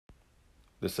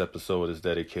This episode is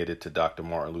dedicated to Dr.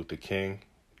 Martin Luther King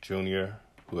Jr.,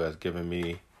 who has given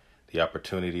me the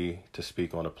opportunity to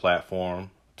speak on a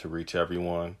platform to reach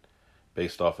everyone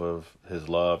based off of his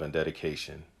love and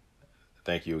dedication.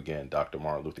 Thank you again, Dr.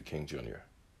 Martin Luther King Jr.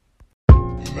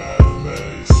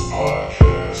 Mathematics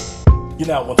Podcast. You're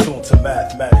now on tune to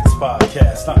Mathematics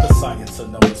Podcast, not the science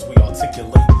of numbers. We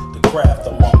articulate the craft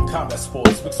among combat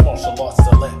sports, mixed martial arts,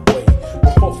 select way.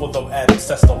 Report for them addicts,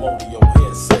 testimonial,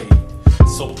 hearsay.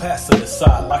 So pass to the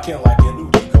side, lock in like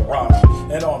an Udi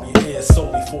Karami. An army is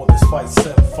solely for this fight,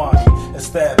 symphony. And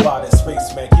stab by the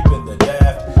spaceman, keeping the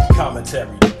daft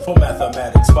commentary for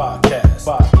Mathematics Podcast.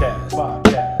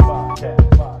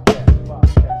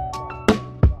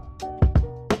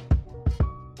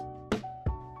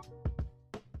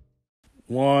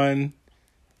 One.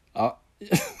 All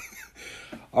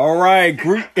right.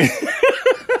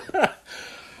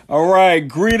 All right.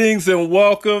 Greetings and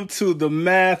welcome to the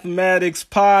Mathematics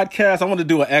Podcast. I want to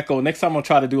do an echo. Next time I'll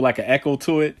try to do like an echo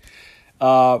to it.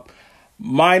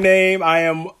 My name, I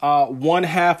am one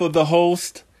half of the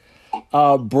host,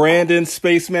 Brandon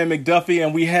Spaceman McDuffie,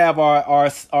 and we have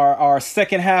our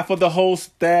second half of the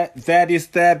host, that is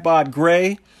Thadbot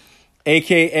Gray,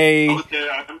 aka. I'm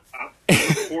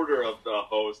a quarter of the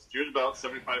host. You're about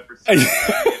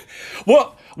 75%.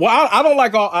 Well, I don't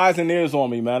like all eyes and ears on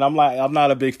me, man. I'm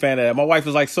not a big fan of that. My wife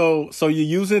was like, so you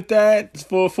using that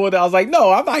for that? I was like,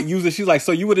 no, I'm not using. She's like,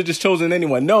 so you would have just chosen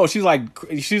anyone? No, she's like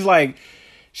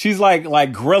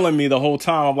grilling me the whole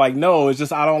time. I'm like, no, it's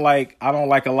just I don't like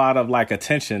a lot of like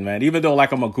attention, man. Even though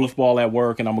like I'm a goofball at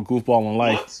work and I'm a goofball in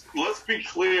life. Let's be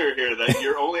clear here that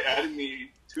you're only adding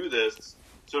me to this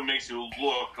so it makes you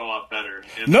look a lot better.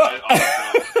 And no.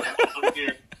 I'm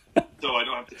here so I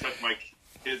don't have to tuck my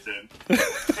kids in.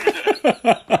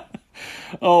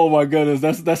 Oh my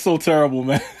goodness, that's so terrible,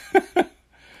 man.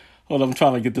 Hold on, I'm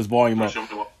trying to get this volume up.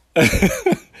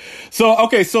 So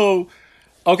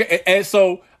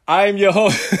I'm your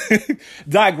host.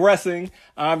 Digressing,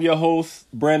 I'm your host,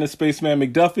 Brandon Spaceman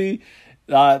McDuffie,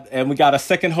 and we got a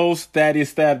second host, that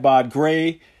is Thadbot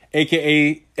Gray,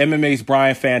 aka MMA's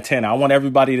Brian Fantana. I want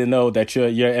everybody to know that you're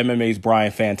MMA's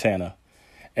Brian Fantana,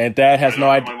 and that has no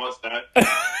idea.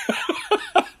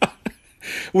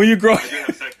 When you grow.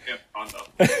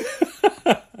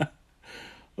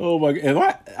 Oh my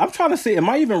God! I'm trying to see. Am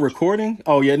I even recording?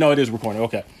 Oh yeah, no, it is recording.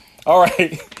 Okay, all right.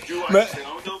 Do I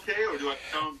sound okay, or do I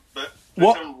sound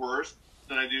worse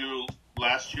than I do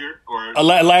last year? Or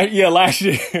last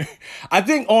year. I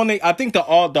think the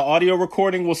audio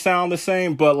recording will sound the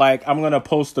same, but like I'm gonna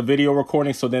post the video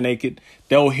recording so then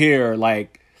they'll hear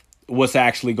like what's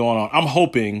actually going on. I'm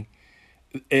hoping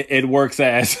it works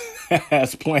as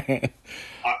planned.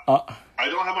 I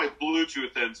don't have my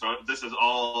Bluetooth in, so this is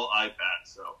all iPad.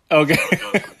 So okay.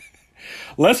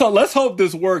 Let's hope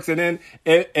this works, and then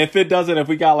if it doesn't, if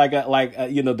we got the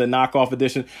knockoff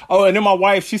edition. Oh, and then my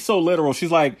wife, she's so literal. She's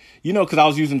like, because I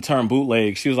was using the term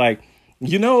bootleg. She was like,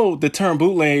 the term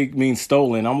bootleg means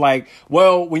stolen. I'm like,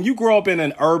 well, when you grow up in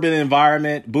an urban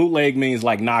environment, bootleg means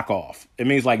like knockoff. It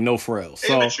means like no frills.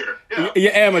 So amateur. Yeah,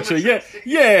 amateur.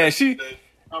 Yeah. She.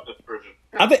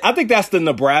 I think that's the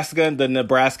Nebraska in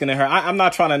her. I'm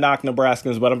not trying to knock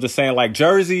Nebraskans, but I'm just saying like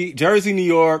Jersey, New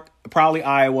York, probably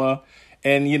Iowa,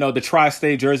 and the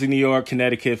tri-state, Jersey, New York,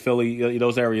 Connecticut, Philly,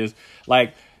 those areas.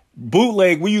 Like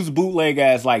bootleg, we use bootleg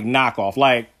as like knockoff,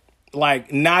 like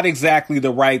not exactly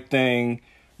the right thing,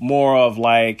 more of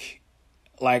like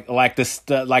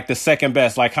the second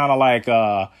best, like kind of like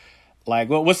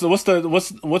what's the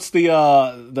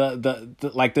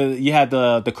you had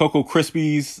the Cocoa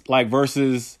Krispies like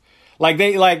versus like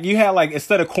they like you had like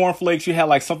instead of cornflakes you had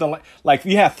like something like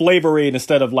you had Flavor Aid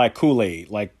instead of like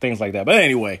Kool-Aid, like things like that. But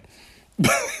anyway,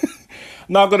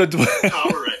 not gonna do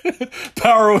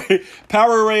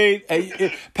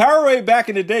Powerade back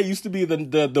in the day used to be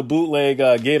the bootleg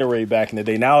Gatorade back in the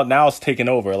day. Now it's taken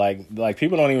over. Like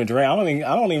people don't even drink. I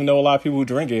don't even know a lot of people who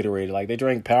drink Gatorade. Like they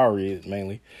drink Powerade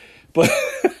mainly. But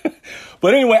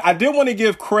anyway, I did want to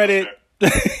give credit.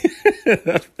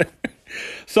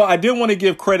 So I did want to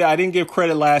give credit. I didn't give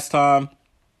credit last time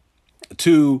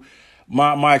to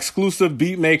my exclusive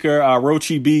beat maker,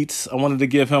 Rochi Beats. I wanted to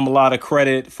give him a lot of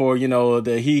credit for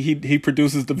that he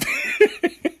produces the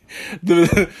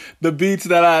the beats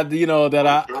that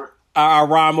I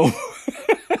rhyme over.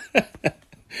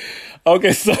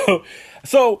 Okay, so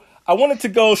I wanted to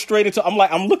go straight into.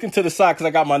 I'm looking to the side because I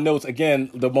got my notes. Again,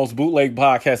 the most bootleg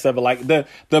podcast ever. Like the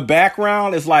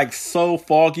background is like so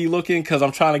foggy looking because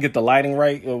I'm trying to get the lighting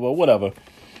right. Well, whatever.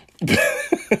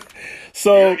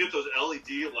 So you gotta get those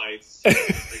LED lights.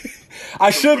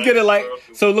 I should get it like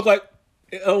so. It look like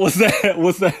what's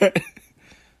that?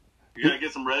 You gotta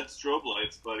get some red strobe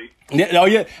lights, buddy.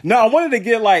 Yeah. No, I wanted to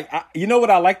get like, you know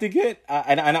what I like to get?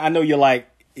 And I know you're like,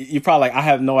 you're probably like, I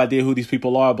have no idea who these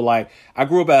people are, but like, I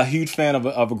grew up a huge fan of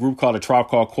a group called A Tribe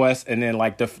Called Quest, and then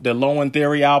like the Low End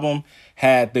Theory album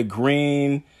had the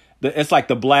green, it's like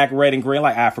the black, red, and green,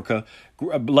 like Africa,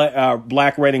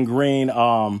 black, red, and green,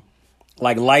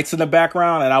 like lights in the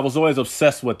background, and I was always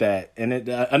obsessed with that. And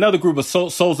another group of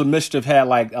Souls of Mischief had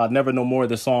like Never No More,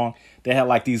 the song. They had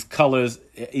like these colors,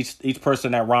 each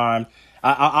person that rhymed.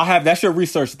 I'll have, that's your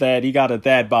research, Thad. You got a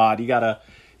Thad bod. You gotta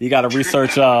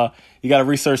research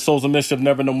Souls of Mischief,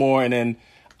 Never No More, and then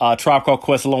Tribe Called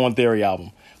Quest, Low End Theory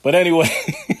album. But anyway,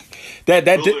 he's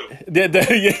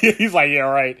like, yeah,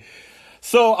 right.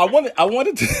 So I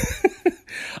wanted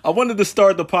to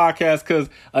start the podcast because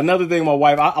another thing, my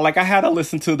wife, I had to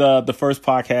listen to the first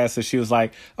podcast, and she was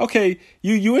like, okay,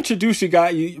 you introduced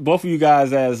both of you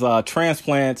guys as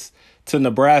transplants to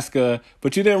Nebraska,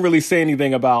 but you didn't really say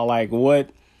anything about like what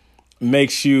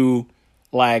makes you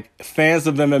like fans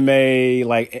of MMA,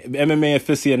 like MMA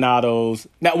aficionados,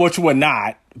 not which we're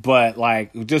not, but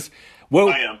like just. Well,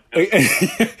 I am.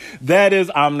 That is,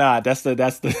 I'm not. That's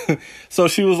the. So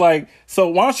she was like, so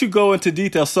why don't you go into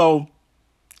detail? So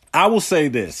I will say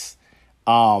this,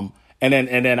 and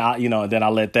then I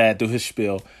let that do his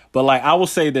spiel. But like I will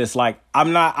say this, like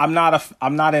I'm not an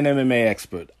MMA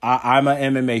expert. I'm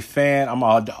an MMA fan. I'm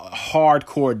a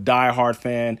hardcore, diehard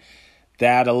fan.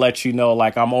 That'll let you know.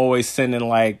 Like I'm always sending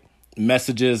like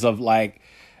messages of like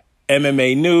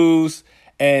MMA news.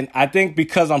 And I think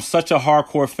because I'm such a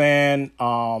hardcore fan,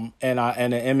 and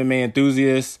an MMA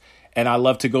enthusiast, and I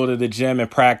love to go to the gym and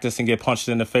practice and get punched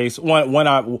in the face when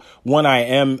I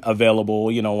am available,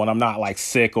 when I'm not like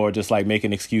sick or just like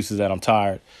making excuses that I'm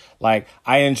tired. Like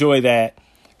I enjoy that.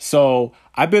 So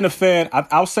I've been a fan.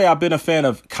 I'll say I've been a fan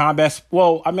of combat.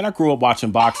 Well, I mean, I grew up watching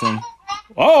boxing.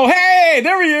 Oh, hey,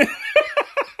 there he is.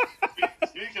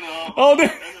 Speaking of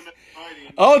MMA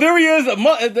fighting. There he is.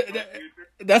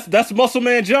 That's Muscle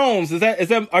Man Jones. Is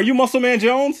that? Are you Muscle Man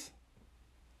Jones?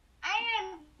 I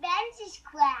am Ben's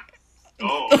class.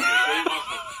 Oh,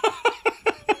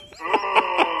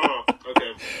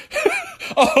 okay.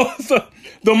 Oh, so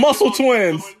the Muscle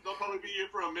Twins. They'll probably be here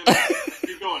for a minute.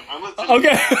 Keep going. I'm listening.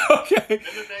 Okay.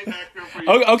 MMA background for you.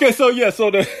 Okay.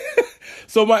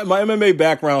 So my MMA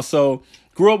background. So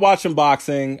grew up watching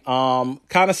boxing. Kind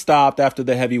of stopped after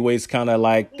the heavyweights. Kind of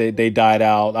like they died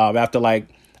out. After like.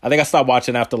 I think I stopped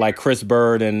watching after like Chris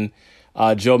Bird and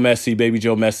Joe Messi, Baby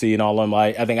Joe Messi, and all of them.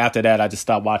 I think after that I just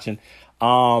stopped watching.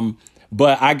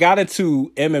 But I got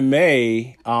into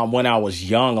MMA when I was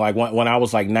young, like when I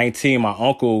was like 19. My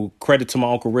uncle, credit to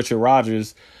my uncle Richard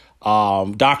Rogers,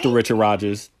 Dr. Richard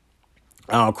Rogers,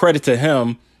 credit to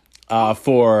him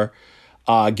for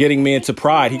getting me into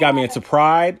Pride. He got me into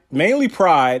Pride, mainly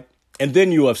Pride, and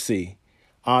then UFC.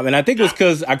 And I think it was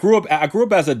because I grew up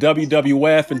as a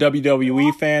WWF and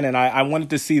WWE fan, and I wanted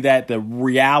to see the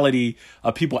reality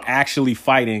of people actually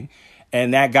fighting,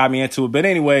 and that got me into it. But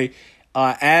anyway,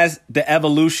 as the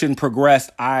evolution progressed,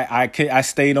 I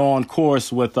stayed on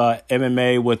course with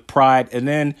MMA, with Pride, and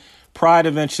then Pride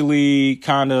eventually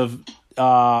kind of,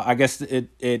 I guess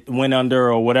it went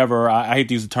under or whatever. I hate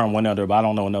to use the term went under, but I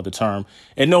don't know another term.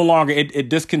 It no longer, it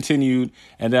discontinued,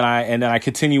 and then I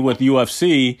continued with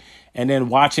UFC. And then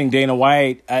watching Dana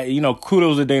White,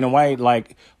 kudos to Dana White,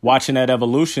 like watching that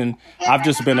evolution. I've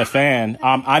just been a fan.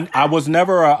 I was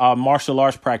never a martial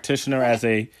arts practitioner as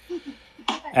a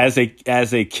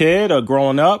kid or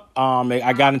growing up.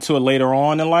 I got into it later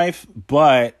on in life,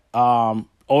 but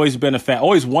always been a fan.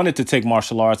 Always wanted to take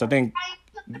martial arts. I think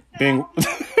being,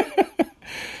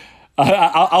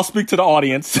 I'll speak to the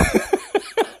audience.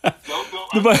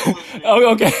 But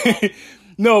okay,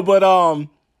 no, but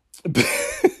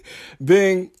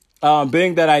being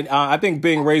that I think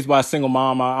being raised by a single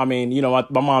mom, I mean, my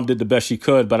mom did the best she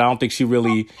could, but I don't think she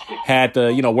really had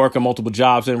to, work in multiple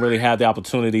jobs, and really had the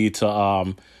opportunity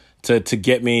to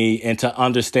get me and to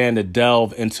understand, to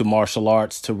delve into martial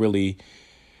arts, to really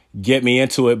get me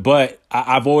into it. But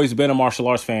I've always been a martial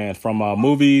arts fan, from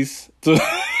movies to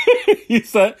he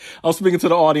said, I was speaking to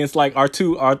the audience, like our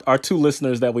two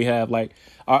listeners that we have, like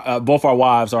both our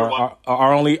wives are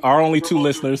only two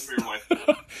listeners.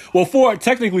 Well,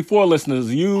 technically four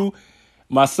listeners. You,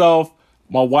 myself,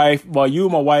 my wife. Well, you,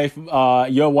 my wife,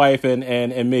 your wife,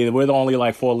 and me. We're the only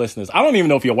like four listeners. I don't even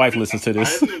know if your wife listens to this.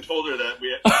 I haven't even told her that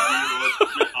we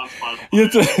on Spotify.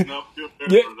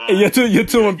 You're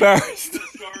too embarrassed.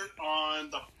 Start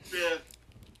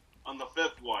on the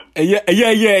fifth one.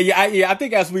 I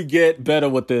think as we get better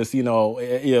with this,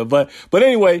 but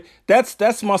anyway,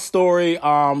 that's my story.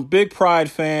 Big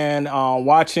Pride fan,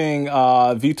 watching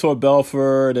Vitor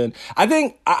Belfort, and I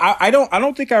think I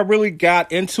don't think I really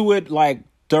got into it like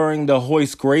during the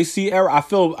Hoist Gracie era.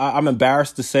 I'm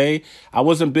embarrassed to say I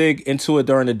wasn't big into it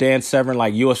during the Dan Severn,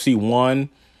 like UFC 1,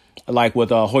 like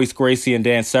with Hoist Gracie and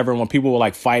Dan Severn, when people were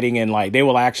like fighting and like they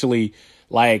will actually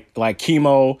like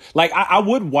chemo. Like I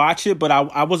would watch it, but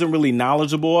I wasn't really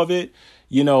knowledgeable of it.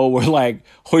 Where like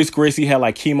Hoist Gracie had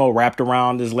like chemo wrapped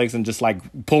around his legs and just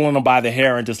like pulling them by the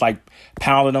hair and just like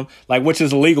pounding them, like, which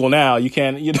is illegal now. You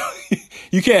can't, you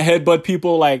can't headbutt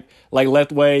people like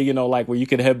left way, like where you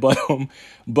can headbutt them.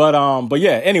 But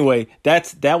yeah, anyway,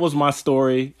 that was my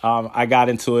story. I got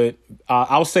into it.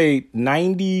 I'll say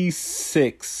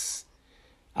 96.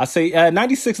 I say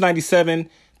 96, 97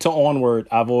 to onward.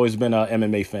 I've always been a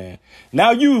MMA fan.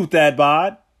 Now you, Thad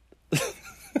Bod.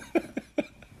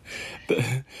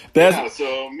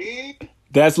 So me.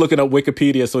 That's looking up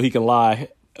Wikipedia so he can lie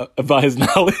about his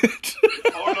knowledge.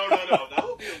 Oh, no. That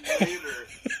will be later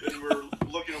when we're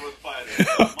looking over the fighters.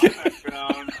 Okay. My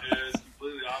background is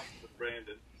completely opposite of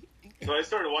Brandon. So I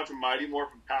started watching Mighty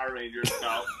Morphin Power Rangers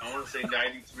about, I want to say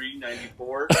 93,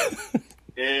 94.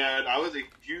 And I was a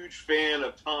huge fan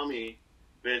of Tommy,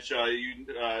 which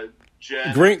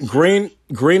Jen.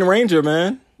 Green Ranger,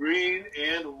 man. Green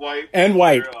and white. And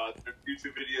white. Their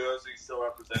YouTube videos, they still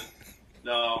represent.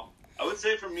 No. I would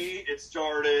say for me, it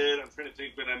started, I'm trying to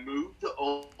think, when I moved to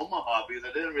Omaha, because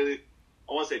I didn't really,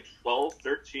 I want to say 12,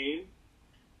 13.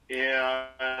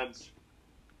 And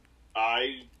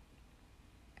I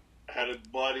had a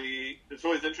buddy, it's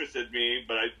always interested me,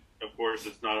 but of course,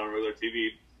 it's not on regular TV.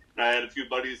 And I had a few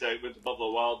buddies that went to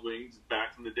Buffalo Wild Wings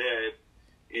back in the day.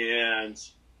 And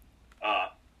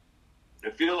I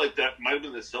feel like that might have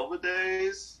been the Silva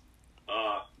days.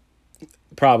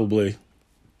 Probably.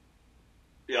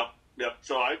 Yep.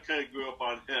 So I kind of grew up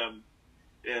on him.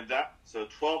 And so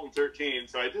 12 and 13.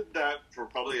 So I did that for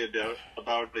probably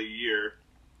about a year.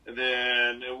 And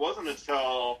then it wasn't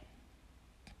until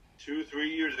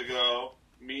 2-3 years ago,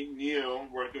 meeting you,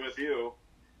 working with you,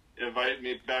 invited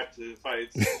me back to the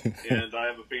fights. And I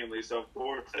have a family, so of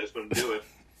course I just want to do it.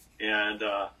 And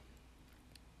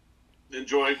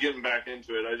enjoy getting back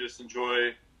into it. I just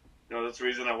enjoy, that's the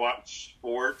reason I watch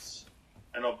sports.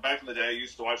 I know back in the day I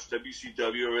used to watch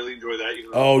WCW. I really enjoy that.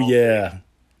 Oh, yeah.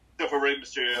 Except for Rey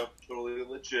Mysterio, totally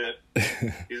legit.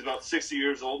 He's about 60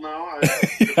 years old now. I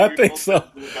think so.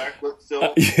 Backflip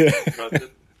still. Yeah.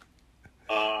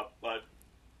 But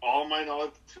all my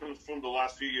knowledge comes from the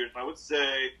last few years. I would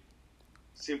say,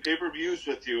 seen pay-per-views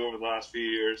with you over the last few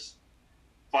years.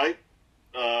 Fight,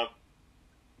 I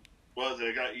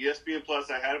got ESPN Plus.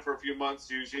 I had it for a few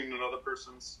months using another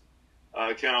person's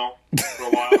account for a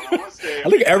while. I want to say I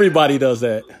think everybody does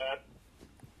that.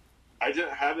 I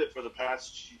didn't have it for the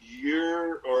past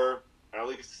year or at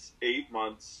least 8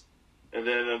 months. And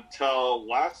then until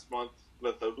last month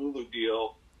with the Hulu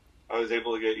deal, I was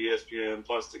able to get ESPN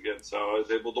Plus again. So I was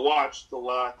able to watch the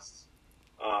last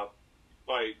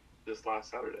fight this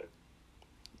last Saturday.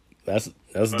 That's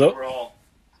dope. Overall,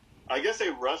 I guess they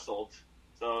wrestled.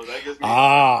 So that gives me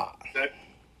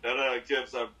that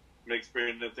gives makes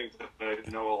Brandon think that I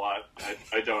know a lot.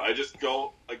 I don't. I just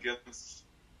go against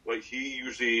what he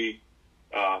usually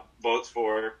votes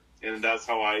for, and that's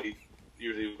how I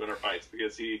usually win our fights,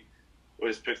 because he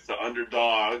always picks the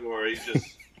underdog, or he's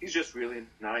just really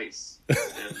nice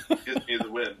and gives me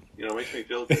the win. Makes me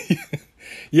feel good.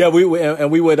 Yeah, we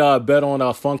would bet on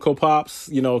Funko Pops,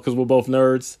 because we're both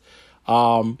nerds.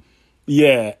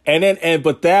 Yeah,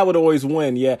 but that would always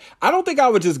win. Yeah, I don't think I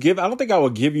would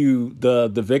give you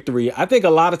the victory. I think a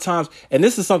lot of times, and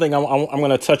this is something I'm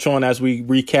going to touch on as we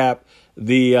recap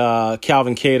the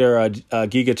Calvin Kattar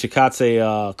Giga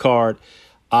Chikadze card.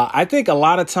 I think a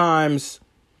lot of times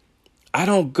I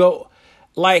don't go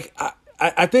like.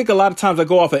 I think a lot of times I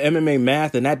go off of MMA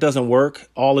math, and that doesn't work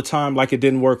all the time. Like it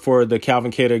didn't work for the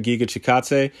Calvin Kattar Giga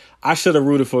Chikadze. I should have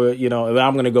rooted for,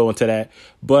 I'm going to go into that.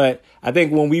 But I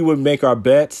think when we would make our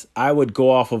bets, I would go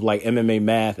off of like MMA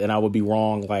math, and I would be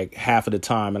wrong like half of the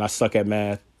time. And I suck at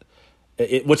math,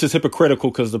 which is hypocritical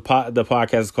because the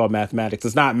podcast is called Mathematics.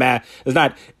 It's not math. It's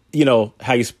not,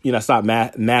 how it's not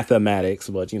mathematics,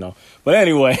 but, But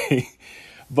anyway,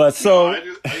 but so. I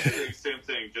do the same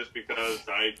thing just because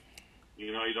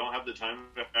you don't have the time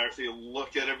to actually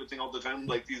look at everything all the time,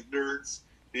 like these nerds,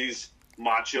 these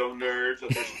macho nerds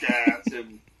with their stats.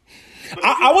 And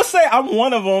I would say I'm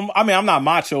one of them. I mean, I'm not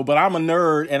macho, but I'm a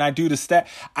nerd, and I do the stat.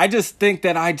 I just think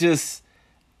that I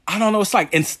don't know. It's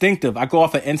like instinctive. I go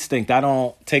off of instinct. I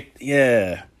don't take.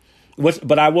 Yeah.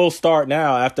 But I will start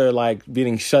now after like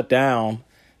being shut down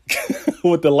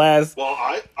with the last. Well,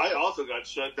 I also got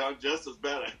shut down just as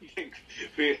bad. I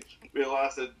think we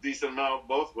lost a decent amount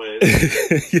both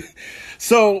ways.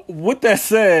 So with that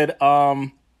said,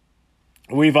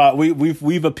 we've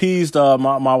appeased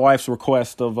my wife's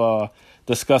request of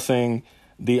discussing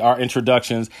our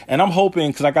introductions, and I'm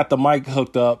hoping, because I got the mic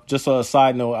hooked up. Just a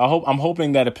side note, I'm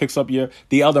hoping that it picks up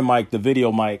the other mic, the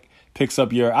video mic, picks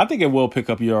up I think it will pick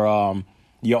up your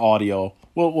audio.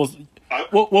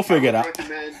 We'll figure it out. I would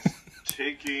recommend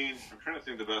taking. I'm trying to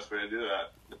think the best way to do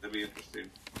that. That'd be interesting.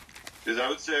 Is I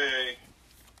would say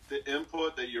the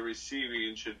input that you're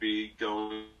receiving should be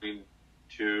going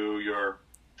to your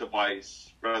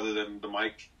device rather than the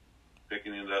mic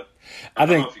picking it up. I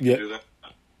don't know if you can do that.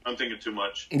 I'm thinking too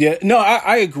much. Yeah, no,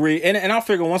 I agree, and I'll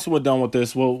figure once we're done with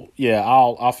this,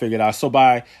 I'll figure it out. So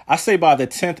by the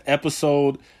 10th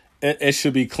episode, it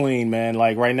should be clean, man.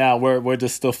 Like right now, we're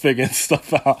just still figuring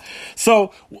stuff out.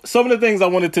 So some of the things I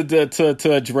wanted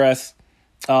to address,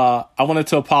 I wanted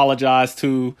to apologize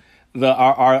to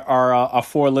our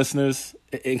 4 listeners,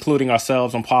 including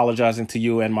ourselves. I'm apologizing to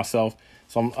you and myself.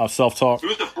 So I'm self-talk.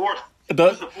 Who's the fourth?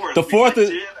 The fourth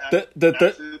is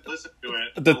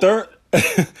the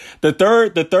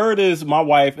third. The third is my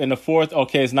wife, and the fourth,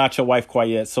 okay, it's not your wife quite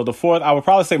yet. So the fourth, I would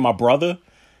probably say my brother,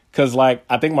 because like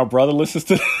I think my brother listens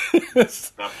to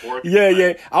this.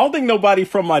 Yeah. I don't think nobody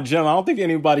from my gym. I don't think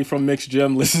anybody from Mixed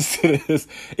Gym listens to this.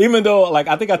 Even though, like,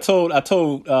 I think I told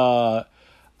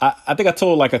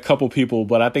like a couple people,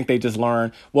 but I think they just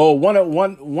learned. Well,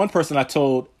 one person I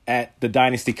told at the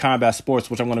Dynasty Combat Sports,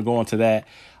 which I'm going to go into that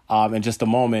in just a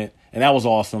moment, and that was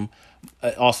awesome.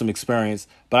 Awesome experience.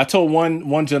 But I told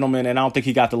one gentleman, and I don't think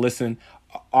he got to listen,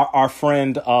 our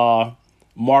friend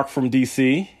Mark from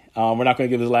DC. We're not going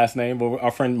to give his last name, but our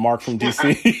friend Mark from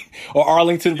DC or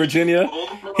Arlington, Virginia.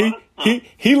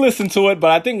 He listened to it,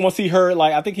 but I think once he heard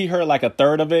like a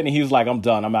third of it, and he was like, "I'm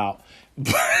done, I'm out."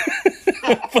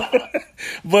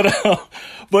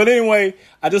 But anyway,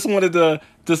 I just wanted to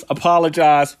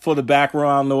apologize for the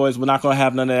background noise. We're not going to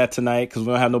have none of that tonight because we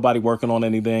don't have nobody working on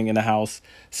anything in the house.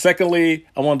 Secondly,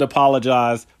 I wanted to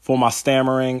apologize for my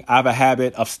stammering. I have a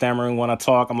habit of stammering when I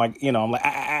talk.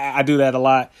 I do that a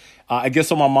lot. I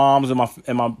guess on my mom's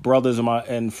and my brothers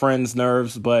and friends'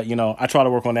 nerves, but I try to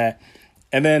work on that.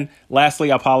 And then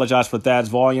lastly, I apologize for Thad's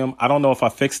volume. I don't know if I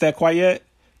fixed that quite yet.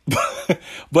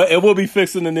 But it will be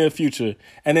fixed in the near future.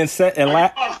 And then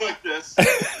like this.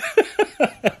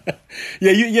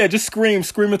 just scream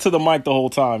into the mic the whole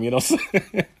time,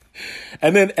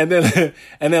 And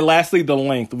then lastly, the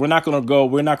length. We're not gonna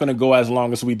go as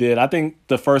long as we did. I think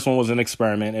the first one was an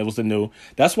experiment. It was new.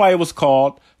 That's why it was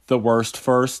called The Worst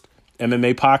First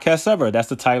MMA Podcast Ever. That's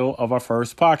the title of our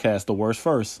first podcast, The Worst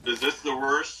First. Is this the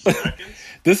worst seconds?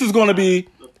 This is gonna be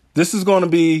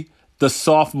the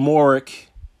sophomoric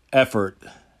effort.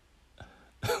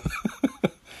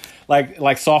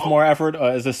 like sophomore effort,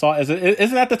 or isn't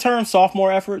that the term,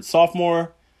 sophomore effort,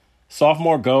 sophomore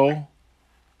go?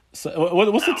 So,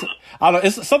 what's it? I don't know.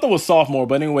 It's something with sophomore,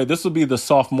 but anyway, this will be the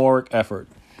sophomoric effort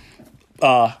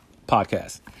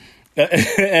podcast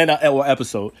or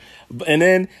episode. And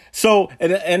then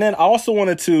I also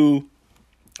wanted to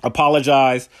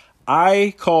apologize.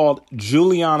 I called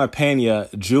Julia Pena.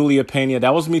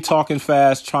 That was me talking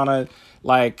fast, trying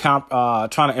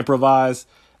to improvise,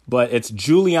 but it's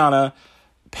Juliana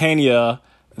Pena,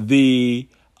 the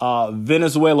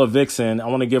Venezuela vixen. I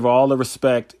want to give her all the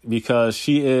respect because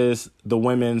she is the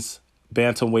women's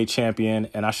bantamweight champion,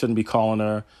 and I shouldn't be calling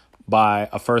her by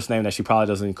a first name that she probably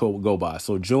doesn't go by.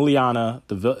 So Juliana,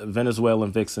 the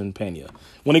Venezuelan vixen Pena.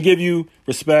 Want to give you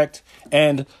respect,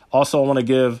 and also I want to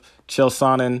give Chael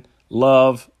Sonnen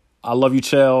love. I love you,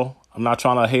 Chael. I'm not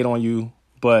trying to hate on you,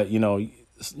 but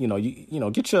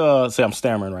get your, say I'm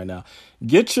stammering right now.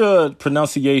 Get your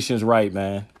pronunciations right,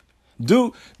 man.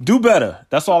 Do better.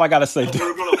 That's all I got to say.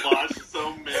 We're going to watch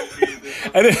so many.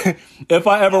 And then, if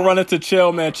I ever run into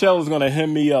Chael, man, Chael is going to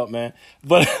hem me up, man.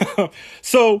 But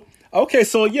let's go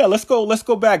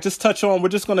back. We're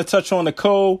just going to touch on the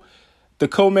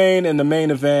co-main and the main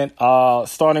event,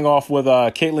 starting off with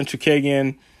Caitlin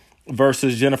Chookagian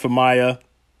versus Jennifer Maia.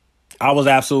 I was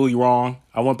absolutely wrong.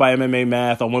 I went by MMA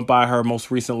math. I went by her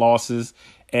most recent losses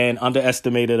and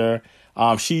underestimated her.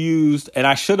 She used, and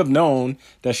I should have known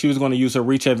that she was going to use her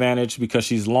reach advantage because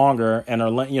she's longer and her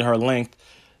length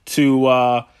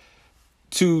to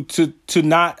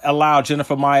not allow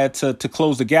Jennifer Maia to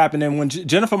close the gap. And then when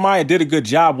Jennifer Maia did a good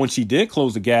job when she did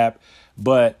close the gap,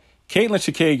 but Caitlin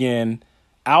Chookagian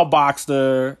outboxed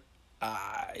her.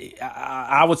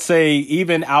 I would say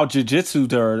even out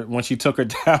jiu-jitsu'd her when she took her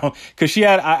down, because she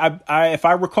had, if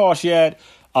I recall, she had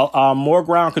more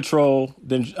ground control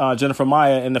than Jennifer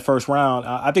Maia in the first round.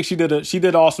 I think she did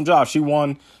an awesome job. She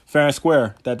won fair and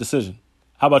square that decision.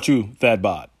 How about you, Thad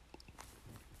Bod?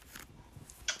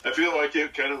 I feel like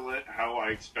it kind of went how I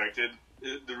expected.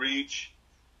 The reach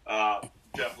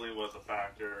definitely was a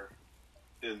factor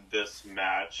in this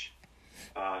match.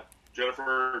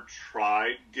 Jennifer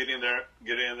tried getting in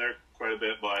there quite a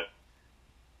bit, but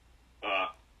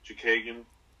Chikagan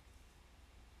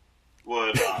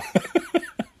would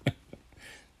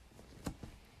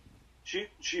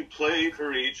she played her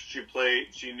reach.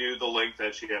 She knew the length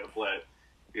that she had to play,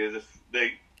 because if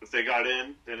they got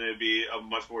in, then it'd be a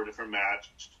much more different match.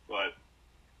 But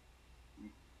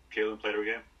Kaylin played her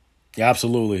game. Yeah,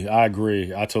 absolutely. I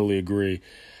agree. I totally agree.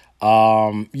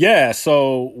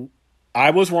 So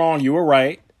I was wrong. You were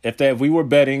right. If we were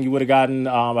betting, you would have gotten.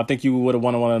 I think you would have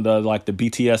won one of the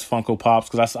BTS Funko Pops,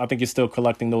 because I think you're still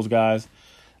collecting those guys.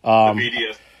 The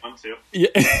BTS one too. Yeah.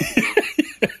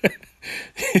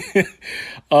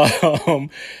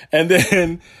 And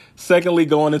then secondly,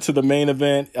 going into the main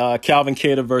event, Calvin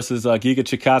Kattar versus Giga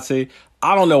Chikadze.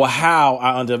 I don't know how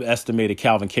I underestimated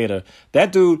Calvin Kattar.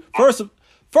 That dude.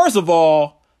 First of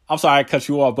all, I'm sorry I cut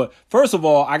you off, but first of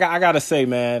all, I gotta say,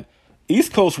 man,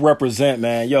 East Coast represent,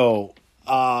 man. Yo,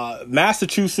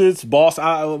 Massachusetts,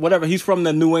 Boston, whatever. He's from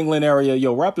the New England area.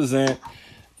 Yo, represent.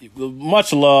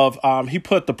 Much love. He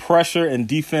put the pressure and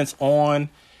defense on,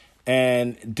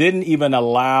 and didn't even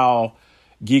allow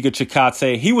Giga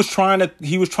Chikadze. He was trying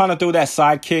to throw that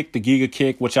side kick, the Giga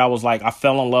kick, which I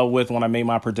fell in love with when I made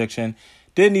my prediction.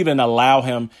 Didn't even allow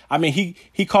him. I mean,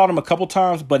 he caught him a couple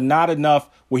times, but not enough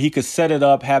where he could set it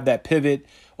up, have that pivot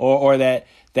or that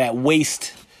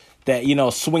waist, that,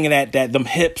 swinging at them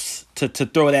hips to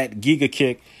throw that Giga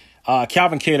kick.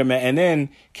 Calvin Kattar, man, and then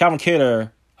Calvin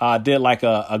Kattar did like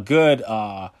a good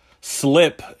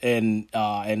slip and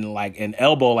an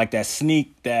elbow, like that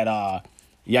sneak that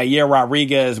Yair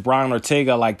Rodriguez, Brian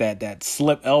Ortega, like that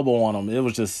slip elbow on him. It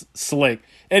was just slick.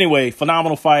 Anyway,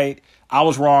 phenomenal fight. I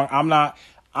was wrong. I'm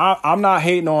not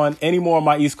hating on any more of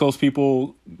my East Coast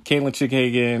people, Katlyn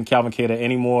Chikagan, Calvin Kattar,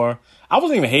 anymore. I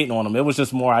wasn't even hating on them. It was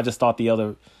just more, I just thought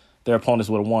their opponents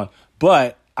would have won.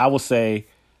 But I will say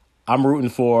I'm rooting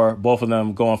for both of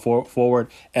them going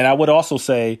forward. And I would also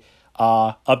say,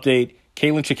 update,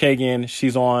 Katlyn Chikagan,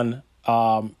 she's on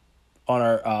her,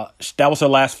 that was her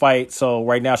last fight. So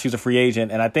right now she's a free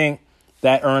agent. And I think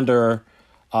that earned her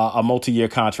a multi-year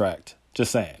contract.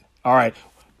 Just saying. All right.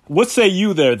 What say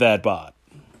you there, Thad Bod?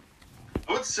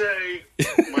 I would say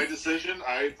my decision,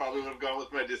 I probably would have gone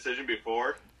with my decision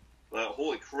before. But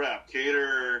holy crap,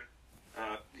 Kattar,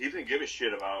 he didn't give a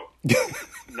shit about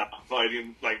not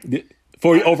fighting.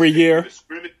 For over a year?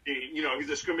 He's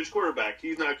a scrimmage quarterback.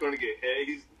 He's not going to get hit.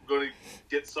 He's going to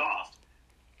get soft.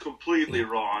 Completely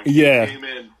wrong. Yeah. He came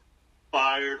in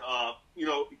fired up.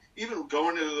 Even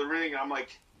going into the ring, I'm like,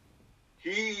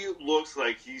 he looks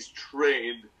like he's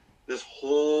trained this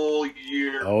whole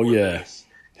year. Oh, yeah. This.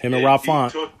 Him and Rob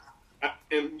Font.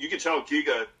 And you can tell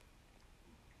Giga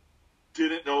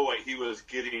didn't know what he was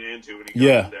getting into when he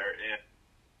got in there. And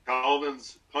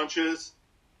Calvin's punches,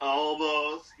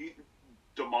 elbows, he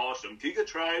demolished him. Giga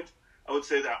tried, I would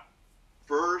say, that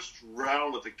first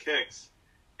round with the kicks,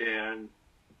 and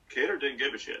Kattar didn't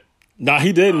give a shit. No,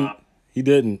 he didn't. He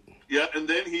didn't. Yeah, and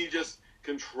then he just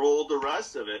controlled the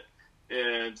rest of it.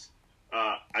 And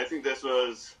I think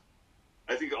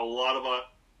a lot of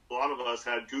us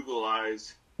had Google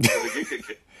eyes for the Giga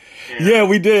kick. And yeah,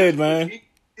 we did, man.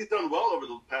 He's done well over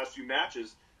the past few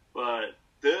matches, but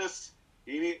this,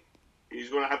 he's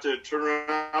going to have to turn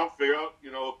around, figure out,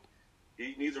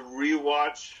 he needs to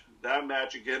rewatch that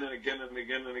match again and again and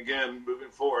again and again moving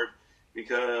forward,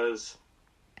 because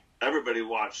everybody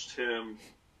watched him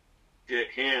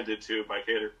get handed to by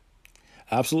Kattar.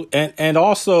 Absolutely. And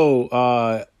also,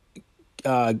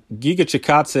 Giga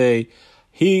Chikadze,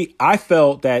 I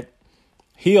felt that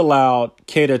he allowed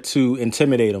Kattar to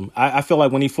intimidate him. I feel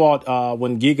like when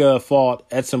Giga fought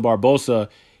Edson Barbosa,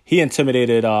 he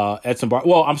intimidated Edson Barbosa.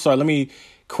 Well, I'm sorry, let me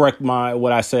correct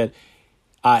what I said.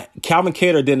 Calvin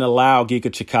Kattar didn't allow Giga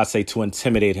Chikadze to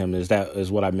intimidate him,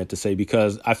 is what I meant to say,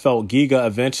 because I felt Giga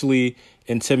eventually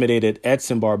intimidated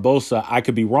Edson Barbosa. I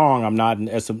could be wrong. I'm not in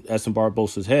Edson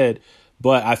Barbosa's head,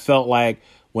 but I felt like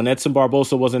when Edson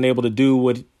Barbosa wasn't able to do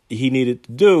what he needed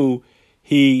to do,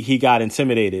 he got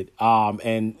intimidated.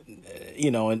 And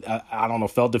I don't know,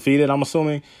 felt defeated, I'm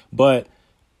assuming. But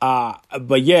yeah,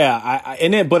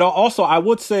 but also I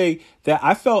would say that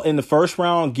I felt in the first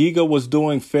round Giga was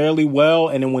doing fairly well,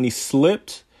 and then when he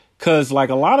slipped, because like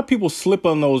a lot of people slip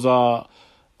on those on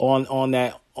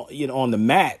that on the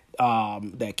mat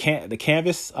the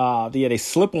canvas they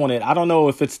slip on it. I don't know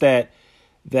if it's that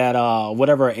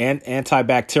whatever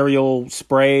antibacterial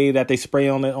spray that they spray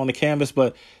on the canvas,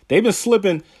 but they've been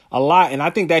slipping a lot, and I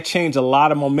think that changed a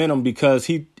lot of momentum because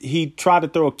he tried to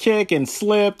throw a kick and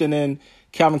slipped, and then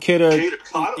Calvin Kattar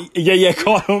caught him.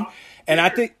 caught him, and I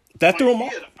think that threw him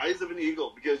off. He had eyes of an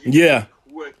eagle because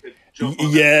quick to jump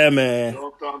on man,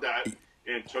 jumped on that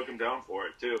and took him down for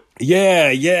it too.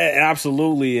 Yeah,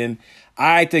 absolutely, and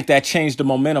I think that changed the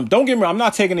momentum. Don't get me wrong, I'm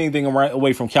not taking anything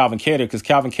away from Calvin Kattar because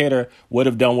Calvin Kattar would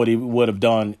have done what he would have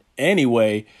done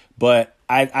anyway. But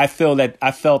I felt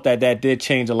that did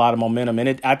change a lot of momentum,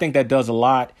 and I think that does a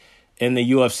lot in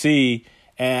the UFC.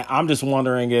 And I'm just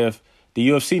wondering if the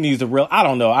UFC needs a real. I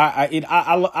don't know.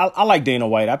 I like Dana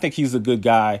White. I think he's a good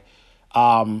guy,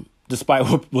 despite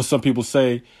what some people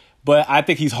say. But I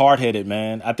think he's hard headed,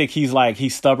 man. I think he's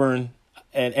stubborn,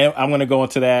 and I'm going to go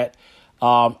into that.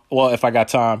 Well, if I got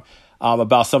time,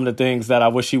 about some of the things that I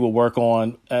wish he would work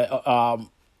on,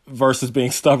 versus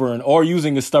being stubborn or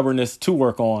using his stubbornness to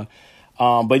work on.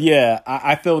 But yeah,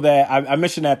 I feel that I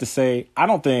mentioned that to say, I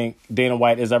don't think Dana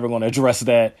White is ever going to address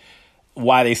that,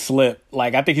 why they slip.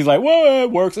 Like, I think he's like, well,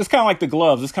 it works. It's kind of like the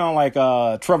gloves. It's kind of like,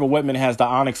 Trevor Whitman has the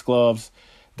Onyx gloves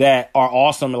that are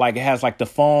awesome. Like, it has like the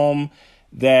foam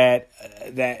I'm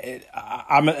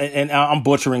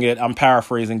butchering it. I'm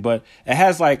paraphrasing, but it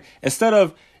has like, instead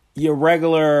of your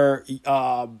regular,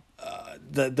 the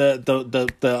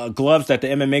gloves that the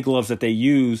MMA gloves that they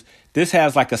use, this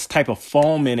has like a type of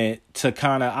foam in it to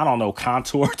kind of, I don't know,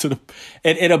 contour to the,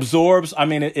 it absorbs. I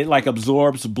mean, it like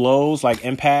absorbs blows, like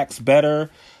impacts better.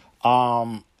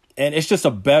 And it's just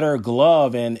a better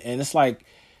glove. And it's like,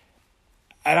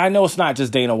 and I know it's not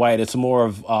just Dana White. It's more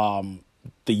of,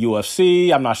 the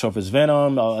UFC. I'm not sure if it's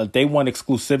Venom. They want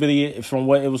exclusivity from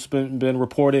what it was been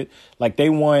reported. Like, they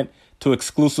want to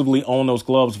exclusively own those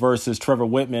gloves versus Trevor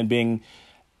Whitman being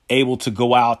able to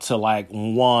go out to like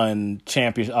one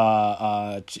champion,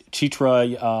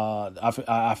 Chitra,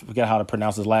 I forget how to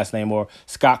pronounce his last name, or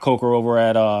Scott Coker over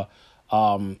at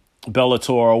Bellator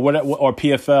or whatever, or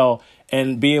PFL,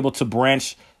 and be able to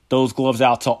branch those gloves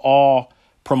out to all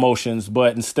promotions.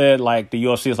 But instead, like, the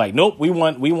UFC is like, nope, we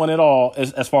want it all,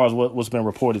 as far as what's been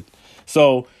reported.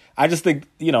 So I just think,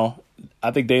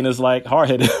 I think Dana's like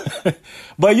hard-headed.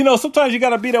 But, sometimes you got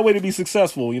to be that way to be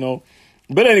successful,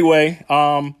 But anyway,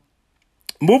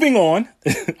 moving on,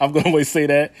 I'm going to always say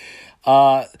that.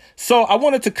 So I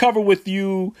wanted to cover with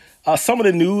you some of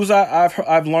the news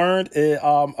I've learned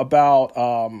about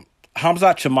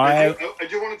Khamzat Chimaev. I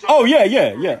do want to talk. Oh, yeah. You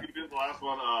did the last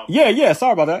one. Yeah.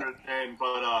 Sorry about that.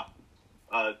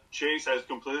 But Chase is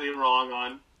completely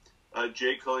wrong on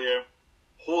Jake Collier.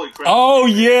 Holy crap! Oh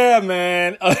yeah,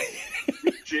 man.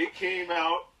 Jake came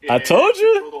out. I told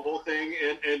you the whole thing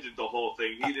and ended the whole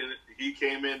thing. He didn't. He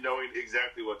came in knowing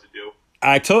exactly what to do.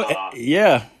 I told.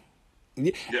 Yeah.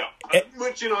 Which that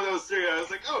was serious. I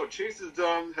was like, oh, Chase has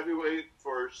done heavyweight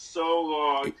for so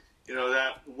long.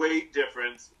 That weight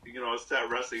difference. It's that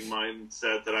wrestling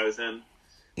mindset that I was in.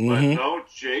 Mm-hmm. But no,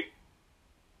 Jake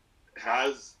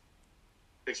has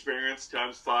experience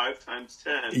times 5 times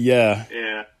 10. Yeah.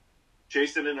 And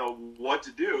Chase didn't know what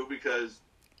to do because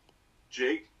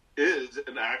Jake is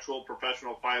an actual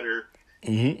professional fighter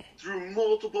through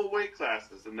multiple weight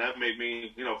classes. And that made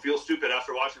me, feel stupid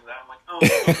after watching that. I'm like, oh,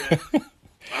 okay.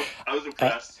 I was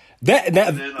impressed.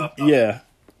 Yeah.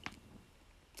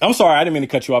 I'm sorry, I didn't mean to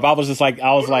cut you off. I was just like,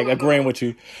 agreeing with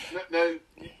you. No,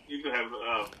 you can have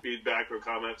feedback or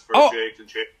comments for Jake and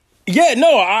Chase. Yeah,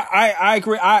 no, I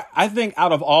agree. I think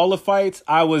out of all the fights,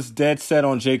 I was dead set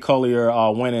on Jake Collier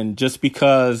winning, just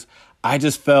because I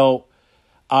just felt,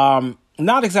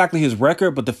 not exactly his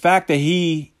record, but the fact that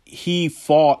he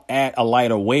fought at a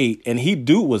lighter weight, and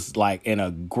dude was like in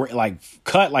a great, like,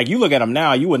 cut. Like, you look at him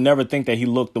now, you would never think that he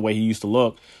looked the way he used to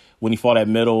look when he fought at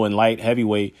middle and light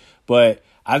heavyweight. But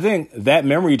I think that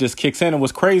memory just kicks in. And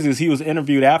what's crazy is he was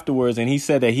interviewed afterwards, and he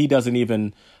said that he doesn't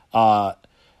even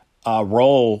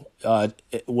roll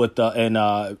with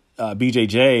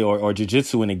BJJ or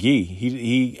jiu-jitsu in a gi.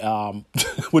 He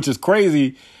which is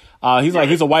crazy. He's like,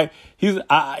 he's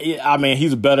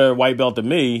a better white belt than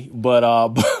me,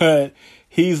 but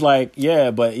he's like,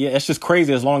 it's just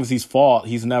crazy. As long as he's fought,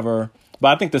 he's never.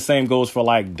 But I think the same goes for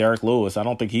like Derek Lewis. I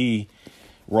don't think he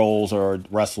rolls or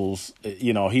wrestles.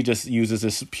 He just uses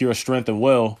his pure strength and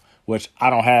will, which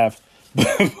I don't have.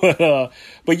 but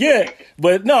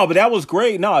that was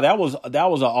great. No, that was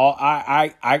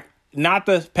I not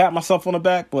to pat myself on the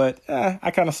back, but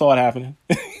I kind of saw it happening.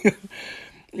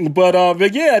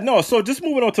 But yeah, no. So just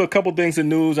moving on to a couple things in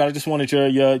news. I just wanted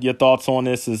your thoughts on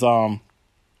this. Is Hamzat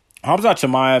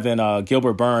Chimaev and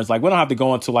Gilbert Burns. Like, we don't have to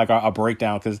go into like a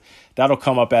breakdown because that'll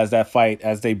come up as that fight,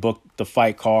 as they book the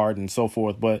fight card and so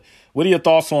forth. But what are your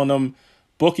thoughts on them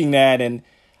booking that and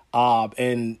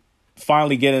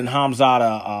finally getting Hamzat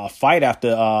a fight after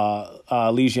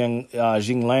Li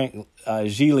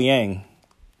Liang?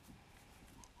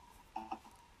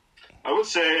 I would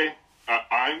say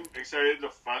I'm excited to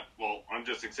fight. Well, I'm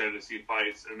just excited to see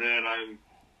fights, and then I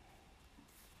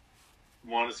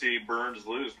want to see Burns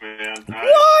lose, man.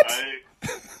 What?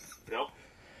 Yep.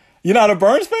 You're not a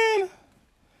Burns fan?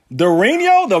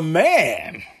 Dorino, the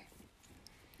man.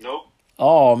 Nope.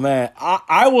 Oh man,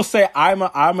 I will say I'm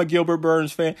a Gilbert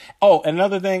Burns fan. Oh,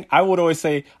 another thing, I would always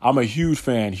say I'm a huge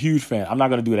fan. I'm not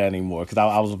gonna do that anymore because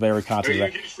I was very conscious. Are you of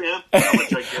a that. huge fan? I'm a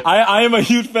gigantic. I am a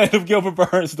huge fan of Gilbert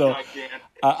Burns though.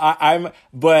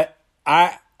 But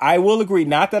I will agree.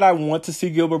 Not that I want to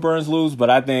see Gilbert Burns lose, but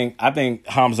I think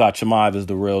Hamzat Chimaev is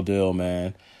the real deal,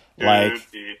 man. Like,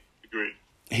 agreed.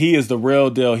 He is the real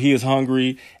deal. He is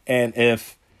hungry, and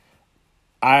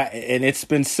it's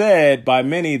been said by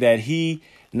many that he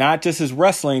not just his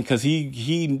wrestling, because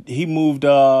he moved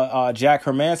Jack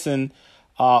Hermanson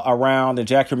around, and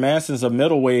Jack Hermanson's a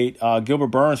middleweight. Gilbert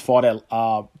Burns fought at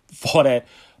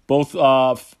both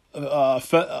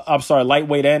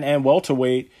lightweight and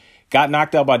welterweight. Got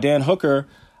knocked out by Dan Hooker.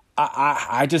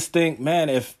 I just think, man,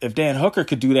 if Dan Hooker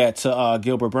could do that to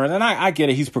Gilbert Burns, and I get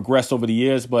it, he's progressed over the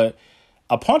years, but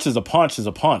a punch is a punch is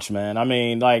a punch, man. I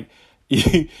mean, like,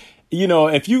 you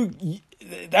know,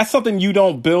 that's something you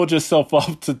don't build yourself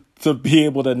up to be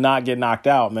able to not get knocked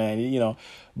out, man. You know,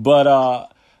 but I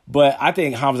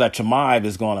think Hamzat Chimaev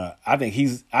is gonna. I think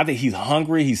he's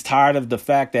hungry. He's tired of the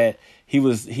fact that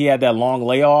he had that long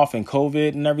layoff and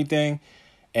COVID and everything,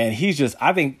 and he's just.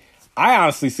 I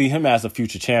honestly see him as a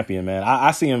future champion, man.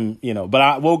 I see him, you know,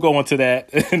 but we'll go into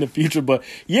that in the future. But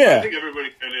yeah, I think everybody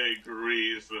kind of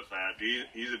agrees with that.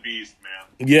 He's a beast, man.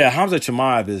 Yeah, Hamzat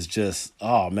Chimaev is just,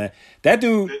 oh man, that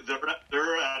dude.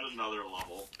 They're at another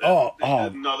level.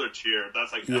 Another tier.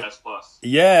 That's like S plus.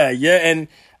 Yeah, and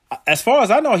as far as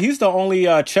I know, he's the only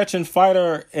Chechen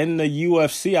fighter in the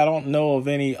UFC. I don't know of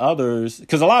any others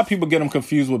because a lot of people get him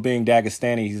confused with being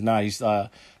Dagestani. He's not. He's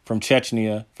from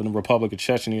Chechnya, from the Republic of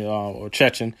Chechnya, or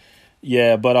Chechen.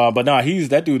 Yeah, but no,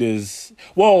 that dude is,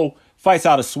 well, fights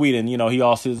out of Sweden. You know, he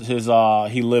also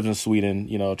he lives in Sweden.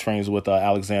 You know, trains with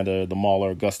Alexander the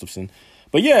Mauler Gustafsson.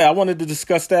 But yeah, I wanted to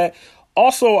discuss that.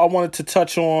 Also, I wanted to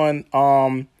touch on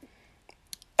and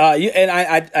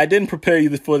I didn't prepare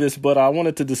you for this, but I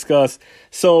wanted to discuss.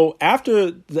 So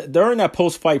during that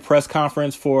post-fight press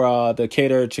conference for the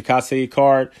Kattar Chikadze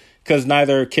card, because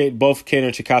both Kattar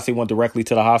and Chikadze went directly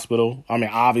to the hospital. I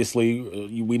mean, obviously,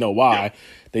 we know why. Yeah.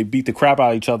 They beat the crap out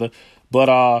of each other. But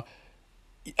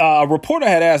a reporter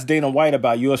had asked Dana White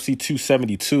about UFC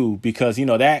 272 because, you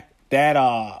know, that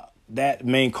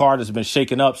main card has been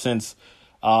shaken up since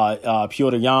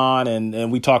Petr Yan,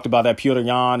 and we talked about that Petr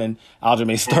Yan and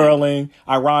Aljamain Sterling,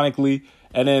 ironically,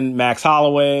 and then Max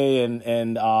Holloway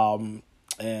and Alexander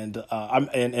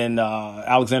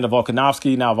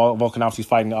Volkanovski. Now Volkanovski's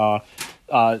fighting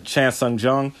Chan Sung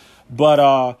Jung. But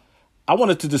I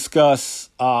wanted to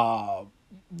discuss Masvidal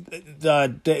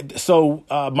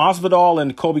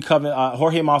and Colby Covington,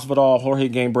 Jorge Masvidal, Jorge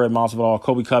Gamebred Masvidal,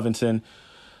 Colby Covington,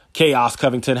 Chaos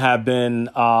Covington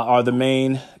are the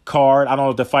main card. I don't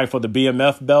know if they're fighting for the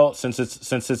BMF belt since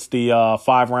it's the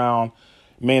 5-round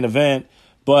main event.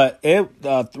 But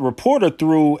the reporter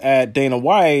threw at Dana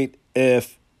White I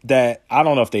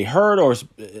don't know if they heard or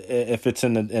if it's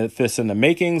in the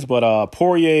makings, but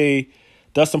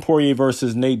Dustin Poirier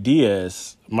versus Nate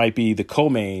Diaz might be the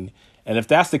co-main, and if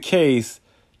that's the case,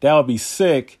 that would be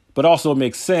sick. But also it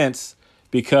makes sense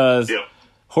because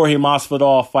Jorge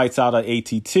Masvidal fights out of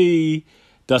ATT,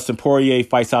 Dustin Poirier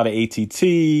fights out of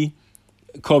ATT,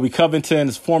 Colby Covington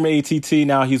is former ATT,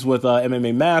 now he's with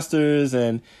MMA Masters,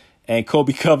 and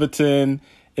Colby Covington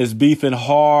is beefing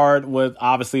hard with,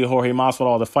 obviously, Jorge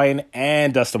Masvidal, the fighting,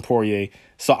 and Dustin Poirier.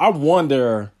 So I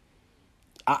wonder,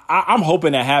 I'm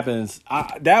hoping that happens.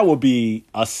 That would be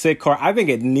a sick card. I think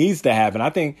it needs to happen.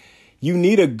 I think you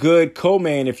need a good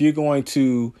co-main if you're going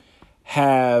to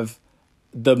have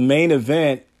the main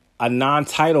event, a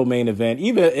non-title main event,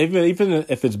 even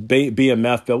if it's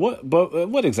BMF belt.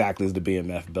 What exactly is the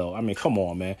BMF belt? I mean, come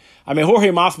on, man. I mean,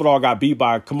 Jorge Masvidal got beat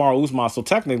by Kamaru Usman, so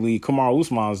technically Kamaru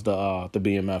Usman's the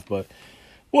BMF, but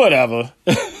whatever.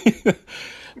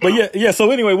 But yeah.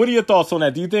 So anyway, what are your thoughts on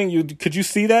that? Do you think could you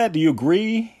see that? Do you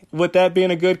agree with that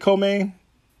being a good co-main?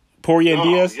 Poirier and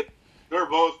Diaz? Yeah. Their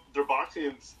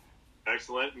boxing's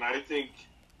excellent, and I think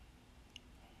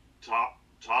top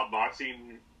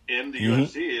boxing in the Mm-hmm.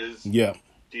 UFC is Yeah,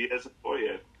 Diaz and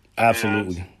Poirier.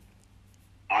 absolutely.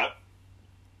 And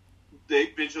they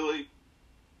visually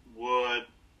would,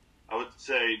 I would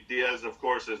say Diaz, of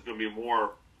course, is going to be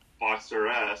more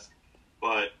boxer-esque,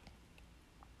 but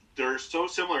they're so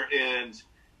similar. And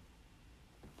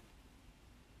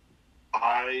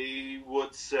I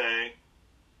would say,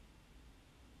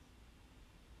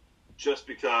 just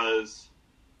because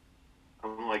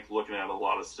I'm like looking at a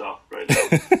lot of stuff right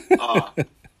now,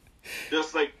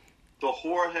 just like the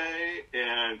Jorge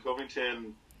and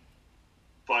Covington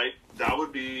fight, that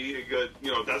would be a good,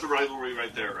 that's a rivalry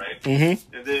right there, right?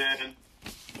 Mm-hmm. And then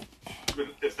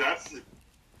if that's the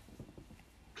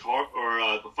card or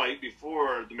the fight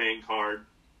before the main fight,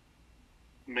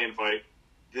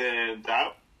 then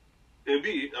that it'd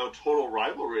be a total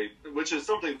rivalry, which is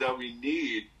something that we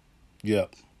need. Yeah.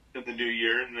 In the new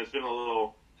year, and it's been a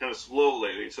little kind of slow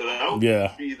lately, so that would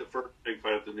be the first big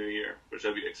fight of the new year, which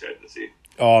I'd be excited to see.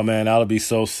 Oh man, that'll be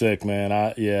so sick, man.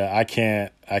 I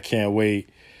can't wait.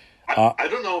 I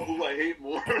don't know who I hate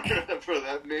more for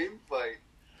that main fight.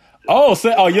 You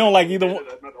don't like either one?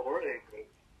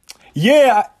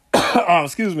 Yeah.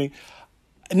 Excuse me.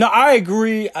 No, I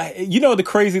agree. The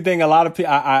crazy thing, a lot of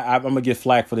people, I'm gonna get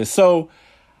flack for this. So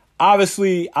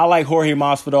obviously, I like Jorge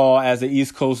Masvidal as an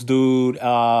East Coast dude,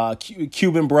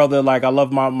 Cuban brother. Like I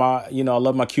love I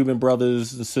love my Cuban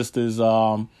brothers and sisters.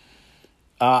 Let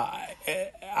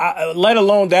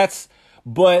alone that's.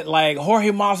 But like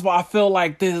Jorge Masvidal, I feel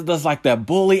like there's like that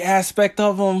bully aspect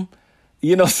of him,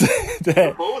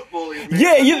 that. Both bullies.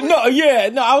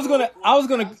 I was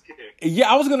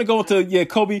gonna go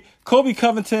into Kobe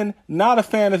Covington. Not a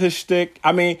fan of his shtick.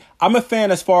 I mean, I'm a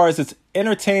fan as far as it's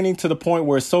entertaining to the point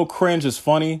where it's so cringe it's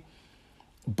funny.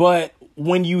 But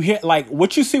when you hit like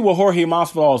what you see with Jorge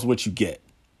Masvidal is what you get.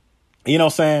 You know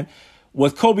what I'm saying?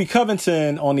 With Kobe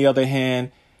Covington, on the other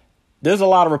hand, there's a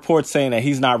lot of reports saying that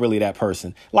he's not really that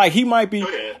person. Like he might be,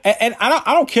 and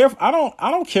I don't care. I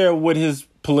don't care what his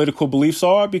political beliefs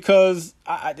are because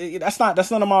that's not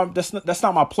my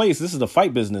place. This is the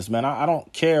fight business, man. I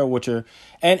don't care what you're,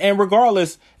 and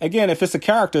regardless, again, if it's a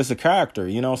character, it's a character.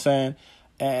 You know what I'm saying?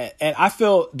 And I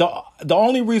feel the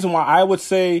only reason why I would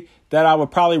say that I would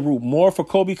probably root more for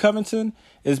Kobe Covington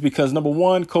is because number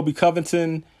one, Kobe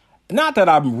Covington. Not that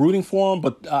I'm rooting for him,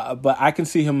 but I can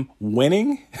see him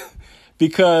winning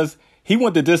because he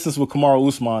went the distance with Kamaru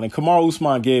Usman, and Kamaru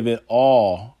Usman gave it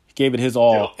his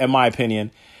all, in my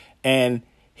opinion. And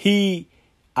I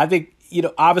think,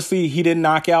 obviously he didn't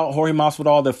knock out Jorge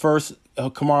Masvidal the first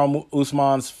Kamaru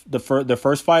Usman's the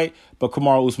first fight, but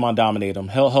Kamaru Usman dominated him,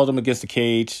 held him against the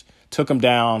cage, took him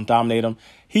down, dominated him.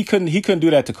 He couldn't do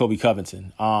that to Kobe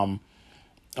Covington.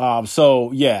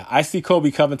 So yeah, I see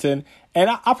Kobe Covington, and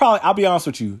I'll be honest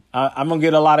with you. I'm going to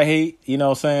get a lot of hate,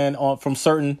 from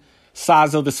certain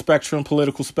sides of the spectrum,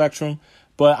 political spectrum,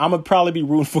 but I'm going to probably be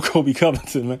rooting for Kobe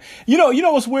Covington, man. You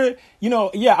know what's weird? I'm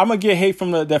going to get hate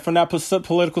from that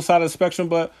political side of the spectrum,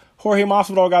 but Jorge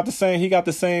Masvidal got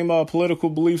the same political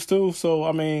beliefs too. So,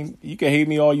 I mean, you can hate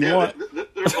me all you want. They're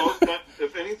both,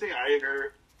 if anything I've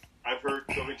heard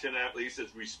Covington at least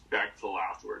is respectful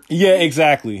afterwards. Yeah,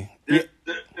 exactly. Which,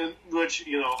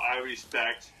 I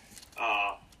respect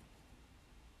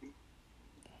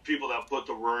people that put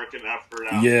the work and effort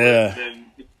out. Yeah. And then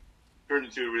turn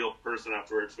into a real person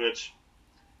afterwards, which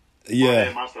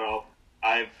myself,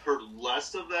 I've heard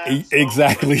less of that.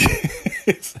 Exactly.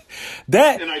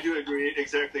 And I do agree,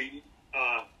 exactly.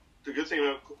 The good thing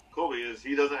about Kobe is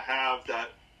he doesn't have that.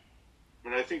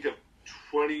 When I think of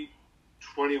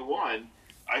 2021,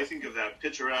 I think of that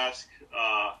picturesque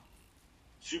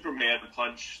Superman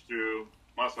punch through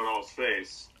Masvidal's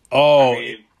face. Oh, I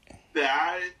mean,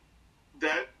 that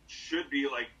should be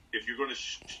like, if you're going to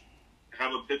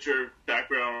have a picture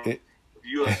background of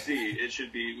UFC, it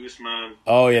should be Usman.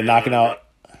 Oh yeah, knocking out.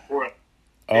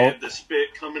 And the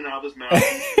spit coming out of his mouth.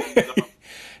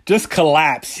 Just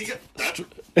collapsed.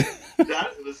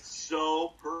 That was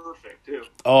so perfect too.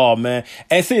 Oh man!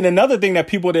 And see, another thing that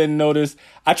people didn't notice,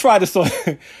 I tried this on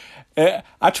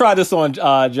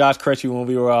Josh Krejci when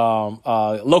we were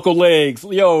Local Legs.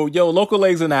 Yo, Local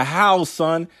Legs in the house,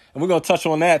 son, and we're gonna touch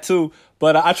on that too.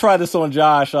 But I tried this on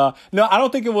Josh. No, I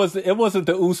don't think it wasn't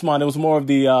the Usman. It was more of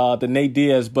the Nate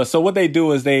Diaz. But so what they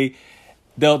do is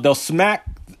they'll smack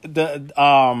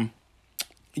the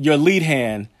your lead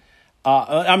hand.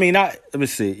 Let me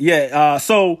see. Yeah.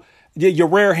 So your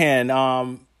rear hand.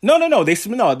 No.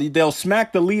 They'll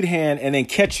smack the lead hand and then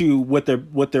catch you with the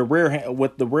rear hand,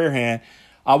 with the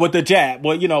jab.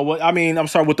 Well, I'm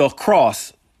sorry, with the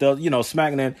cross.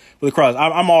 smacking in with the cross.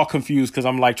 I'm all confused because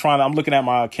I'm like I'm looking at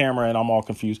my camera and I'm all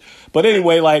confused. But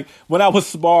anyway, like when I was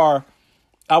spar,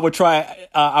 I would try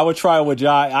with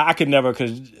Josh. I could never,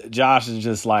 because Josh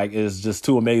is just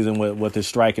too amazing with his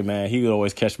striking, man. He would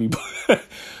always catch me.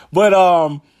 But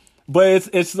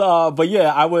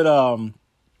yeah, I would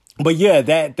but yeah,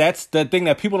 that's the thing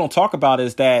that people don't talk about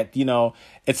is that,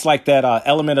 it's like that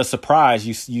element of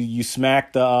surprise. You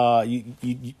smack the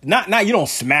you not you don't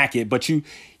smack it, but you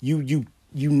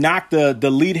knock the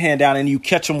lead hand down and you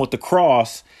catch him with the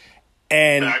cross.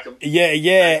 And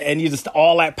and you just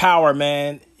all that power,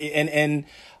 man. And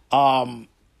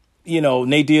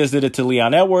Nate Diaz did it to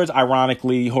Leon Edwards.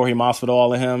 Ironically, Jorge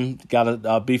Masvidal and him got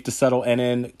a beef to settle, and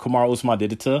then Kamaru Usman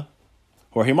did it to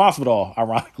Jorge Masvidal.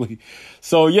 Ironically,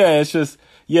 so yeah, it's just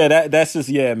that's just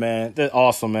man, that's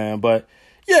awesome, man. But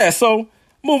yeah, so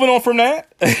moving on from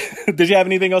that, did you have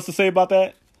anything else to say about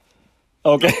that?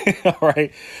 Okay, all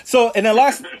right. So, and then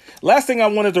last thing I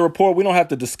wanted to report, we don't have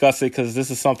to discuss it because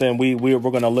this is something we're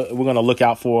gonna look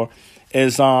out for.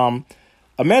 Is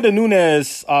Amanda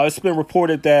Nunes? It's been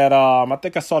reported that I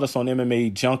think I saw this on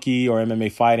MMA Junkie or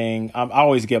MMA Fighting. I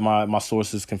always get my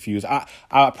sources confused.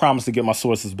 I promise to get my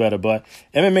sources better, but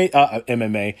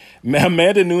MMA.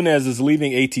 Amanda Nunes is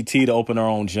leaving ATT to open her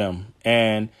own gym,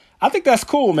 and I think that's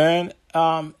cool, man.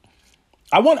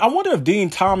 I wonder if Dean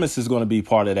Thomas is going to be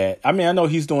part of that. I mean, I know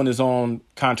he's doing his own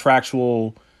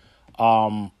contractual.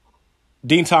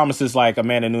 Dean Thomas is like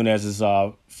Amanda Nunes'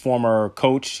 former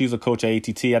coach. She's a coach at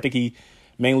ATT. I think he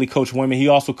mainly coached women. He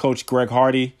also coached Greg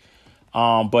Hardy.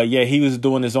 But yeah, he was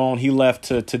doing his own. He left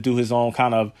to do his own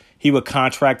kind of. He would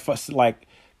contract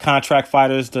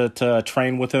fighters to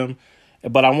train with him.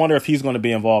 But I wonder if he's going to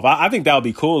be involved. I think that would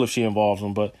be cool if she involves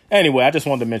him. But anyway, I just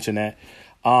wanted to mention that.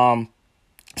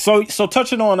 So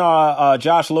touching on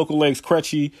Josh Local Legs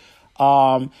Krejci,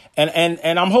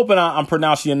 and I'm hoping I'm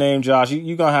pronouncing your name, Josh.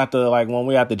 You're gonna have to, like, when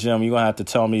we're at the gym, you're gonna have to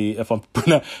tell me if I'm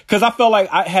because I felt like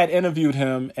I had interviewed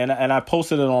him and I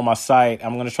posted it on my site.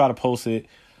 I'm gonna try to post it.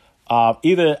 I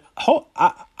don't know.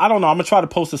 I'm gonna try to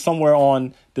post it somewhere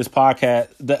on this podcast.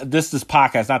 This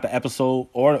podcast, not the episode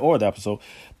or the episode,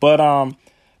 but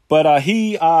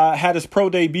he had his pro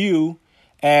debut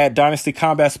at Dynasty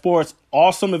Combat Sports.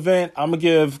 Awesome event. I'm going to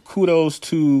give kudos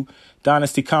to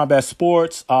Dynasty Combat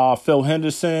Sports, Phil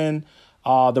Henderson,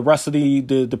 the rest of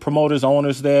the promoters,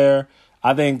 owners there.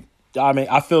 I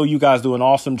feel you guys do an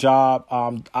awesome job.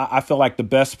 I feel like the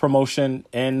best promotion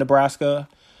in Nebraska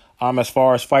as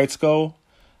far as fights go,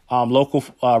 local,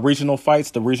 regional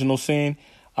fights, the regional scene.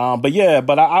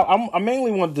 But I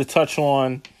mainly wanted to touch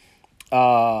on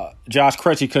Josh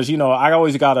Krejci, because I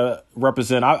always gotta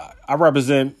represent. I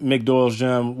represent Mick Doyle's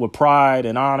gym with pride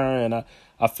and honor, and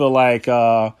I feel like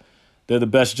they're the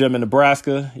best gym in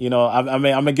Nebraska. I'm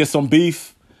gonna get some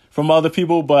beef from other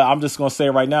people, but I'm just gonna say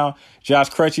right now, Josh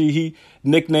Krejci, he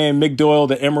nicknamed Mick Doyle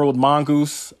the Emerald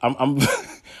Mongoose.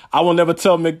 I will never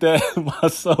tell Mick that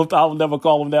myself. I will never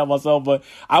call him that myself, but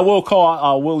I will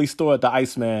call Willie Stewart the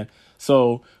Iceman.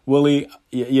 So Willie,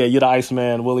 yeah, you're the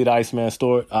Iceman. Willie, the Iceman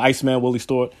Stewart, Iceman Willie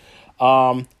Stewart.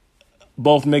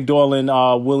 Both Mick Doyle and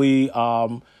Willie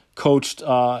coached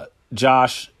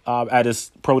Josh at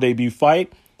his pro debut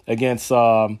fight against.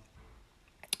 Man,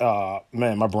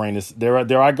 my brain is there.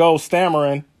 I go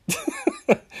stammering.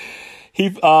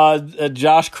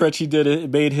 Josh Krejci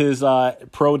made his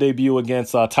pro debut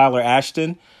against Tyler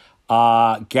Ashton.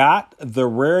 Got the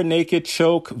rear naked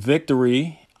choke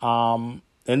victory.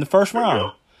 In the first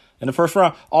round.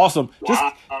 Awesome.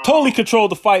 Just totally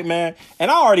controlled the fight, man. And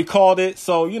I already called it.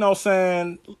 So, what I'm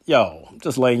saying? Yo,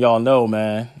 just letting y'all know,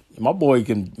 man. My boy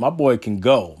can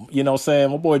go. You know what I'm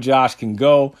saying? My boy Josh can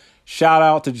go. Shout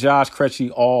out to Josh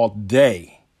Krejci all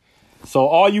day. So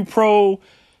all you pro,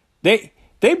 they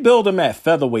build him at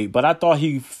featherweight, but I thought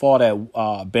he fought at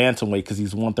bantamweight because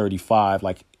he's 135,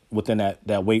 like within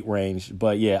that weight range.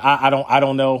 But yeah, I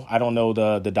don't know. I don't know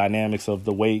the dynamics of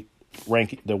the weight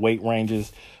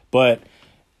ranges, but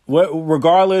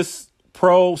regardless,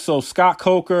 pro. So Scott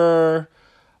Coker,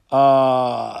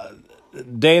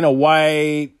 Dana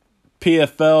White,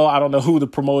 PFL. I don't know who the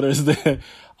promoter is there.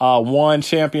 Won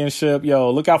championship.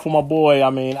 Yo, look out for my boy.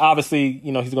 I mean, obviously,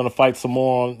 he's going to fight some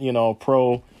more on,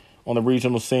 pro on the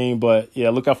regional scene, but yeah,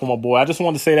 look out for my boy. I just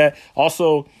wanted to say that.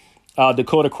 Also,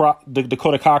 Dakota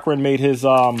Cochran made his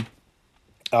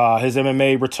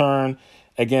MMA return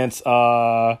against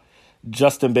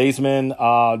Justin Baseman.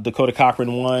 Dakota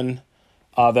Cochran won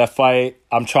that fight.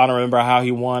 I'm trying to remember how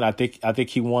he won. I think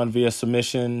he won via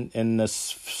submission in the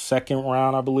second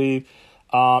round, I believe.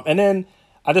 And then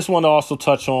I just want to also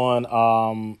touch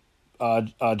on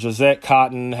Josette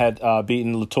Cotton had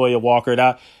beaten Latoya Walker.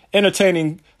 That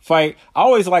entertaining fight. I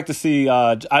always like to see.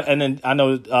 And then I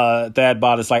know Thad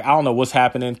Bott is like, I don't know what's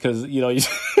happening because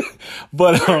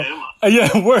but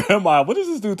yeah, where am I? What is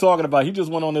this dude talking about? He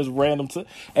just went on this random.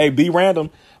 Be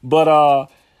random, But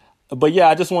yeah,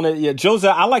 I just want to. Yeah,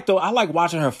 Josette. I like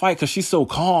watching her fight because she's so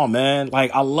calm, man.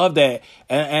 Like I love that,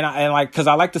 and like because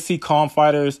I like to see calm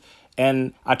fighters,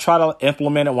 and I try to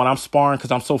implement it when I'm sparring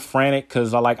because I'm so frantic.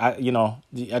 Because I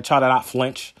try to not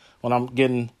flinch when I'm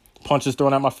getting punches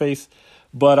thrown at my face.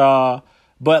 But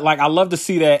like I love to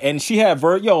see that, and she had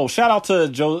shout out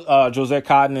to Josette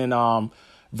Cotton and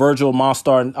Virgil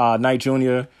Monstar Knight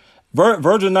Jr.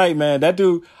 Virgil Knight, man, that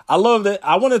dude, I love that.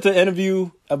 I wanted to interview,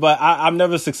 but I'm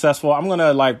never successful. I'm going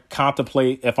to like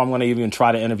contemplate if I'm going to even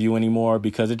try to interview anymore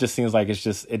because it just seems like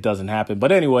it doesn't happen.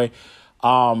 But anyway,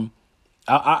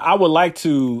 I would like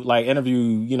to like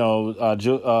interview,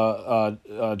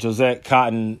 Josette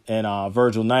Cotton and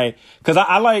Virgil Knight because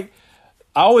I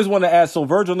always want to ask. So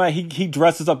Virgil Knight, he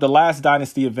dresses up the last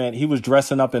Dynasty event. He was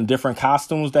dressing up in different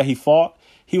costumes that he fought.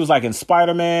 He was like in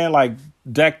Spider-Man, like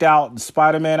decked out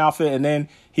Spider-Man outfit, and then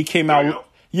he came out.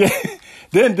 Yeah.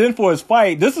 then for his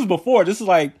fight, this is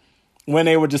like when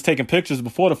they were just taking pictures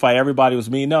before the fight. Everybody was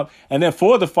meeting up, and then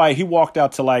for the fight, he walked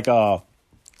out to like the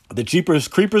Jeepers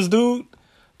Creepers dude.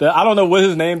 I don't know what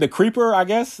his name, the Creeper, I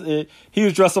guess. He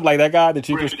was dressed up like that guy, the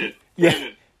Jeepers. Brandon. Yeah.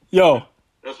 Brandon. Yo.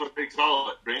 That's what they call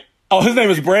it, Brandon. Oh, his name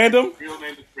is Brandon? Real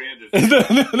name is Brandon. His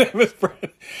name is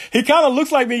Brandon. He kind of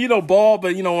looks like me, bald,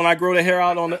 but when I grow the hair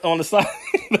out on the side.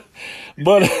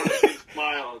 But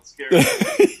smile, it's scary.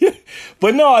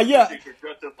 But no, yeah.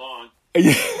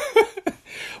 Yeah.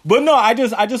 But no, I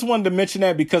just wanted to mention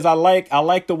that because I like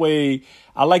the way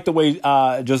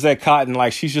Josette Cotton,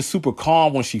 like she's just super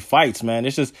calm when she fights, man.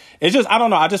 It's just I don't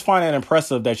know, I just find that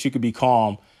impressive that she could be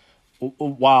calm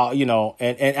while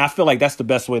and I feel like that's the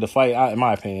best way to fight in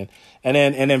my opinion. And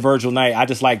then Virgil Knight, I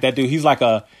just like that dude. He's like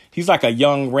a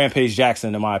young Rampage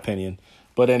Jackson in my opinion.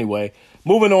 But anyway,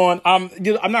 moving on. I'm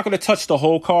not going to touch the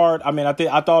whole card. I mean,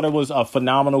 I thought it was a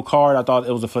phenomenal card. I thought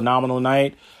it was a phenomenal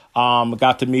night.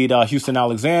 Got to meet Houston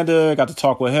Alexander. Got to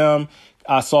talk with him.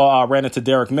 I ran into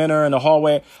Derek Minner in the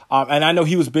hallway. And I know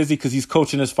he was busy because he's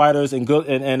coaching his fighters. And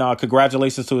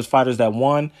congratulations to his fighters that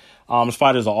won. His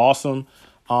fighters are awesome.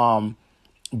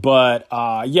 But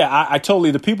I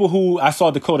totally, the people who I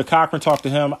saw Dakota Cochran talk to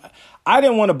him, I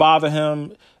didn't want to bother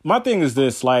him. My thing is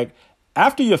this, like,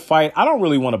 after your fight, I don't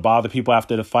really want to bother people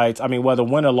after the fights. I mean, whether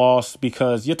win or loss,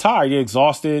 because you're tired, you're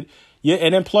exhausted,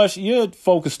 and then plus you're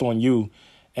focused on you.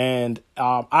 And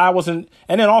I wasn't.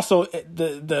 And then also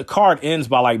the card ends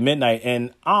by like midnight,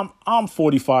 and I'm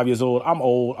 45 years old. I'm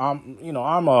old.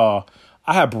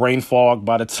 I have brain fog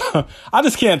by the time. I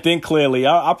just can't think clearly.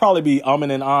 I'll probably be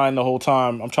umming and ahhing the whole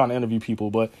time I'm trying to interview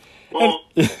people. But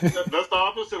that's the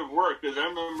opposite of work, because I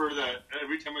remember that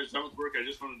every time I was done with work, I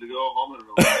just wanted to go home and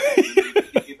relax. And then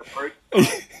you'd eat the party.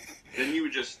 Then you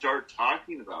would just start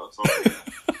talking about something.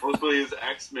 Mostly his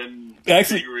X-Men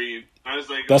figurine. I was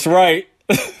like, that's right.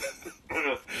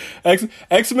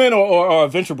 X-Men or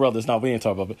Venture Brothers. No, we ain't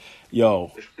talking about it.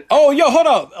 Hold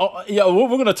up. We're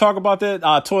going to talk about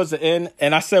that towards the end.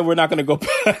 And I said we're not going to go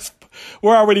past.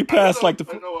 We're already past I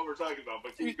don't know what we're talking about,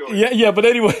 but keep going. Yeah. But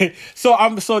anyway, so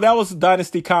that was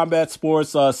Dynasty Combat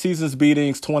Sports Seasons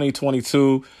Beatings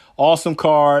 2022. Awesome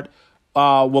card.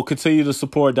 We'll continue to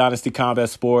support Dynasty Combat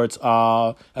Sports.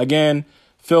 Again,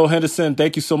 Phil Henderson,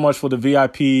 thank you so much for the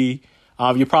VIP.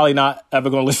 You're probably not ever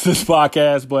going to listen to this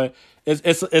podcast, but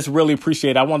it's really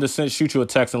appreciated. I wanted to shoot you a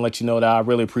text and let you know that I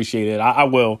really appreciate it. I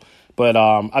will, but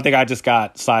I think I just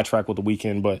got sidetracked with the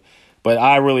weekend, but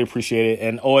I really appreciate it,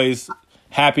 and always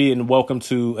happy and welcome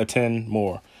to attend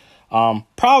more.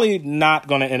 Probably not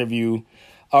going to interview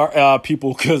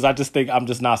people because I just think I'm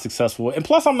just not successful, and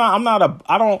plus I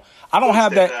don't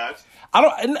have that.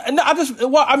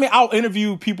 I'll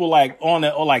interview people like on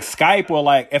like Skype or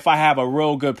like if I have a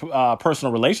real good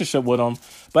personal relationship with them,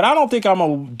 but I don't think I'm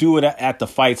gonna do it at the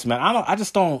fights, man. I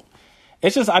just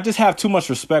have too much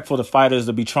respect for the fighters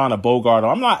to be trying to bogart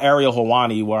them. I'm not Ariel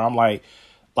Helwani where I'm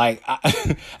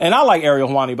and I like Ariel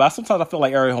Helwani, but sometimes I feel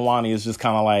like Ariel Helwani is just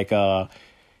kind of like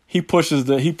he pushes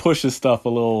stuff a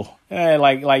little,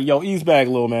 yo, ease back a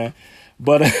little, man.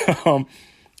 But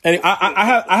and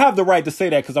I have the right to say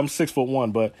that because I'm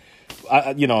 6'1", but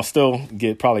I still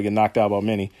probably get knocked out by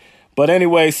many. But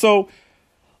anyway, so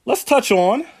let's touch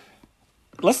on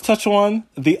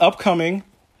the upcoming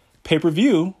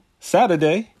pay-per-view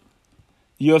Saturday,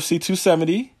 UFC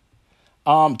 270.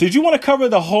 Did you want to cover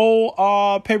the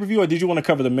whole pay-per-view, or did you want to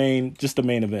cover the main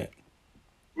event?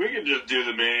 We can can just do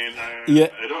the main. Yeah.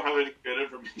 I don't have any good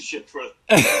information for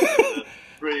the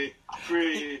prelims.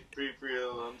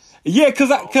 Yeah,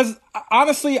 because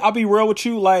honestly, I'll be real with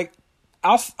you. Like,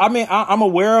 I'm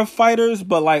aware of fighters,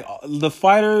 but like the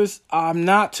fighters, I'm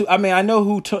not too. I mean, I know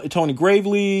who Tony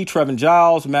Gravely, Trevin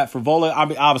Giles, Matt Frivola. I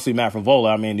mean, obviously Matt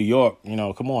Frivola. I mean, New York. You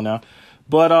know, come on now.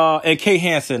 But and Kay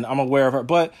Hansen, I'm aware of her.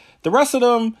 But the rest of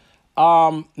them,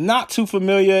 not too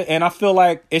familiar, and I feel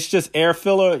like it's just air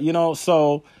filler. You know,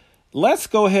 so let's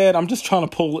go ahead. I'm just trying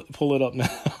to pull it up now.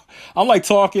 I'm like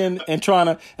talking and trying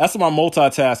to. That's my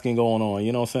multitasking going on.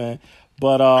 You know what I'm saying?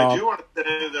 But I do want to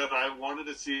say that I wanted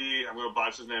to see. I'm going to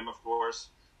botch his name, of course.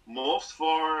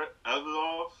 Mofsvar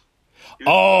Evlov.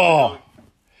 Oh,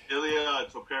 Ilya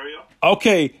Topuria.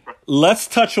 Okay, let's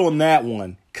touch on that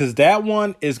one because that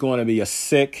one is going to be a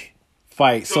sick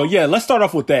fight. So yeah, let's start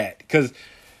off with that because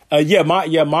it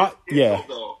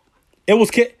was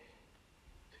kid.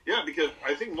 Yeah, because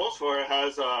I think Mofsvar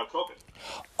has COVID.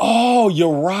 Oh,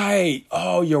 you're right.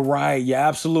 You're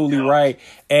absolutely right.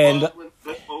 And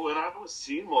when I was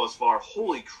seeing Mofsvar,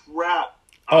 holy crap!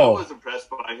 I was impressed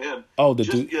by him. Oh,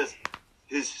 because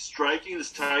his striking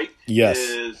is tight. Yes.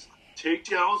 His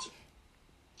takedowns,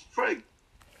 probably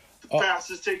the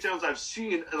fastest takedowns I've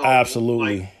seen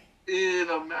absolutely in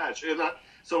a match. And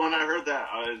so when I heard that,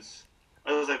 I was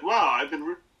like, wow! I've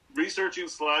been researching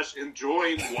 /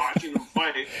 enjoying watching him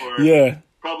fight for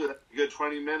probably a good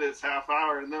 20 minutes, half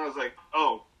hour, and then I was like,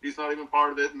 oh, he's not even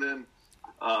part of it. And then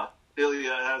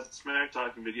Ilya has a smack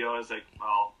talking video. I was like,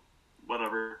 well,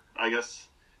 whatever. I guess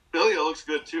Ilya looks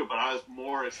good too, but I was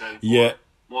more excited for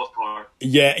Mofsvar.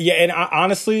 Yeah, and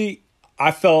honestly,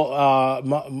 I felt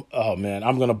oh man,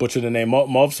 I'm gonna butcher the name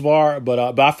Mofsvar,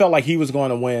 but I felt like he was going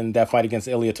to win that fight against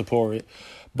Ilya Topuria.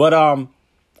 But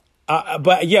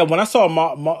yeah, when I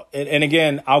saw and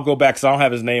again, I'll go back because I don't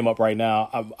have his name up right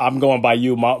now. I'm going by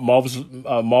you,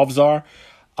 Mofsvar.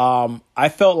 I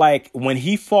felt like when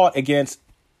he fought against,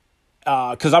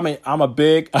 because I'm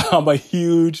a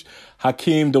huge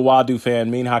Hakeem Dawodu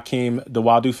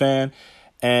fan,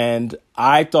 and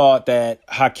I thought that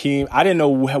Hakeem, I didn't know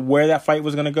where that fight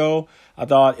was going to go. I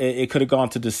thought it could have gone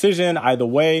to decision either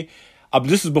way.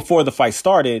 This is before the fight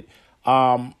started,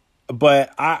 but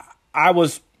I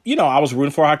was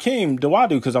rooting for Hakeem Dawodu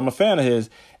because I'm a fan of his.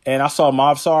 And I saw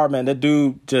Mofsvar, man, that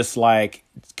dude just like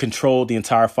controlled the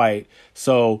entire fight.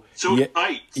 So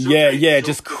tight.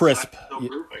 Just crisp.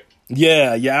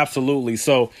 Yeah, absolutely.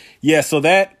 So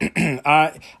that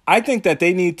I think that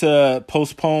they need to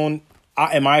postpone,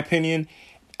 in my opinion,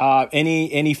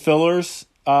 any fillers.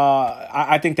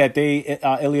 I think that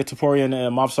Ilya Topuria and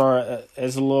Mofsvar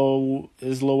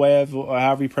Isloev, or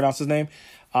however you pronounce his name,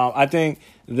 I think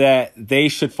that they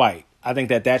should fight. I think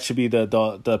that should be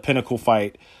the pinnacle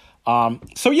fight. So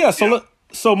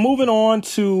moving on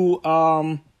to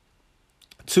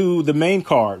the main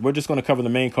card. We're just going to cover the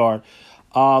main card.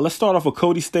 Let's start off with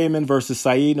Cody Stamann versus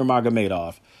Said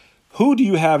Nurmagomedov. Who do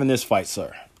you have in this fight,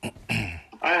 sir? I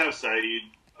have Said.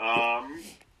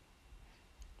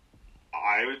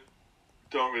 I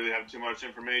don't really have too much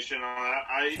information on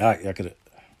that.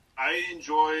 I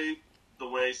enjoy the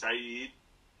way Said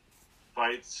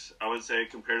fights, I would say,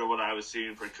 compared to what I was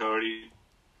seeing for Cody.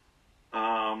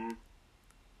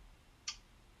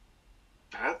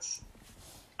 That's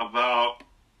about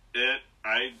it.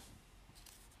 I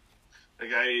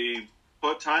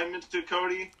put time into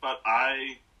Cody, but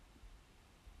I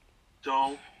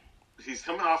don't. He's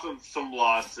coming off of some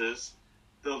losses.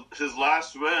 His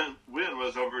last win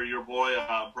was over your boy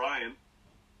Brian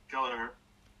Kelleher.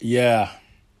 Yeah,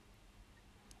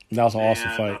 that was an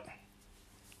awesome fight.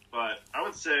 But I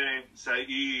would say Said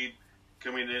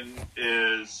coming in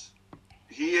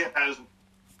he has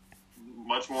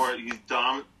much more. He's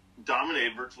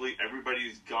dominated virtually everybody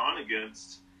he's gone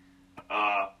against.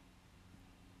 And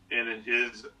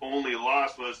his only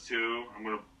loss was to, I'm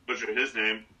going to butcher his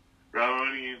name,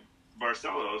 Raoni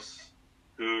Barcelos,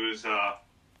 who's,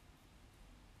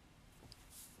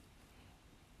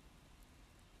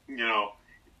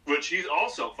 which he's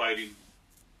also fighting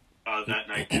that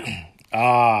night too.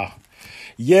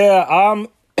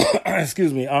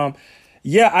 Excuse me. I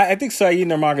think Said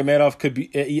Nurmagomedov could be.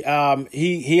 He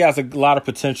has a lot of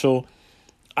potential.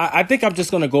 I think I'm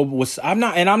just gonna go with. I'm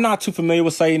not too familiar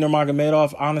with Said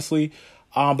Nurmagomedov, honestly.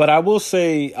 But I will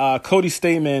say Cody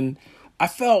Stamann. I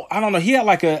don't know. He had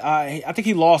I think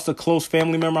he lost a close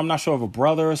family member. I'm not sure of a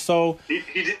brother or so.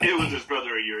 It was his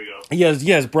brother a year ago.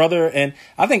 Yes, brother, and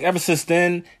I think ever since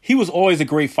then he was always a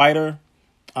great fighter.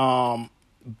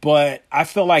 But I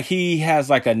feel like he has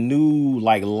like a new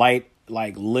light lit.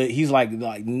 He's like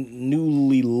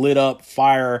newly lit up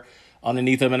fire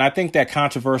underneath him. And I think that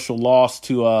controversial loss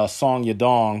to Song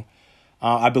Yadong,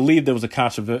 I believe there was a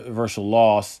controversial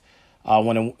loss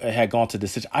when it had gone to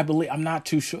decision. I'm not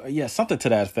too sure. Yeah, something to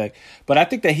that effect. But I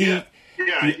think that he was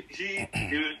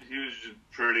just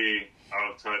pretty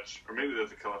out of touch. Or maybe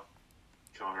that's a color.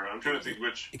 I'm trying to think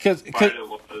which fight it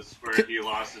was where he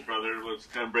lost his brother, was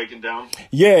kind of breaking down.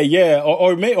 Yeah,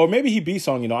 or maybe he beat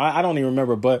Song. I don't even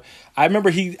remember, but I remember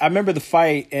the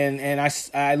fight, and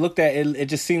I looked at it. It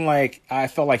just seemed like I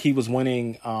felt like he was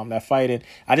winning that fight, and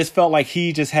I just felt like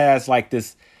he just has like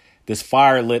this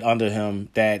fire lit under him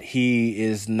that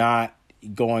he's going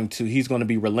to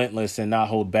be relentless and not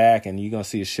hold back, and you're going to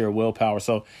see his sheer willpower.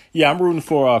 So yeah, I'm rooting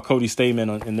for Cody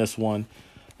Stamann in this one.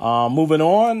 Moving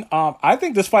on, I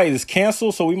think this fight is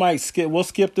canceled, so we'll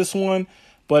skip this one.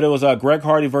 But it was Greg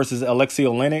Hardy versus Alexei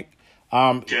Oleinik.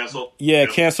 Cancel. Yeah,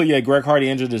 cancel. Yeah, Greg Hardy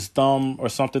injured his thumb or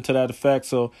something to that effect.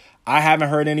 So I haven't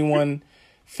heard anyone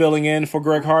filling in for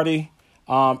Greg Hardy.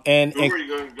 Who are you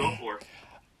going to go for?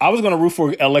 I was going to root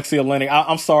for Alexei Oleinik.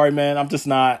 I'm sorry, man. I'm just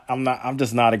not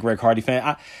a Greg Hardy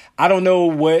fan. I don't know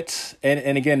what,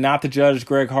 and again, not to judge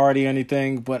Greg Hardy or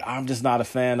anything, but I'm just not a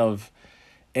fan of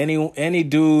any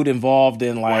dude involved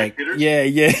in like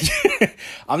yeah.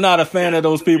 I'm not a fan of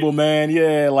those people, man.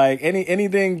 Yeah, like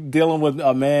anything dealing with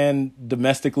a man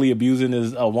domestically abusing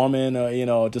a woman,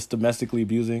 just domestically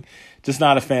abusing. Just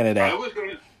not a fan of that.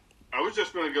 I was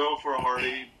just gonna go for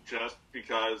Hardy just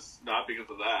because, not because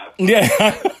of that. Yeah.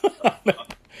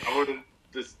 I wouldn't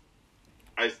just.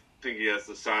 I think he has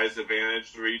the size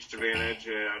advantage, the reach advantage,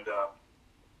 and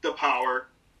the power.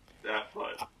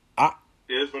 But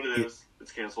it is what it is.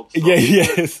 It's canceled. So. Yeah,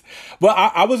 yes. But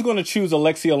I was going to choose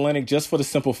Alexei Oleinik just for the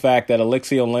simple fact that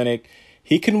Alexei Oleinik,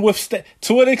 he can withstand,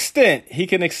 to an extent, he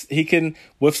can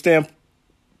withstand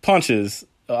punches.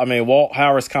 I mean, Walt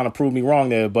Harris kind of proved me wrong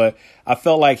there, but I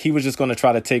felt like he was just going to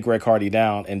try to take Greg Hardy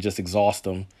down and just exhaust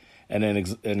him, and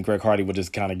then Greg Hardy would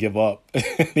just kind of give up.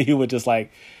 He would just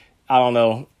like, I don't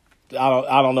know,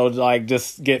 like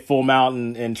just get full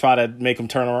mount and try to make him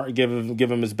turn around, give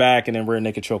him his back, and then rear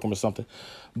naked choke him or something.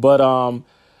 But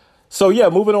so yeah,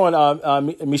 moving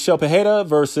on. Michel Pereira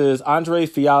versus Andre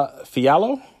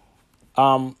Fiallo.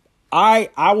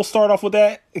 I will start off with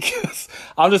that because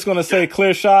I'm just gonna say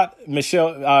clear shot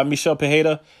Michel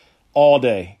Pereira all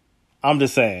day. I'm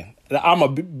just saying. I'm a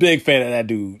big fan of that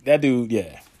dude. That dude,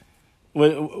 yeah.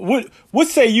 What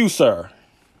say you, sir?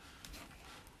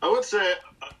 I would say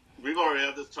we've already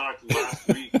had this talk last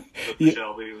week with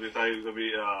Michel because we thought he was going to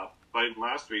be fighting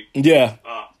last week. Yeah.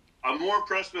 I'm more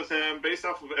impressed with him based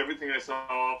off of everything I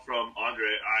saw from Andre.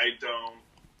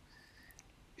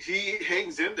 He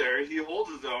hangs in there. He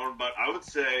holds his own, but I would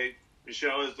say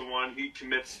Michel is the one. He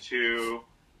commits to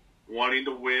wanting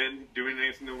to win, doing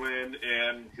anything to win,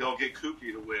 and he'll get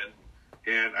kooky to win.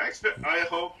 And I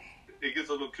hope it gets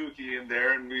a little kooky in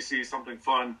there and we see something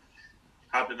fun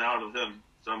happen out of him.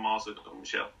 So I'm also going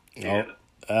Michel. Oh,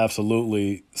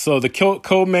 absolutely. So the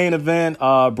co-main event,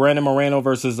 Brandon Moreno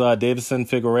versus Davison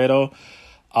Figueiredo.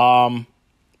 I'll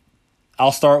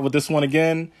start with this one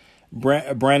again.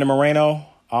 Brandon Moreno.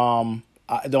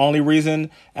 The only reason,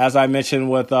 as I mentioned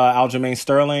with Aljamain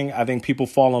Sterling, I think people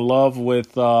fall in love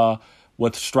with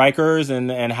strikers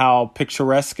and how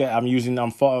picturesque. I'm using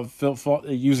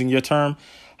your term.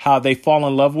 How they fall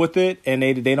in love with it and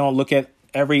they don't look at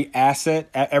every facet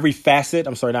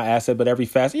of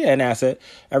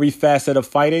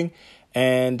fighting.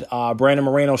 And Brandon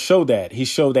Moreno showed that. He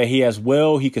showed that he has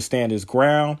will. He could stand his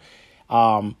ground.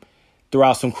 Throw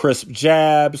out some crisp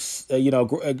jabs,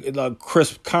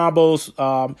 crisp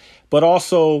combos, but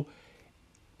also,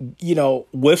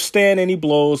 withstand any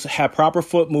blows, have proper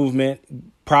foot movement,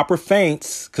 proper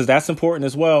feints, because that's important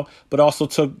as well, but also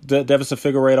took Davison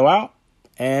Figueiredo out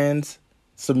and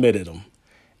submitted him.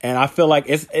 And I feel like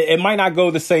it might not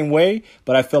go the same way,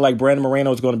 but I feel like Brandon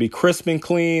Moreno is going to be crisp and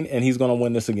clean, and he's going to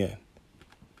win this again.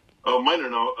 Oh, minor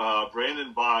note,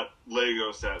 Brandon bought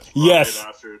Lego sets. Right yes,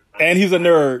 and he's a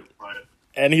nerd.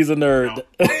 And he's a nerd.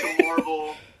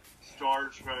 Marble Star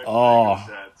Trek Lego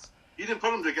sets. He didn't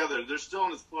put them together. They're still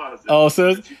in his closet. Oh, so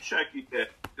if you check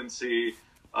it and see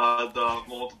the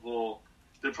multiple,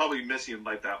 they're probably missing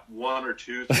like that 1 or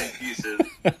 2, 3 pieces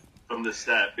from the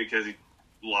set because he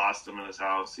lost them in his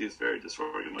house. He's very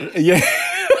disorganized. Yeah.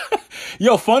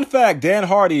 Yo, fun fact, Dan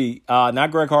Hardy,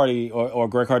 not Greg Hardy or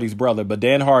Greg Hardy's brother, but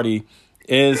Dan Hardy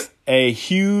is a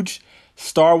huge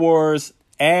Star Wars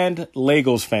and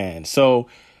Legos fan. So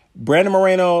Brandon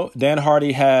Moreno, Dan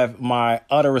Hardy have my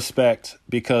utter respect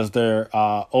because they're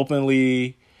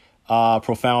openly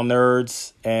profound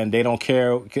nerds and they don't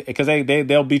care because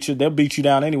they'll beat you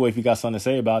down anyway if you got something to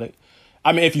say about it.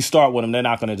 I mean, if you start with them, they're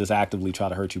not going to just actively try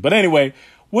to hurt you. But anyway,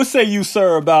 what say you,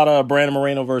 sir, about Brandon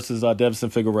Moreno versus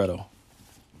Deiveson Figueiredo?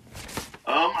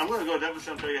 I'm going to go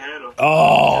Deiveson Figueiredo.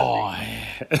 Oh.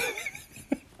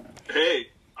 Hey,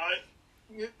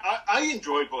 I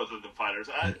enjoy both of the fighters.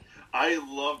 I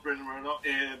love Brandon Moreno,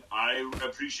 and I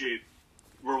appreciate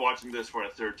we're watching this for a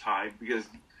third time because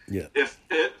if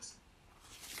it's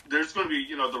there's going to be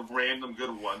the random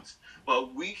good ones,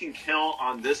 but we can count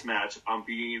on this match on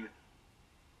being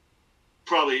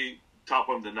probably top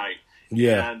one of the night.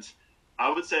 Yeah, and I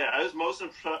would say I was most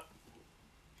impressed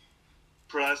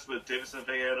with Deiveson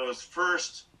Figueiredo's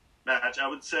first match. I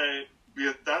would say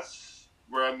that's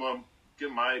where I'm going to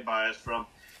get my bias from.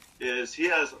 Is he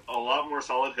has a lot more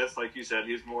solid hits, like you said.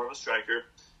 He's more of a striker.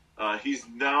 He's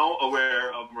now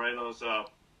aware of Moreno's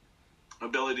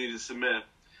ability to submit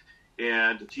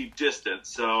and keep distance.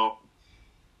 So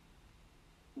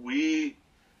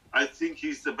I think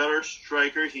he's the better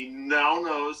striker. He now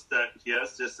knows that he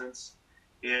has distance,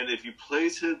 and if he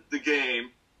plays the game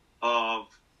of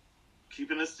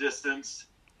keeping his distance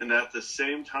and at the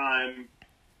same time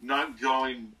not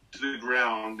going to the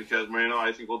ground, because Moreno,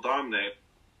 I think, will dominate,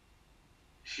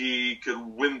 he could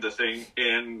win the thing,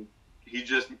 and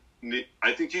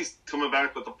I think he's coming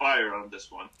back with the fire on this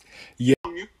one. Yeah.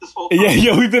 This whole time.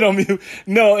 Yeah, we've been on mute.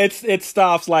 No, it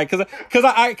stops because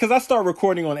I start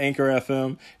recording on Anchor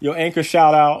FM. Anchor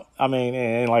shout out. I mean,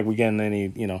 ain't like we getting any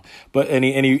but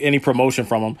any promotion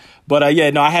from them. But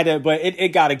I had to. But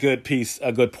it got a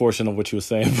good portion of what you were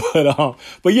saying.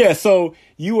 But yeah. So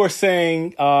you were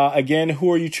saying again,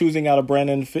 who are you choosing out of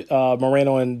Brandon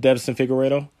Moreno and Deiveson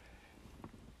Figueiredo?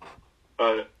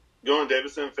 Going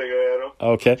Deiveson Figueiredo.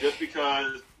 Okay. Just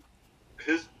because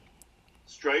his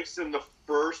strikes in the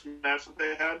first match that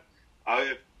they had,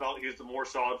 I felt he's the more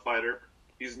solid fighter.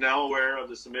 He's now aware of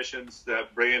the submissions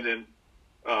that Brandon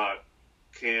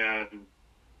can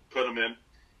put him in.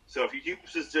 So if he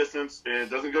keeps his distance and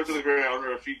doesn't go to the ground,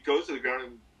 or if he goes to the ground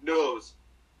and knows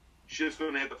shit's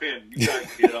going to hit the fan, you got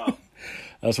to get up.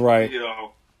 That's right.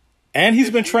 And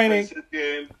he's been training.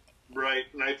 Game, right,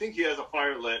 and I think he has a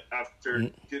fire lit after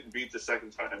getting beat the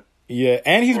second time. Yeah,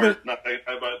 and he's been not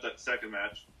about that second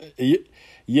match.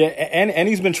 Yeah, and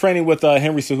he's been training with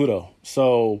Henry Cejudo,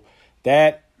 so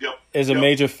that is a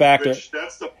major factor.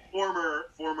 That's the former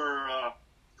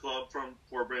club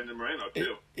for Brandon Moreno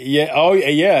too. Yeah. Oh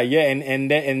yeah. And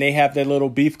they have that little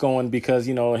beef going because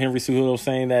Henry Cejudo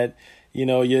saying that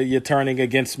you're turning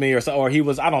against me or he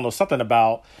was, I don't know, something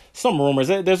about some rumors.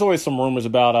 There's always some rumors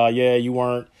about you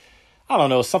weren't. I don't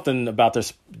know, something about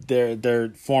their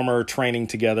former training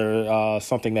together,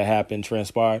 something that happened,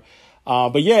 transpired.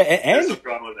 But yeah, and some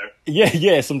drama there.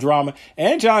 Yeah, some drama.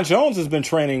 And John Jones has been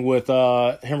training with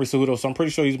Henry Cejudo, so I'm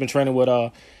pretty sure he's been training with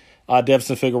Deiveson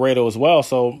Figueiredo as well.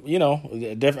 So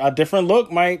a different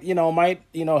look might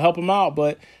help him out.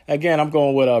 But again, I'm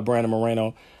going with Brandon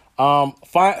Moreno.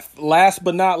 Last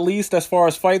but not least, as far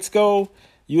as fights go,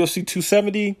 UFC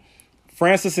 270,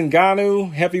 Francis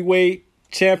Ngannou, heavyweight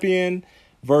champion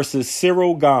versus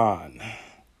Cyril Gane.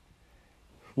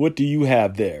 What do you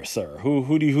have there, sir?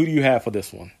 Who do you have for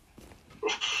this one?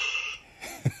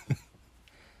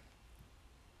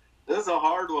 This is a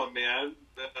hard one, man.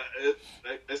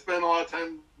 I spent a lot of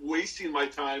time wasting my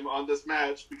time on this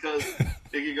match because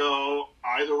it could go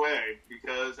either way.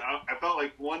 Because I felt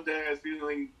like one day I was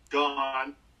feeling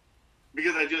Gane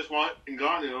because I just want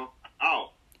Ngannou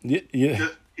out. Yeah.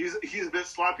 He's a bit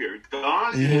sloppier.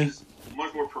 Gane is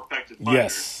much more perfected fighter.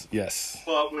 Yes.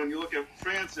 But when you look at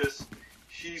Francis,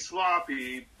 he's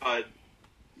sloppy, but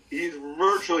he's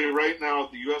virtually right now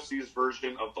the UFC's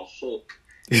version of the Hulk.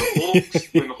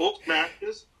 When the Hulk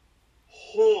matches,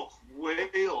 Hulk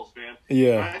wails, man.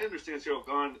 Yeah. I understand Cyril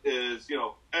Gane is,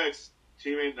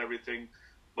 ex-teammate and everything,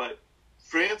 but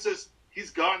Francis, he's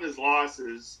gotten his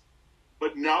losses,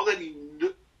 but now that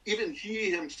even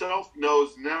he himself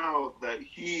knows now that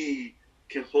he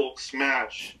can Hulk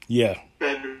smash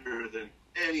better than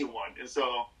anyone. And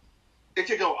so it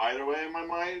could go either way in my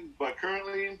mind, but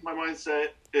currently my mindset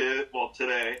is,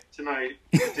 tonight,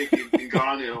 I'm thinking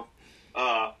Ngannou.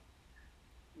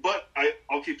 But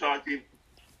I'll keep talking.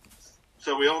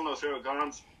 So we all know Cyril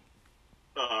Gane's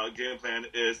game plan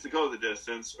is to go the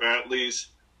distance, or at least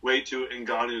wait till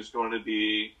Ngannou's going to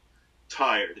be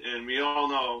tired. And we all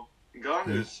know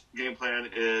Ngannou's game plan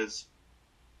is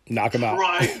knock him out.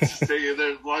 Try to stay in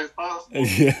there as long as possible.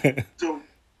 Yeah. To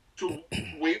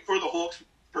wait for the Hulk's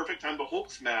perfect time to Hulk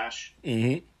smash.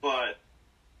 Mm-hmm. But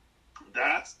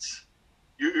that's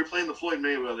you're playing the Floyd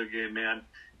Mayweather game, man.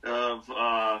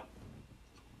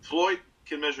 Floyd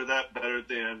can measure that better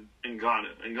than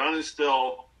Ngannou. Ngannou's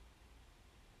still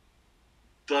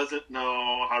doesn't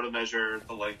know how to measure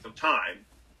the length of time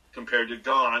compared to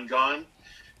Gone.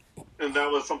 And that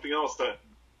was something else that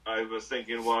I was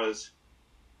thinking was,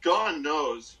 Gone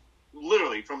knows,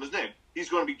 literally from his name, he's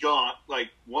going to be gone. Like,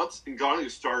 once Ngannou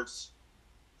starts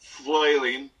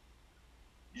flailing,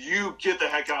 you get the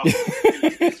heck out of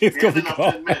it. He's man enough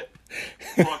to admit,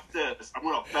 fuck this. I'm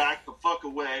going to back the fuck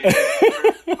away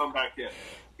and come back in.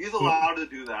 He's allowed to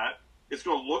do that. It's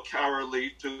going to look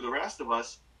cowardly to the rest of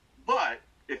us. But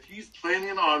if he's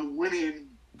planning on winning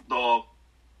to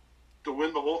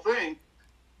win the whole thing,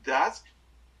 that's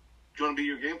going to be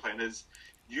your game plan. Is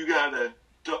you got to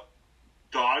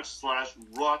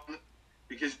dodge/run,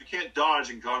 because you can't dodge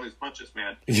and Ngannou's punches,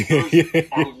 man. Those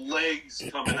are legs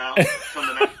coming out.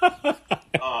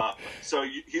 So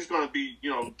he's going to be,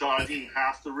 dodging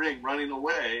half the ring, running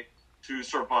away to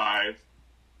survive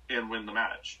and win the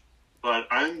match. But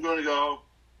I'm going to go,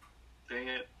 dang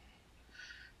it,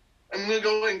 I'm going to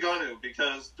go Ngannou,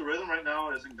 because the rhythm right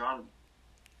now is Ngannou.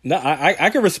 No, I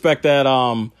can respect that.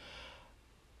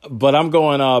 But I'm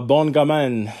going Bon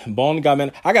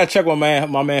Gamin. I gotta check with my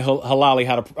man Halali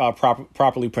how to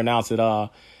properly pronounce it. I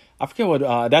forget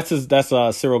what that's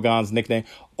Cyril Gane's nickname.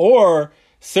 Or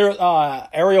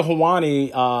Ariel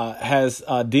Helwani has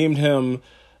deemed him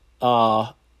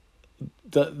the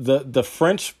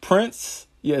French Prince.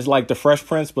 Yeah, it's like the Fresh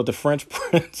Prince, but the French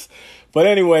Prince. But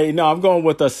anyway, no, I'm going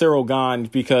with Cyril Gane,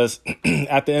 because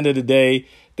at the end of the day,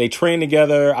 they train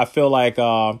together. I feel like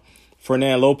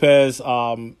Fernand Lopez,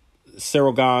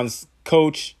 Cyril Gane's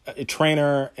coach,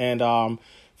 trainer, and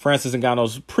Francis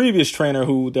Ngannou's previous trainer,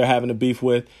 who they're having a beef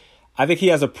with, I think he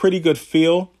has a pretty good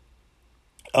feel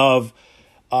of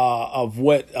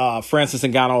what Francis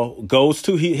Ngannou goes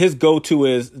to. His go-to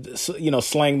is,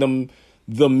 slang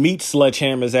the meat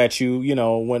sledgehammers at you,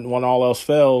 when all else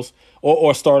fails,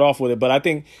 or start off with it. But I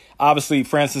think obviously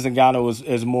Francis Ngannou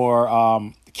is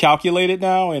more calculated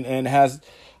now and has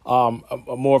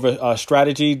more of a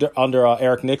strategy under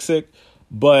Eric Nixick,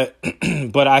 but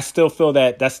I still feel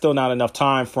that that's still not enough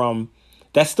time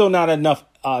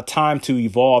to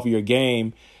evolve your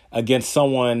game against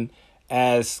someone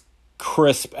as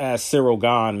crisp as Cyril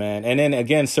Gane, man. And then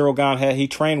again, Cyril Gane he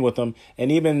trained with him,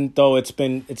 and even though it's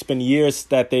been years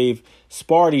that they've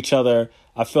sparred each other,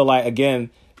 I feel like again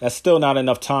that's still not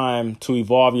enough time to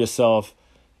evolve yourself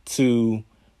to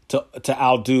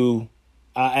outdo.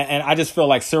 And I just feel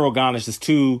like Cyril Gane is just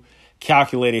too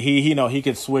calculated. He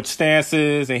can switch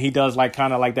stances, and he does like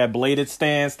kind of like that bladed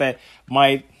stance that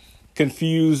might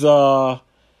confuse Francis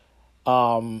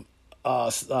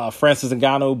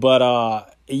Ngannou.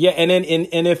 But yeah, and then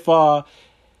if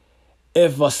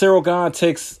Cyril Gane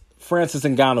takes Francis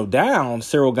Ngannou down,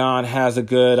 Cyril Gane has a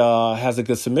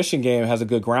good submission game, has a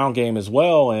good ground game as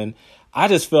well. And I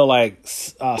just feel like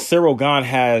Cyril Gane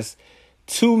has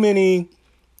too many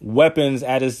weapons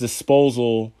at his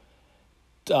disposal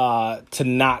to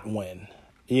not win.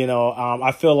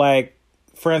 I feel like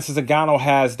Francis Ngannou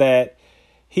has that.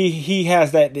 He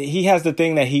has the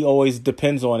thing that he always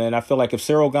depends on, and I feel like if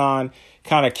Cyril Gane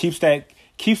kind of keeps that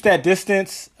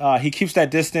distance, he keeps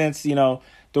that distance. There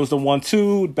was the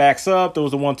 1-2, backs up. There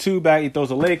was the 1-2 back. He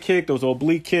throws a leg kick. There was an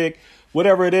oblique kick,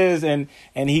 whatever it is, and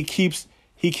he keeps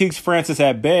Francis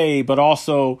at bay, but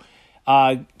also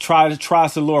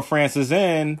tries to lure Francis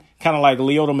in, kind of like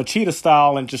Lyoto Machida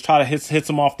style, and just try to hits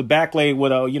him off the back leg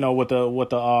with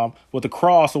the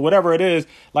cross or whatever it is.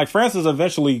 Like Francis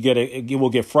eventually will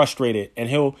get frustrated, and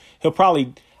he'll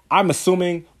probably, I'm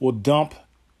assuming, will dump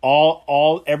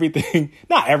everything,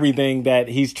 not everything that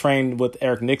he's trained with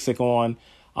Eric Nixick on,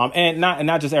 and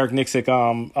not just Eric Nixick,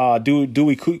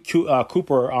 Dewey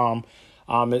Cooper,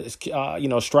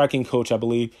 striking coach, I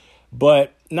believe,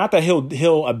 but not that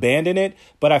he'll abandon it,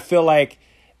 but I feel like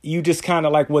you just kind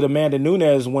of like with Amanda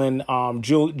Nunes when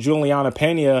Juliana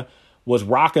Pena was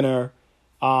rocking her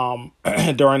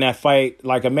during that fight.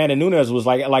 Like Amanda Nunes was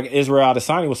like Israel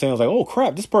Adesanya was saying, was like, oh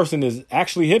crap, this person is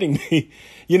actually hitting me.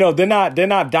 They're not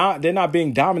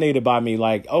being dominated by me.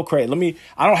 Like, oh crap,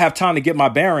 I don't have time to get my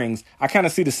bearings. I kind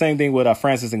of see the same thing with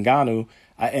Francis Ngannou,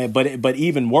 but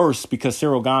even worse because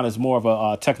Cyril Gane is more of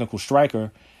a technical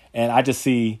striker, and I just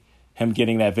see him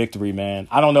getting that victory, man.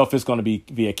 I don't know if it's going to be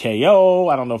via KO.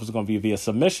 I don't know if it's going to be via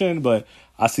submission, but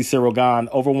I see Cyril Gane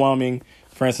overwhelming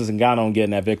Francis Ngannou and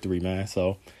getting that victory, man.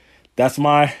 So that's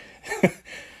my.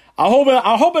 I'm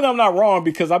hoping I'm not wrong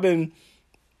because I've been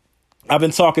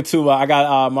talking to. I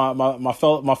got my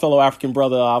fellow African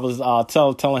brother. I was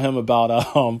telling him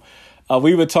about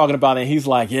we were talking about it, and he's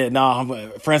like, yeah, nah,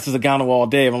 I'm Francis Ngannou all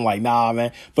day. And I'm like, nah,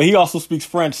 man. But he also speaks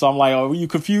French, so I'm like, oh, are you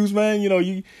confused, man?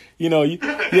 You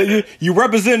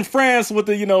represent France with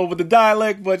the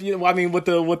dialect, but with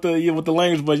the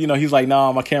language. But he's like, nah,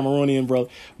 I'm a Cameroonian, brother.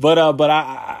 But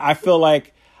I feel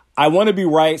like I want to be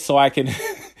right, so I can.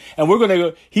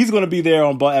 And he's gonna be there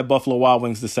at Buffalo Wild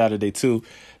Wings this Saturday too.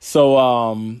 So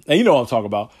and you know what I'm talking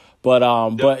about. But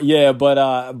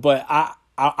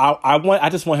I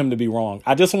just want him to be wrong.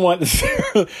 I just want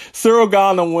Cyril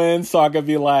Gane to win, so I could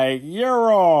be like, you're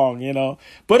wrong,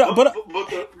 But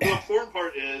the important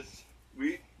part is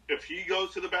if he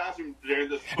goes to the bathroom during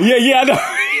this fight, I know.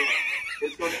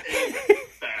 It's going to end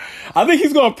bad. I think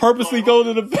he's going to purposely go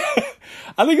to the.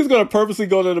 I think he's going to purposely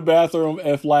go to the bathroom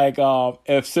if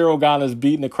Cyril Gane is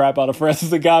beating the crap out of Francis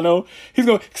Ngannou. He's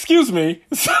going, excuse me,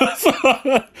 so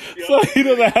he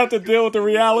doesn't have to deal with the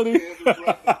reality.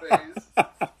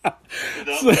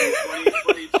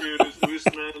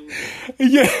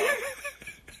 Yeah.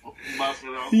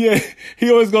 Yeah,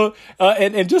 he always goes,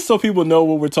 and just so people know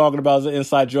what we're talking about is an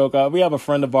inside joke. We have a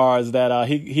friend of ours that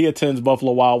he attends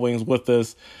Buffalo Wild Wings with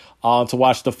us to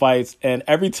watch the fights, and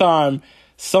every time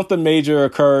something major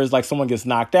occurs, like someone gets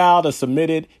knocked out or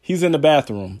submitted, he's in the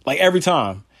bathroom, like every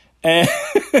time, and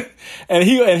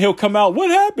he'll come out, what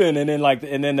happened, and then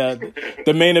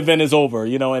the main event is over,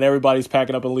 and everybody's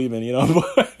packing up and leaving,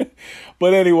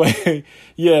 but anyway,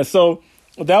 yeah, so.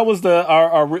 That was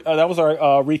our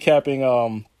recapping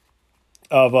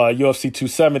of UFC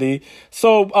 270.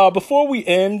 So before we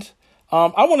end,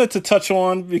 I wanted to touch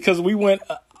on, because we went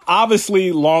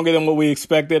obviously longer than what we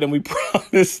expected, and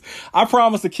I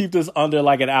promised to keep this under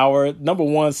like an hour. Number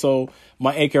one, so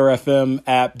my Anchor FM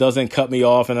app doesn't cut me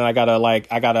off, and then I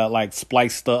gotta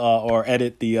splice or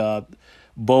edit the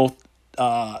both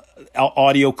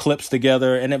audio clips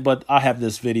together, but I have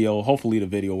this video. Hopefully the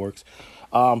video works.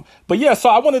 But yeah, so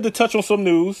I wanted to touch on some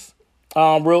news,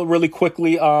 really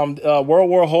quickly. World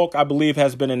War Hulk, I believe,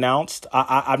 has been announced.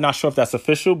 I'm not sure if that's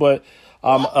official, but,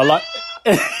 a lot,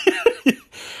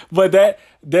 but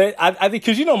I think,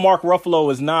 cause Mark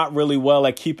Ruffalo is not really well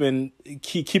at keeping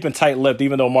tight-lipped,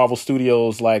 even though Marvel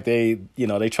Studios, they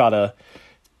try to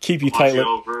keep you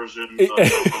tight-lipped. Version.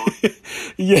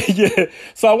 Yeah.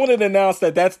 So I wanted to announce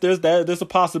that there's a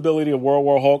possibility of World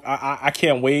War Hulk. I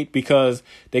can't wait, because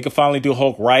they could finally do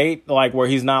Hulk right, like where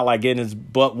he's not like getting his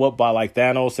butt whooped by like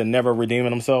Thanos and never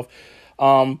redeeming himself.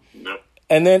 Nope.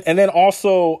 And then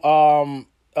also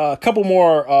a couple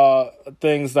more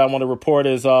things that I want to report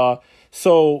is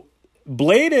so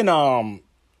Blade and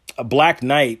Black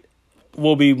Knight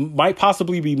might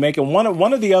possibly be making one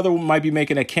of the other might be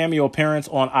making a cameo appearance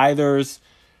on either's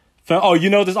film. Oh,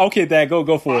 this? Okay, Dad,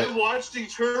 go for it. I watched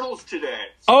Eternals today.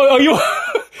 You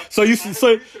so you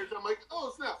I'm like,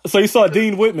 oh snap. So you saw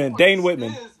Dane Whitman.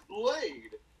 Is Blade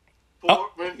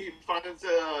when he finds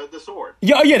the sword.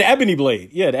 Yeah, the Ebony Blade.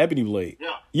 Yeah, the Ebony Blade.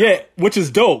 Yeah, which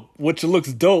is dope. Which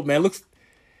looks dope, man.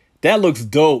 That looks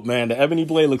dope, man. The Ebony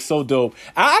Blade looks so dope.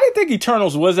 I didn't think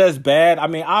Eternals was as bad. I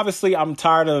mean, obviously, I'm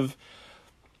tired of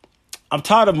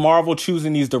Marvel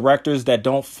choosing these directors that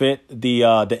don't fit the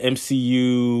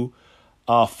MCU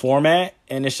format,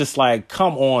 and it's just like,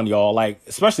 come on, y'all. Like,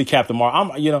 especially Captain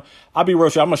Marvel. I'll be real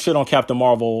with you, I'm gonna shit on Captain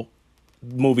Marvel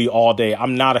movie all day.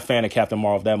 I'm not a fan of Captain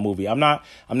Marvel, that movie. I'm not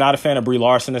a fan of Brie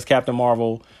Larson as Captain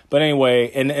Marvel. But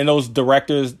anyway, and those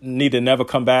directors need to never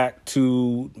come back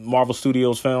to Marvel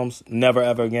Studios films, never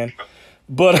ever again.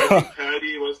 But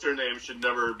Patty, what's her name, should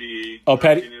never be.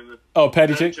 Patty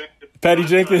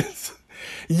Jenkins.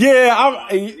 Yeah,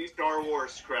 any Star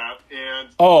Wars crap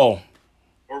or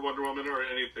Wonder Woman or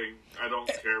anything. I don't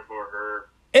care for her.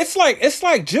 It's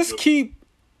like just keep.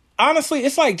 Honestly,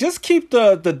 it's like just keep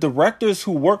the directors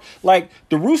who work, like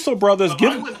the Russo brothers. The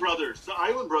Island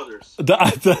Brothers.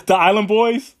 The Island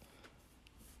Boys.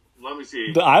 Let me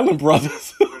see. The Island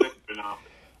Brothers.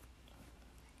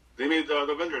 They made the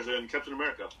Avengers and Captain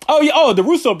America. Oh yeah. Oh, the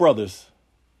Russo brothers.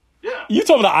 Yeah. You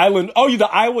told me the Island. Oh, the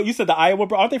Iowa. You said the Iowa.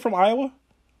 Aren't they from Iowa?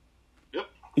 Yep.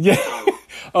 Yeah.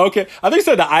 Okay. I think you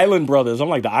said the Island Brothers. I'm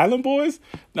like, the Island Boys?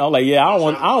 No, like, yeah, I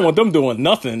don't want them doing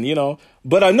nothing,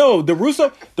 But I know the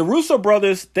Russo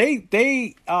brothers, they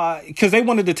because they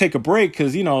wanted to take a break,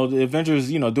 because the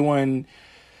Avengers, doing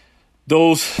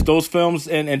those films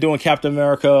and doing Captain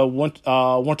America,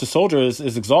 Winter Soldier is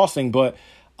exhausting, but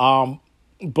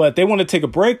they wanted to take a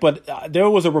break. But there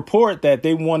was a report that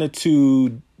they wanted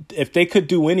to, if they could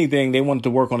do anything, they wanted to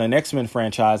work on an X-Men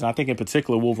franchise, and I think in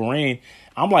particular Wolverine.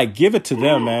 I'm like, give it to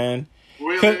them, man.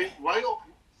 Really? Why don't?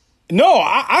 No,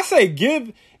 I say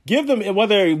give give them,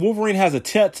 whether Wolverine has a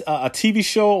TV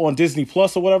show on Disney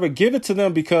Plus or whatever, give it to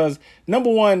them because, number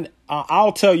one,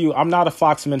 I'll tell you, I'm not a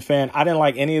Fox-Men fan. I didn't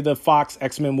like any of the Fox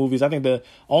X-Men movies. I think the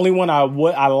only one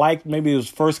I liked maybe was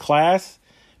First Class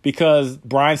because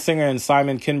Bryan Singer and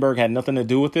Simon Kinberg had nothing to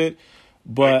do with it.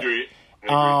 But, I agree.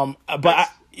 But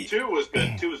 2 was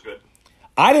good. 2 was good.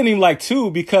 I didn't even like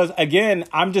 2 because, again,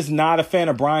 I'm just not a fan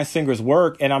of Bryan Singer's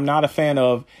work, and I'm not a fan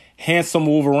of handsome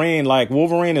Wolverine. Like,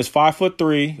 Wolverine is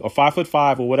 5'3" or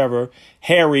 5'5" or whatever,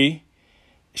 hairy,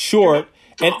 short,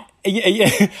 and yeah.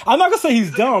 I'm not gonna say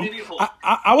he's dumb.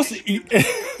 I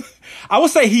would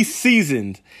say he's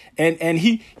seasoned, and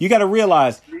you got to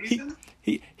realize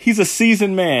he's a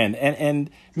seasoned man, and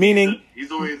meaning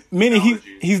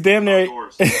he's damn near.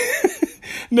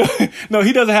 No,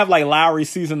 he doesn't have like Lowry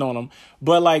seasoned on him,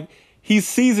 but like he's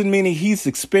seasoned, meaning he's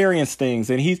experienced things,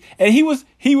 and he was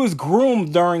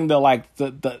groomed during the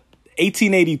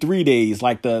 1883 days,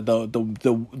 like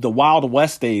the Wild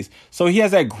West days. So he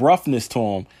has that gruffness to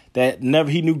him that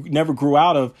never grew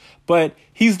out of. But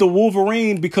he's the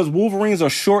Wolverine because Wolverines are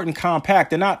short and compact.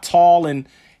 They're not tall and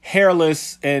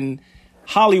hairless and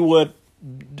Hollywood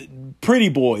pretty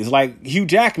boys like Hugh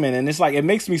Jackman, and it's like it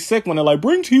makes me sick when they're like,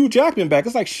 bring Hugh Jackman back.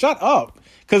 It's like, shut up,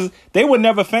 because they were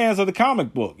never fans of the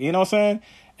comic book, you know what I'm saying?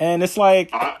 And it's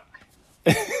like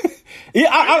yeah,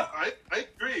 I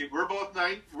agree. We're both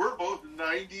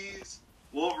 90s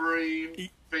Wolverine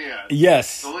fans.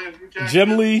 Yes.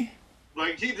 Jim Lee,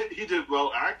 like he did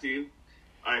well acting.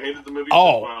 I hated the movie as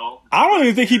well. I don't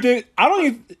even think he did.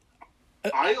 I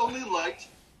only liked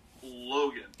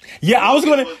Logan. Yeah, I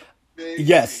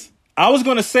was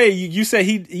gonna say you said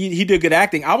he did good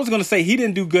acting. I was gonna say he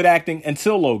didn't do good acting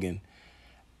until Logan.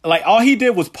 Like, all he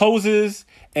did was poses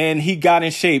and he got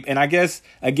in shape. And I guess,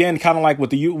 again, kind of like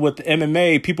with the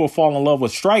MMA, people fall in love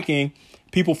with striking.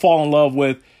 People fall in love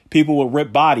with people with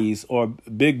ripped bodies or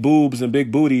big boobs and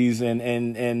big booties,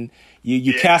 and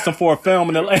you cast them for a film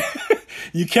and they're like,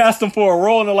 you cast them for a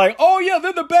role and they're like, oh yeah,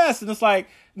 they're the best. And it's like,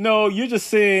 no, you're just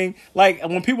saying, like,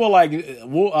 when people are like,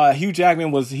 Hugh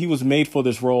Jackman was made for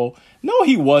this role. No,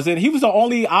 he wasn't. He was the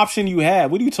only option you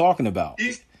had. What are you talking about?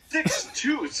 He's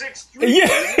 6'2", 6'3". Yeah,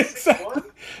 exactly.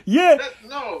 Yeah.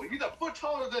 No, he's a foot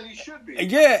taller than he should be.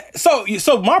 Yeah. So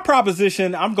my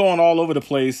proposition, I'm going all over the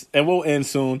place, and we'll end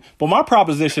soon. But my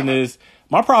proposition is,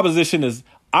 I'm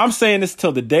saying this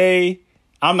till the day.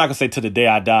 I'm not gonna say till the day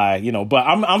I die, but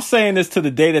I'm saying this to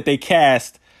the day that they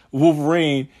cast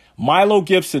Wolverine. Milo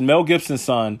Gibson, Mel Gibson's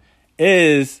son,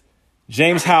 is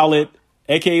James Howlett,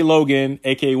 a.k.a. Logan,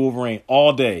 a.k.a. Wolverine,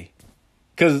 all day.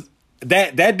 Because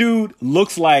that dude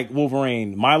looks like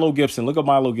Wolverine. Milo Gibson. Look up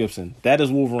Milo Gibson. That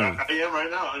is Wolverine. I am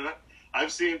right now. And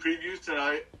I've seen previews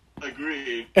tonight.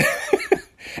 Agree.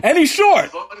 And he's short.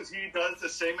 As long as he does the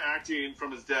same acting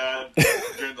from his dad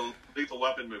during the Lethal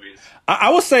Weapon movies.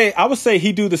 I would say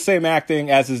he do the same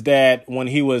acting as his dad when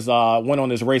he was went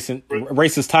on his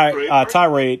racist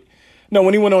tirade. No,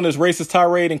 when he went on his racist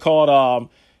tirade and called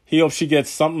he hopes she gets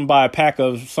something by a pack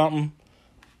of something.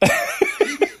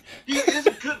 He is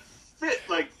a good fit.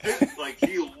 Like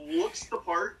he looks the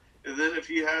part, and then if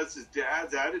he has his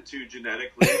dad's attitude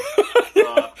genetically,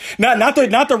 not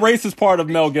the racist part of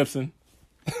Mel Gibson.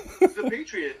 The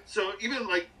Patriot. So even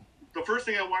like the first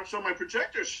thing I watched on my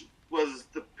projector was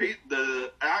the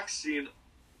axe scene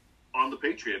on the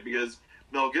Patriot, because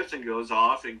Mel Gibson goes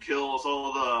off and kills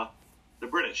all the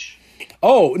British.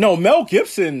 Oh no, Mel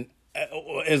Gibson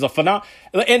is a phenomenal.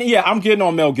 And yeah, I'm getting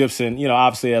on Mel Gibson.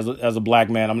 Obviously as a black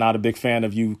man, I'm not a big fan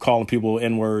of you calling people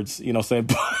N-words. Saying,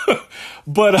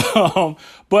 but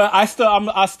I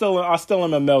still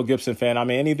am a Mel Gibson fan. I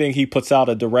mean, anything he puts out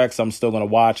or directs, I'm still gonna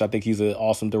watch. I think he's an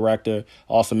awesome director,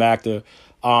 awesome actor.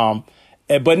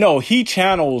 But no, he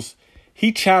channels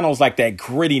like that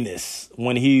grittiness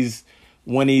when he's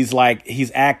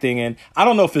acting, and I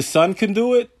don't know if his son can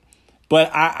do it. But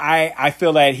I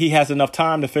feel that he has enough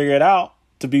time to figure it out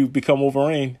to become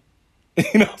Wolverine. You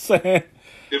know what I'm saying?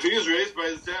 If he was raised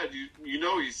by his dad,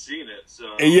 he's seen it.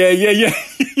 So yeah.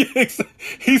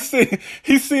 He's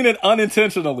seen it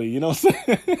unintentionally. You know what I'm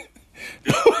saying?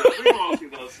 We all see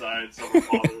those sides of our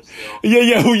fathers. So.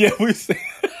 Yeah. We see.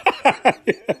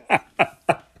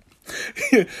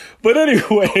 But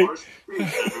anyway.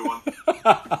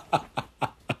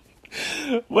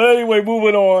 But anyway,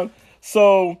 moving on.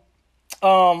 So.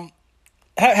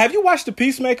 Have you watched The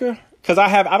Peacemaker? Because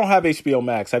I don't have HBO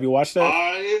Max. Have you watched that?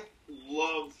 I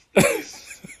love the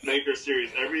Peacemaker series.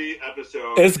 Every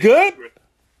episode. It's good?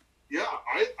 Yeah,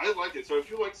 I like it. So if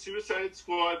you like Suicide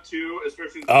Squad 2,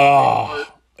 especially the part,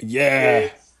 yeah,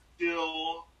 it's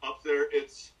still up there.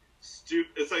 It's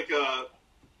like a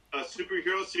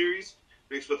superhero series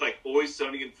mixed with like Always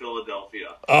Sunny in Philadelphia.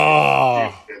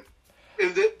 Oh.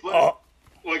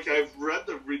 Like I've read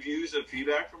the reviews and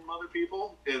feedback from other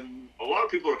people, and a lot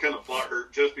of people are kind of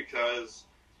butthurt just because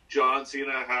John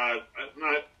Cena had.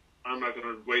 I'm not going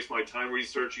to waste my time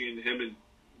researching him in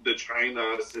the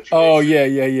China situation. Oh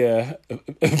yeah.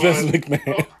 Vince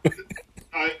McMahon.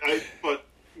 But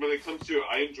when it comes to,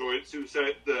 I enjoyed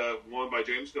Suicide, the one by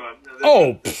James Gunn.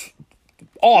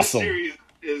 Awesome. This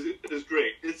series is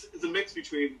great. It's a mix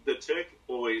between The Tick,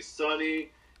 Always Sunny,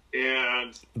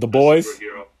 and The Boys.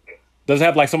 Superhero. Does it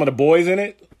have like some of the boys in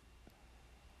it?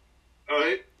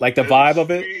 Right. Like the vibe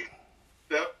of it?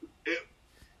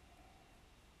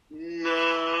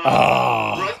 No.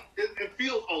 Oh. Right. It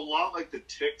feels a lot like the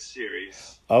Tick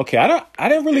series. Okay, I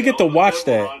didn't really get to watch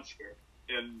that.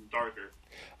 And darker.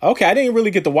 Okay, I didn't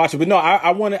really get to watch it, but no,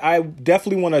 I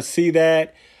definitely want to see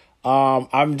that.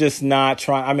 I'm just not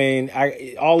trying. I mean,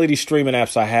 all of these streaming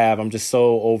apps I have, I'm just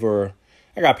so over.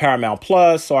 I got Paramount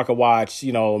Plus, so I could watch,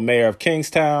 Mayor of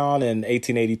Kingstown and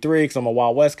 1883 because I'm a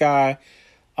Wild West guy.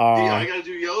 I got to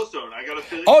do Yellowstone. I got to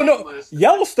finish. Oh no,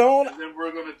 Yellowstone. And then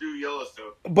we're gonna do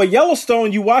Yellowstone. But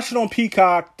Yellowstone, you watch it on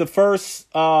Peacock. The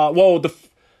first, the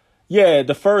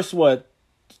first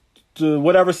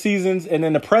whatever seasons, and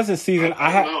then the present season.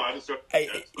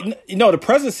 The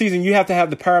present season you have to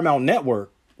have the Paramount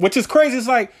Network, which is crazy. It's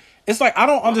like I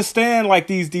don't understand like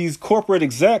these corporate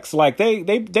execs, like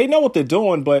they know what they're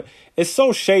doing, but it's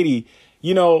so shady.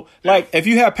 Like if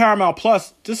you have Paramount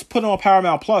Plus, just put it on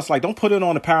Paramount Plus. Like don't put it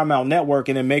on the Paramount Network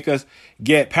and then make us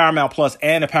get Paramount Plus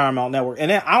and the Paramount Network. And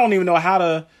then I don't even know how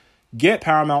to get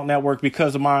Paramount Network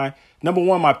because of my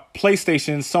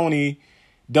PlayStation, Sony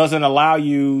doesn't allow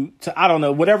you to, I don't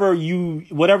know, whatever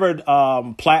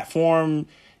platform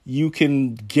you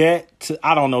can get to,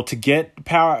 I don't know, to get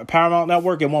Paramount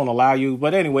Network, it won't allow you.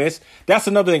 But anyways, that's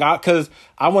another thing, because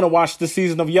I want to watch this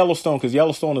season of Yellowstone, because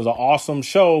Yellowstone is an awesome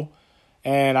show,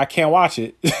 and I can't watch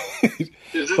it. Is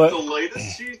it the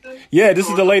latest season? Yeah, this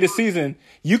is the latest season.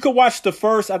 You could watch the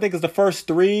first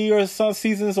 3 or so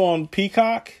seasons on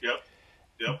Peacock.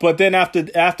 Yep. But then after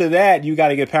that, you got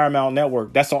to get Paramount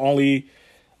Network. That's the only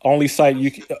site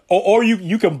you can, or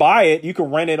you can buy it. You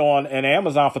can rent it on an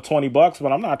Amazon for $20.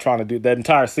 But I'm not trying to do that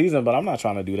entire season. But I'm not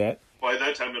trying to do that. By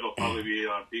that time, it'll probably be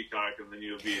on Peacock, and then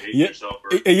you'll be hating yourself.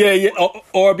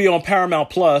 Or be on Paramount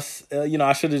Plus.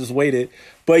 I should have just waited.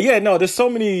 But yeah, no, there's so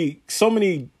many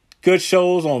good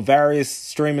shows on various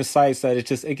streaming sites that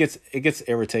it gets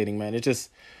irritating, man. It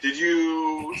just. Did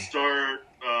you start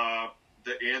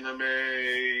the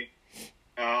anime?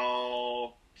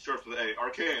 Starts with A.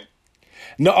 Arcane.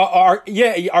 No,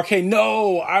 Arcane.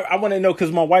 No, I want to know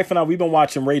because my wife and I, we've been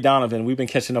watching Ray Donovan. We've been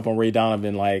catching up on Ray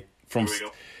Donovan, like from.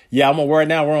 Yeah, right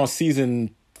now we're on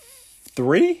season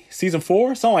 3, season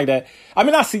 4, something like that. I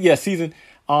mean, season.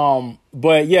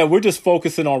 But yeah, we're just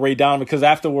focusing on Ray Donovan because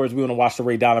afterwards we want to watch the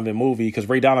Ray Donovan movie because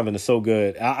Ray Donovan is so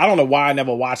good. I don't know why I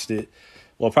never watched it.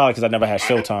 Well, probably because I never had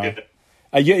Showtime.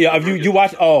 You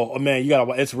watch? Oh man, you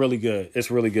gotta. It's really good. It's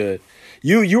really good.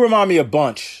 You remind me of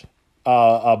Bunchy,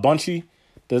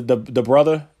 the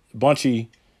brother Bunchy.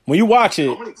 When you watch it,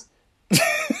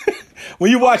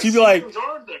 you be like.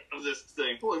 This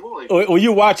thing. Holy moly. When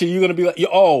you watch it, you're gonna be like,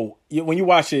 when you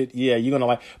watch it, yeah, you're gonna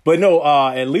like. But no,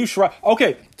 and Liev Schreiber.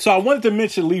 Okay, so I wanted to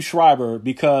mention Liev Schreiber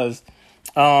because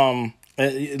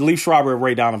Liev Schreiber and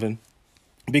Ray Donovan,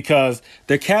 because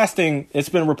they're casting. It's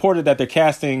been reported that they're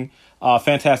casting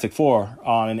Fantastic Four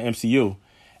in the MCU,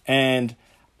 and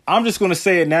I'm just gonna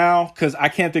say it now because I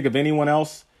can't think of anyone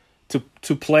else to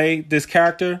play this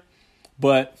character.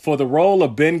 But for the role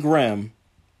of Ben Grimm,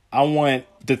 I want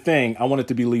it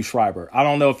to be Liev Schreiber. I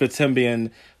don't know if it's him being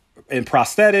in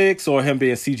prosthetics or him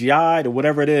being CGI'd or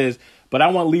whatever it is, but I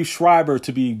want Liev Schreiber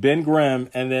to be Ben Grimm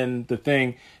and then the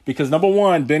thing, because number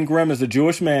one, Ben Grimm is a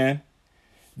Jewish man.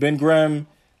 Ben Grimm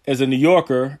is a New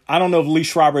Yorker. I don't know if Liev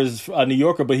Schreiber is a New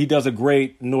Yorker, but he does a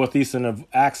great Northeastern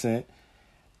accent.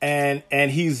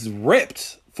 And he's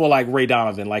ripped for like Ray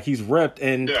Donovan. Like he's ripped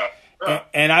and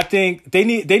I think they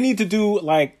need to do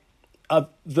like a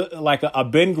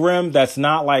Ben Grimm that's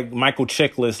not like Michael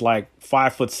Chiklis, like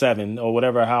 5'7" or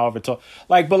whatever, however tall,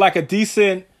 but like a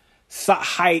decent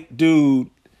height dude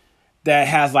that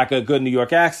has like a good New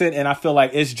York accent, and I feel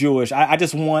like it's Jewish. I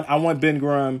want Ben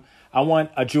Grimm. I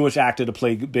want a Jewish actor to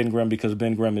play Ben Grimm because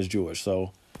Ben Grimm is Jewish.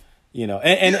 So, yeah.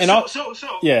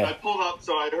 I pulled up.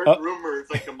 So I heard rumors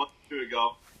like a month or two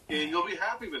ago, and you'll be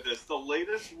happy with this. The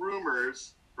latest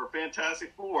rumors for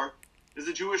Fantastic Four is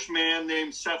a Jewish man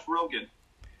named Seth Rogen.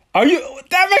 Are you?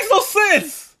 That makes no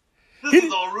sense. This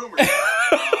is all rumors.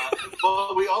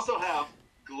 But we also have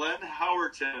Glenn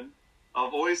Howerton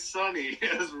of Always Sunny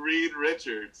as Reed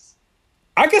Richards.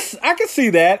 I can see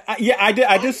that. I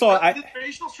did saw the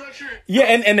facial structure. Yeah,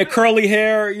 and the curly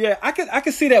hair. Yeah, I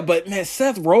could see that. But man,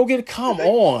 Seth Rogen, come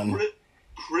on.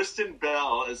 Kristen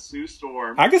Bell as Sue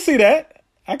Storm. I can see that.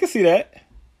 I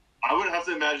would have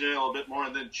to imagine it a little bit more,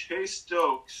 and then Chase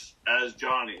Stokes as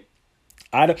Johnny.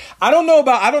 I don't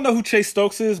know who Chase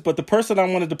Stokes is, but the person I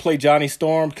wanted to play Johnny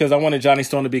Storm, because I wanted Johnny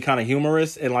Storm to be kind of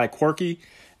humorous and like quirky,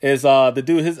 is the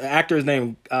dude. His actor is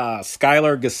named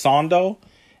Skylar Gisondo,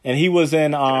 and he was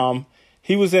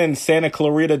in Santa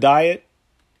Clarita Diet.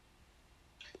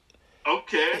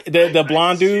 Okay. The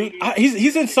blonde dude.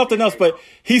 He's in something else, but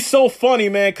he's so funny,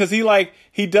 man, because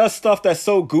he does stuff that's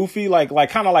so goofy, like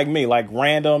kind of like me, like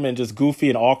random and just goofy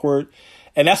and awkward.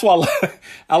 And that's why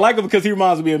I like him, because he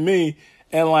reminds me of me.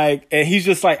 And he's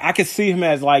just like, I could see him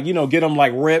as like, get him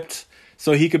like ripped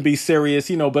so he could be serious,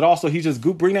 but also he just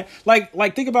bring that.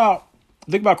 Like think about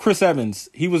Chris Evans.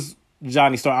 He was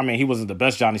Johnny Storm. I mean, he wasn't the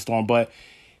best Johnny Storm, but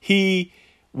he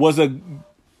was a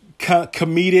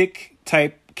comedic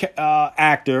type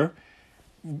actor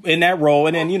in that role,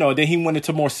 and then then he went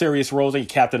into more serious roles, like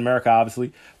Captain America,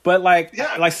 obviously. But like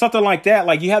something like that,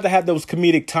 like you have to have those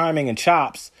comedic timing and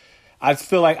chops. I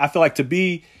feel like to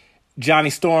be Johnny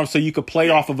Storm, so you could play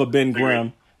off of a Ben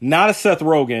Grimm, not a Seth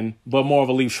Rogen, but more of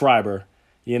a Liev Schreiber,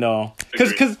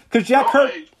 because Jack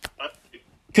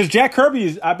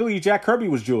Kirby I believe Jack Kirby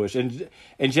was Jewish, and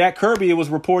Jack Kirby, it was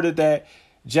reported that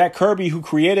Jack Kirby, who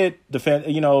created him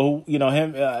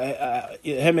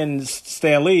and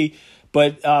Stan Lee,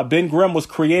 but Ben Grimm was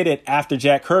created after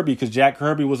Jack Kirby, because Jack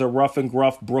Kirby was a rough and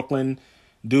gruff Brooklyn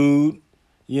dude,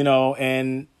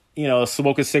 and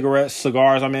smoking cigars,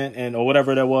 or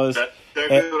whatever that was. That's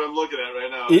what I'm looking at right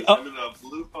now. I'm in a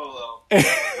blue polo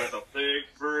with a big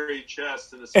furry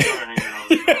chest and a cigar hanging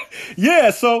out.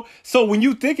 Yeah, so when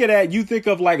you think of that, you think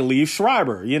of like Liev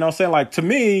Schreiber. You know what I'm saying? Like, to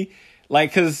me, like,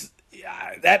 because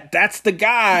that's the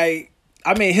guy.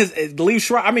 I mean, Liev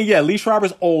Schreiber. I mean, yeah, Liev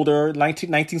Schreiber's older,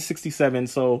 1967.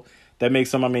 So that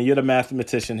makes him. I mean, you're the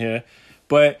mathematician here,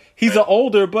 but he's an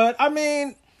older. But I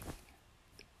mean,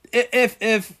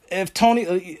 if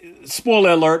Tony,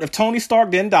 spoiler alert, if Tony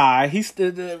Stark didn't die,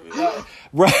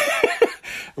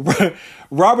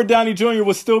 Robert Downey Jr.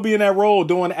 would still be in that role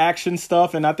doing action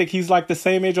stuff, and I think he's like the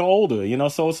same age or older.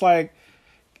 So it's like,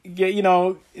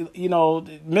 yeah,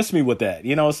 miss me with that.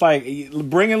 It's like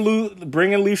bringing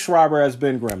Liev Schreiber as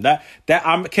Ben Grimm. That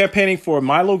I'm campaigning for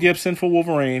Milo Gibson for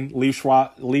Wolverine,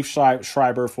 Liev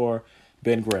Schreiber for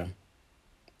Ben Grimm.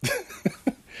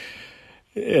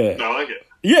 Yeah, I like it.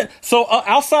 Yeah. So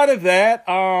outside of that,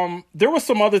 there were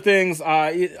some other things.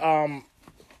 But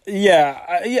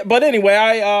anyway,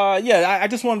 I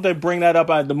just wanted to bring that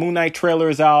up. The Moon Knight trailer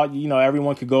is out.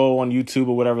 Everyone could go on YouTube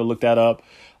or whatever, look that up.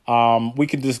 We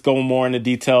can just go more into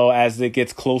detail as it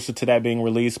gets closer to that being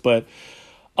released. But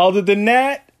other than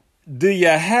that, do you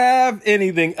have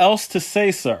anything else to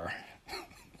say, sir?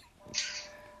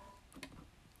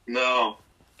 No.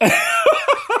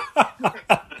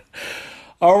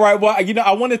 All right. Well,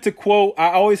 I wanted to quote.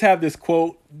 I always have this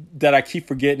quote that I keep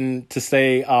forgetting to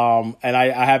say, and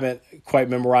I haven't quite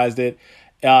memorized it.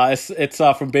 It's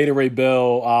from Beta Ray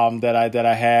Bill that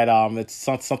I had. It's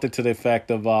something to the effect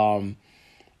of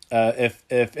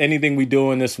if anything we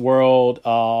do in this world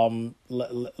that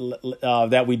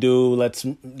we do,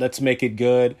 let's make it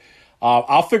good.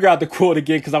 I'll figure out the quote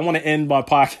again, because I want to end my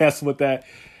podcast with that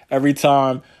every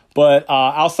time. But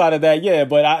outside of that, yeah.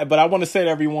 But I want to say to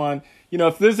everyone,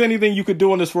 if there's anything you could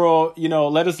do in this world,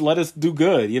 let us do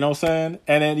good. You know what I'm saying?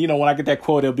 And then, when I get that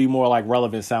quote, it'll be more like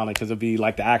relevant sounding, because it'll be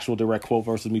like the actual direct quote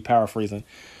versus me paraphrasing.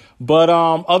 But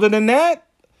other than that,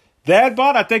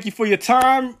 Dadbot, I thank you for your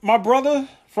time, my brother,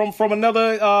 from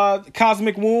another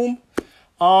cosmic womb.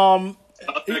 Cosmic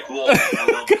womb.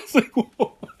 Cosmic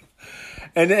womb.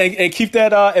 And keep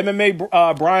that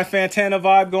MMA Brian Fantana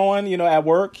vibe going, at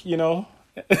work,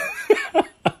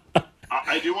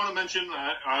 I do want to mention,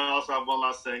 I also have one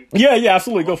last thing. Yeah,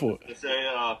 absolutely. Go for it. To say,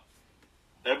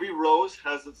 every rose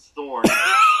has its thorn,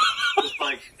 just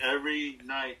like every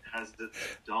night has its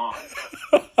dawn.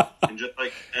 And just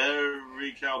like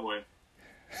every cowboy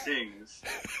sings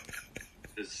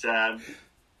his sad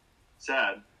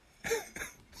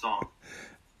song.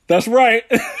 That's right.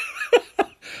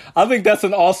 I think that's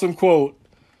an awesome quote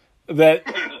that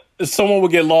someone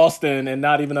would get lost in and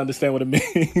not even understand what it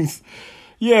means.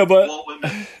 Yeah, but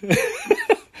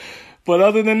but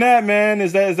other than that, man,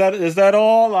 is that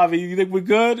all? I mean, you think we're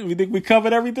good? You think we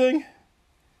covered everything?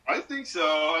 I think so.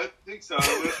 I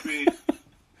wish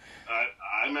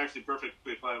I'm actually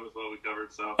perfectly fine with what we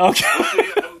covered. So okay,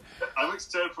 I'm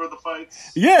excited for the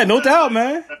fights. Yeah, no doubt,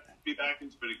 man. be back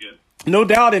into it again. No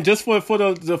doubt, and just for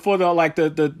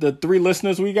the 3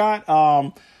 listeners we got,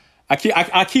 I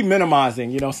keep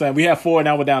minimizing. You know what I'm saying? We have 4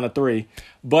 now, we're down to 3,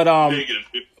 but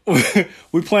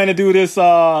we plan to do this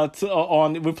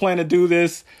on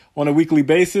a weekly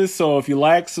basis. So if you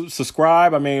like,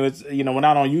 subscribe. I mean, it's, you know, we're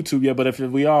not on YouTube yet, but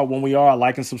when we are,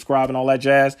 like and subscribe and all that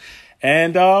jazz.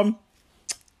 And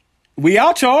we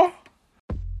out, y'all.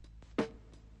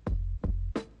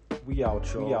 We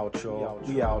out, y'all. We out, y'all.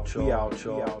 We out,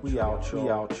 y'all. We out, y'all. We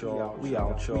out, y'all. We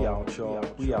out, y'all. We out, y'all.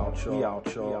 We out, y'all. We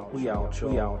out, y'all. We out,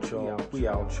 y'all. We out, y'all. We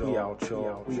out, y'all. We out,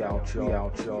 y'all. We out,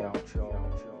 y'all. We out, y'all.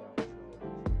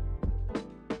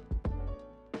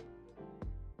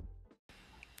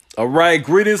 All right,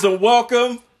 greetings and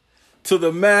welcome to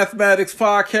the Mathematics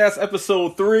Podcast,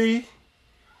 episode 3.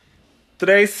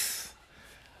 Today's,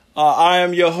 I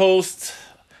am your host,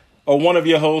 or one of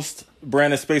your hosts,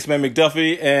 Brandon Spaceman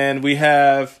McDuffie, and we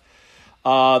have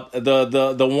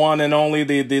the one and only,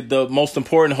 the most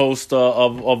important host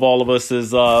of all of us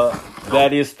is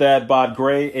Thaddeus Thadbot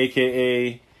Gray,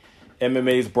 aka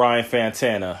MMA's Brian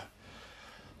Fantana.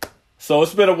 So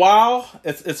it's been a while.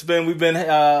 There's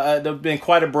been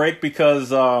quite a break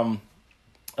because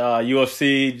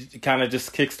UFC kind of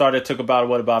just kickstarted. Took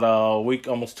about a week,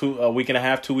 a week and a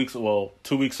half, 2 weeks. Well,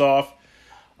 2 weeks off.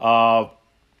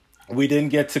 We didn't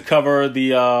get to cover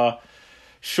the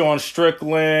Sean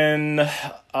Strickland,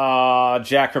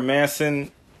 Jack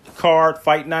Hermanson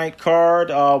fight night card.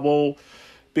 We'll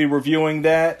be reviewing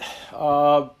that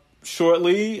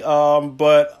shortly.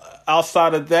 But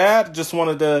outside of that, just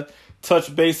wanted to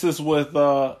touch bases with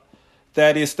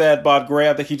Thaddeus Thadbot Gray.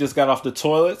 I think he just got off the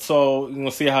toilet, so we're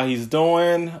gonna see how he's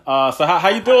doing. So how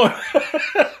you doing?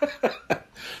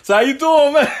 So how you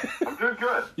doing, man? I'm doing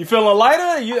good. You feeling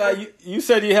lighter? You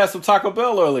said you had some Taco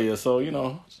Bell earlier, so you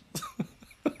know.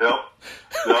 Yep.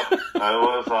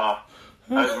 I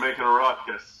was making a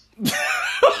ruckus, as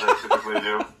I typically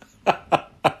do.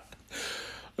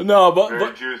 No,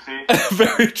 Very juicy.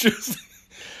 Very juicy.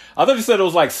 I thought you said it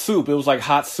was like soup. It was like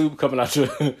hot soup coming out your.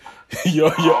 Oh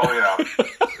yeah,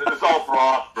 it's all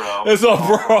broth, bro. It's all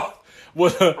broth.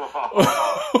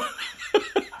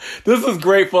 This is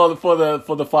great for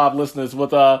the 5 listeners.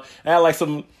 With I had like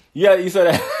some. Yeah, you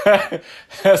said it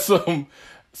had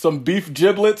some beef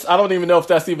giblets. I don't even know if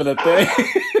that's even a thing.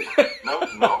 No.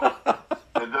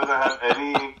 It doesn't have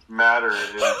any matter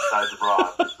inside the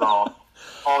broth. It's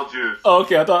all juice. Oh,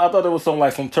 okay, I thought there was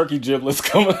some turkey giblets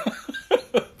coming.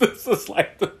 This is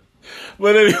like the.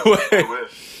 But anyway.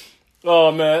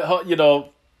 Oh man, you know.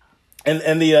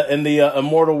 In the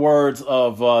immortal words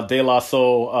of De La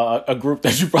Soul, a group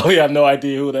that you probably have no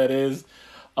idea who that is.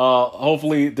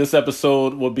 Hopefully this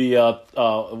episode will be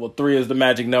 3 is the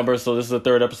magic number, so this is the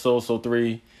 3rd episode, so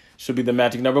 3 should be the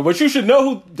magic number. But you should know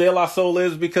who De La Soul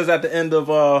is because at the end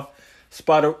of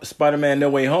Spider-Man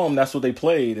No Way Home, that's what they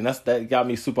played, and that got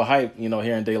me super hyped. You know,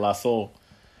 hearing De La Soul.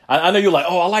 I know you're like,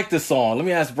 oh, I like this song. Let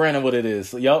me ask Brandon what it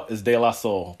is. Yup, it's De La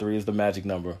Soul. 3 is the magic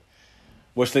number.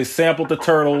 Which they sampled the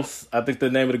Turtles. I think the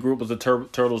name of the group was the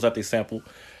Turtles that they sampled.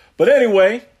 But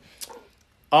anyway,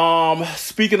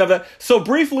 speaking of that, so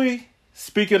briefly,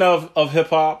 speaking of hip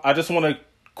hop, I just want to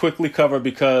quickly cover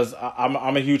because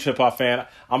I'm a huge hip hop fan.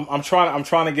 I'm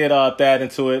trying to get Thad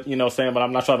into it, you know what I'm saying, but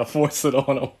I'm not trying to force it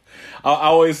on him. I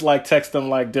always text him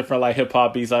different hip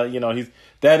hop beats.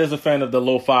 Thad is a fan of the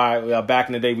lo-fi. Back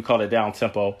in the day we called it down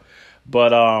tempo.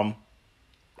 But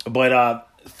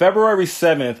February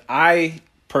 7th, I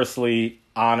personally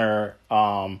honor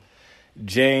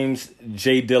James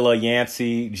J. Dilla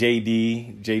Yancey, J.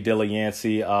 Dilla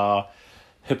Yancey,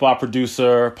 hip hop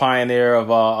producer, pioneer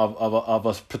of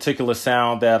a particular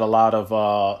sound that a lot of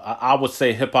I would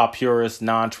say hip hop purists,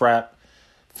 non-trap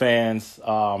fans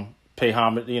pay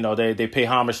homage. You know, they pay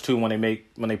homage to when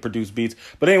they produce beats.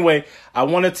 But anyway, I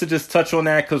wanted to just touch on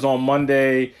that because on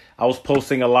Monday I was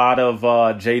posting a lot of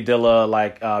J Dilla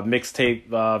mixtape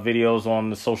videos on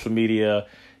the social media,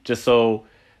 just so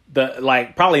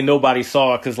probably nobody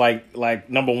saw it because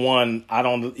number one, I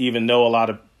don't even know a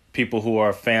lot of people who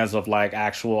are fans of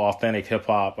actual authentic hip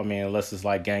hop. I mean, unless it's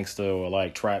gangster or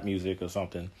trap music or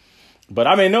something. But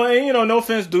I mean, no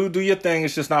offense, do your thing.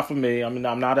 It's just not for me. I mean,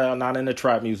 I'm not into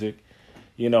trap music,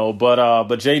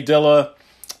 But J Dilla,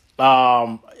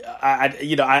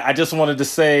 I just wanted to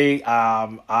say,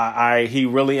 he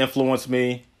really influenced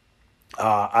me.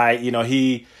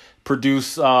 He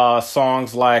produced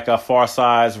songs like Far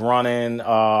Side's Running,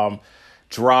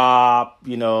 Drop,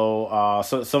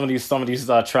 so some of these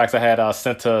tracks I had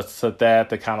sent to that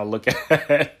to kind of look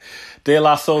at. De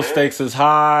La Soul Stakes is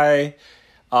High.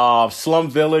 Slum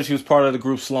Village. He was part of the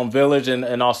group Slum Village,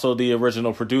 and also the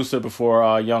original producer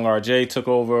before Young RJ took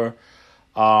over.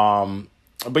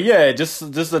 But yeah, just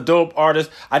a dope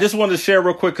artist. I just wanted to share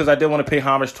real quick because I did want to pay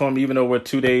homage to him, even though we're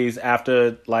 2 days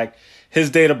after, like, his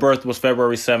date of birth was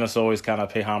February 7th, so always kind of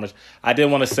pay homage. I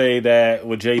did want to say that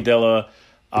with Jay Dilla,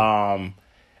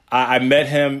 I met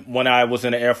him when I was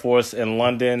in the Air Force in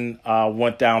London.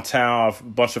 Went downtown, a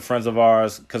bunch of friends of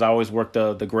ours, because I always worked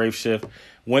the grave shift.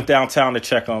 Went downtown to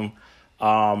check him.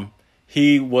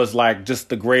 He was like just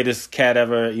the greatest cat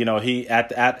ever. You know, he at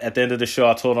the end of the show,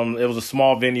 I told him it was a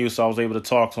small venue, so I was able to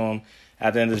talk to him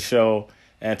at the end of the show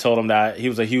and told him that he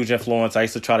was a huge influence. I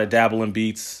used to try to dabble in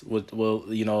beats with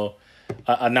you know,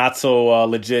 a not so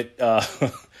legit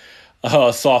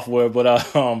software,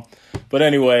 but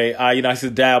anyway, I used to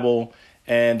dabble,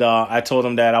 and I told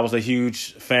him that I was a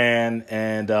huge fan,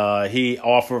 and he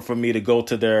offered for me to go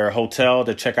to their hotel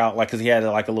to check out, like, because he had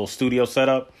like a little studio set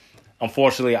up.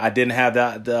 Unfortunately, I didn't have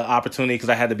the opportunity because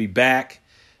I had to be back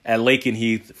at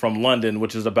Lakenheath from London,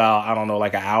 which is about, I don't know,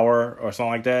 like an hour or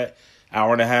something like that,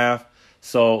 hour and a half.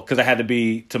 So, because I had to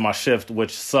be to my shift,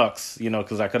 which sucks, you know,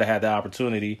 because I could have had the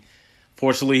opportunity.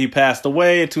 Fortunately, he passed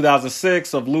away in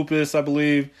 2006 of lupus, I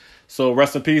believe. So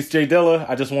rest in peace, Jay Dilla.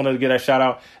 I just wanted to get that shout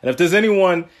out. And if there's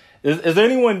anyone, is there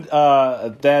anyone,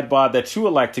 Dad Bod, that you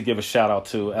would like to give a shout out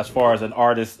to as far as an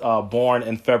artist born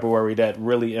in February that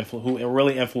really who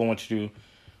really influenced you,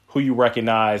 who you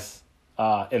recognize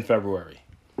in February?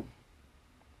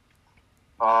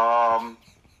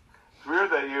 It's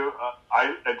weird that you.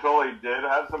 I totally did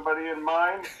have somebody in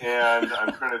mind, and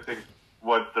I'm trying to think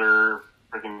what they're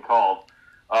freaking called.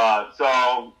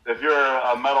 So if you're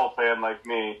a metal fan like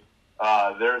me,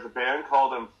 there's a band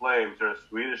called In Flames. They're a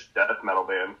Swedish death metal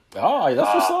band. Oh,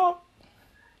 that's what's up.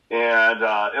 And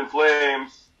In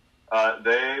Flames,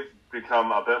 they've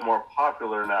become a bit more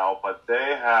popular now, but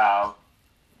they have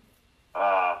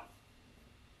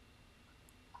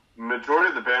majority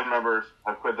of the band members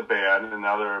have quit the band, and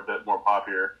now they're a bit more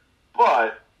popular.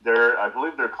 But I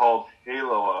believe they're called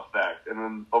Halo Effect. And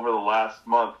then over the last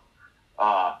month,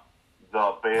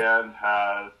 the band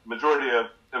majority of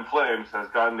In Flames has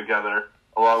gotten together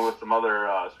along with some other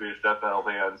Swedish death metal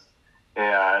bands,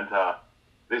 and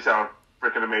they sound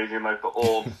freaking amazing, like the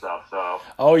old stuff. So,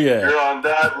 oh yeah, you're on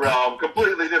that realm,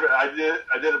 completely different. I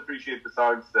did appreciate the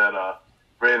songs that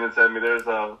Brandon sent me.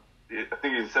 I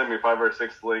think he sent me 5 or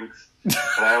 6 links, and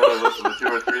I only listened to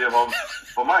 2 or 3 of them.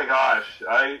 But my gosh,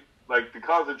 I like the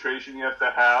concentration you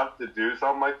have to do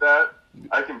something like that.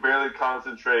 I can barely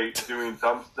concentrate doing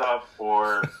dumb stuff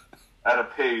or at a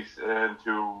pace, and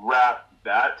to rap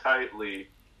that tightly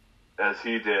as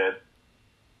he did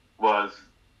was,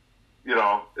 you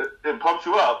know, it pumps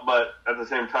you up, but at the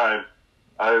same time,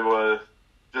 I was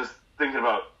just thinking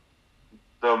about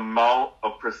the amount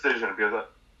of precision, because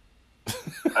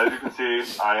as you can see,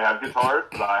 I have guitars,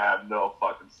 but I have no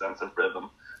fucking sense of rhythm.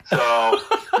 So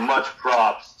much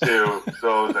props to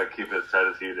those that keep it as tight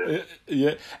as he did.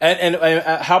 Yeah, and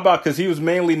how about, because he was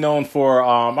mainly known for,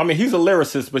 I mean, he's a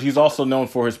lyricist, but he's also known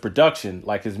for his production,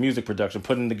 like his music production,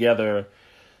 putting together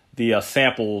the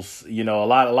samples. You know, a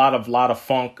lot of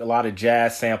funk, a lot of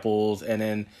jazz samples, and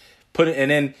then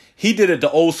he did it the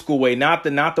old school way, not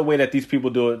the way that these people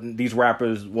do it. These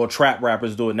rappers, well, trap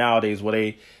rappers do it nowadays,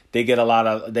 where they get a lot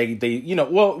of they you know,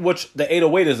 well, which the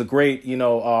 808 is a great, you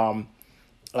know,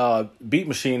 beat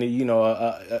machine, you know,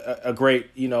 a great,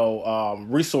 you know,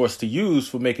 resource to use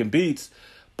for making beats,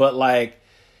 but like,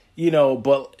 you know,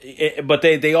 but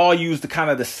they all use the kind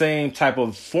of the same type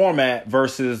of format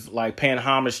versus like paying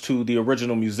homage to the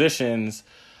original musicians,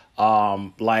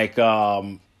 like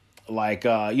you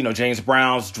know, James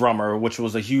Brown's drummer, which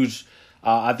was a huge.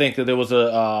 I think that there was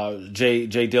a Jay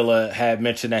Dilla had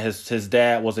mentioned that his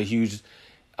dad was a huge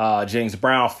James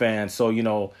Brown fan, so you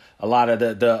know, a lot of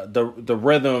the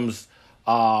rhythms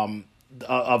of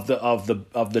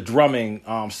the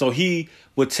drumming. So he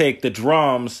would take the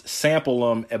drums, sample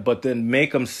them, but then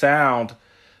make them sound,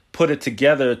 put it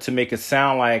together to make it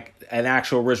sound like an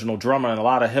actual original drummer. And a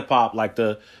lot of hip hop, like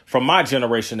from my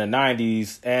generation, the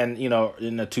 90s, and you know,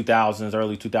 in the 2000s,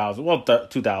 early 2000s, well,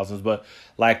 2000s, but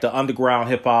like the underground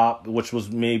hip hop, which was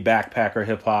backpacker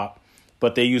hip hop,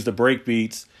 but they used the break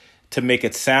beats to make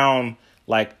it sound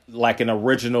like an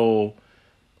original,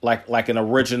 like an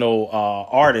original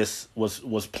artist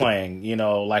was playing, you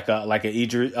know, like a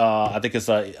Idris, I think it's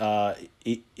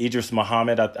Idris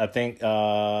Muhammad, I think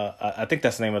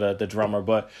that's the name of the drummer,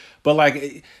 but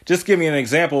like, just give me an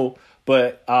example.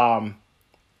 But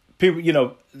people, you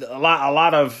know, a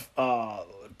lot of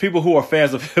people who are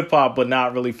fans of hip hop but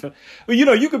not really. Well, you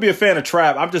know, you could be a fan of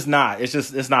trap. I'm just not.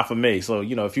 It's not for me. So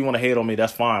you know, if you want to hate on me,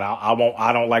 that's fine. I won't.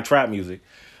 I don't like trap music.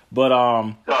 But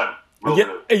Done.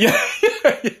 yeah.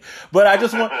 But I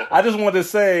just want to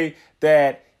say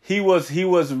that he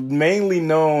was mainly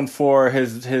known for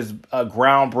his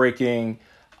groundbreaking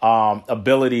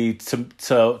ability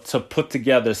to put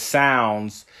together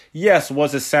sounds. Yes,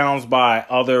 was it sounds by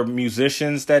other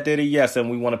musicians that did it? Yes, and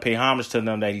we want to pay homage to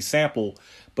them that he sampled,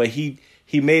 but he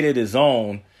made it his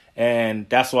own, and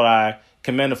that's what I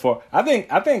commend him for. I think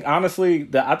honestly,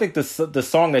 the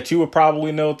song that you would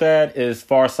probably know that is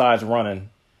Far Side's Running.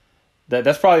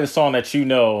 That's probably the song that you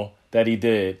know that he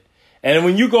did. And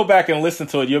when you go back and listen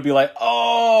to it, you'll be like,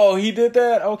 "Oh, he did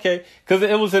that." Okay, because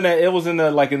it was in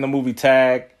the movie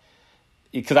Tag.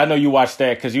 Because I know you watched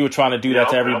that because you were trying to do that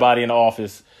to everybody in the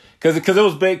office. Because it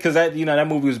was because that that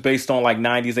movie was based on like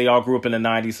 90s. They all grew up in the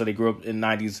 90s, so they grew up in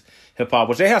 90s hip hop,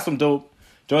 which they had some dope.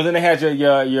 Then they had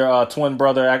your twin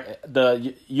brother.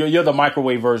 You're the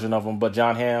microwave version of him, but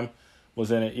John Hamm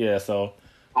was in it. Yeah, so.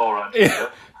 All right. Yeah.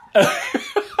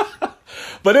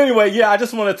 But anyway, yeah, I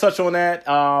just want to touch on that.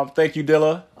 Thank you,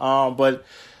 Dilla. But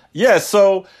yeah,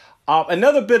 so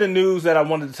another bit of news that I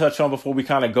wanted to touch on before we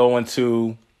kind of go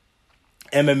into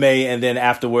MMA and then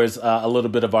afterwards a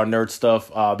little bit of our nerd stuff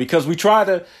because we try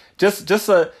to just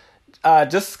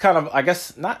kind of, I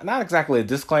guess not exactly a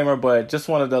disclaimer, but just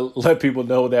wanted to let people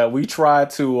know that we try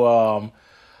to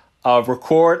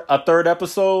record a third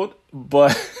episode,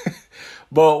 but.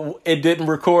 But it didn't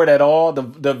record at all.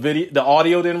 The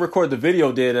audio didn't record. The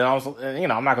video did, and I was,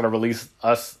 I'm not gonna release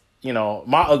us.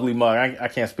 My ugly mug. I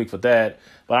can't speak for that,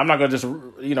 but I'm not gonna just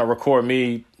record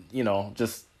me.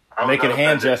 Just making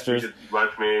hand gestures. You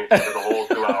left me for the whole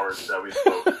 2 hours that we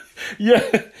spoke. Yeah,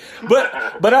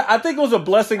 but I think it was a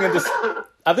blessing in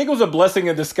I think it was a blessing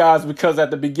in disguise because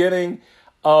at the beginning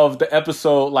of the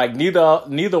episode, like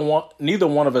neither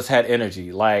one of us had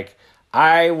energy. Like.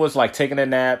 I was like taking a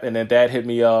nap and then Dad hit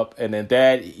me up and then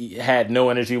Dad had no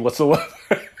energy whatsoever.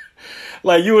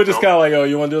 Like you were just kind of like, oh,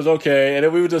 you want to do this? Okay. And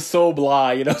then we were just so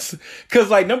blah, cause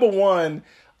like number one,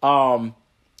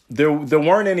 there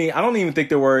weren't any, I don't even think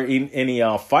there were any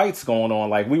fights going on.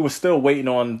 Like we were still waiting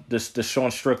on the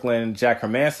Sean Strickland, Jack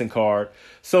Hermanson card.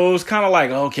 So it was kind of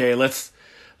like, okay, let's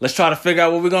try to figure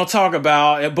out what we're going to talk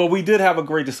about. But we did have a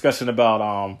great discussion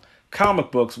about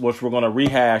comic books, which we're going to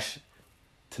rehash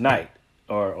tonight.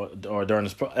 Or during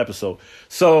this episode.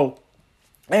 So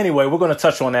anyway, we're going to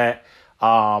touch on that.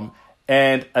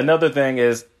 And another thing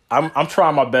is I'm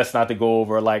trying my best not to go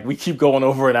over. Like we keep going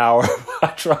over an hour.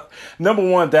 Number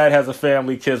one, Dad has a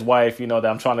family, kids, wife. That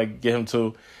I'm trying to get him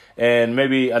to, and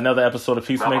maybe another episode of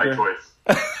Peacemaker. Not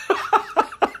my choice.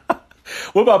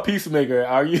 What about Peacemaker?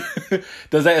 Are you?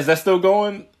 Is that still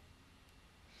going?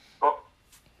 Oh,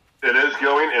 it is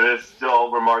going, and it's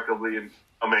still remarkably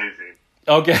amazing.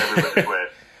 Okay. Everybody's way.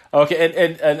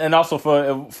 Okay, and also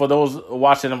for those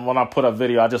watching, when I put up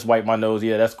video, I just wipe my nose.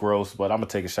 Yeah, that's gross, but I'm gonna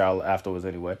take a shower afterwards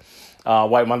anyway.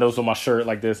 Wipe my nose with my shirt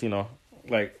like this,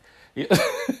 like yeah.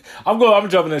 I'm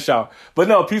jumping in the shower. But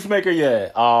no, Peacemaker,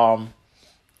 yeah.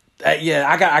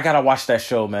 I gotta watch that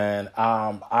show, man.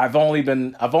 I've only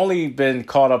been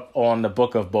caught up on the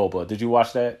Book of Boba. Did you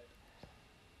watch that?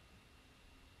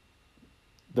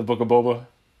 The Book of Boba?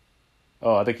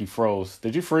 Oh, I think he froze.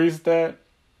 Did you freeze that?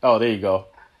 Oh, there you go.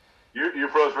 You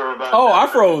froze for about. Oh, I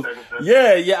froze.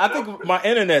 Yeah. I think my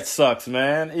internet sucks,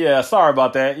 man. Yeah, sorry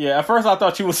about that. Yeah, at first I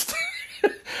thought you was.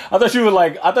 I thought you were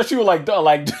like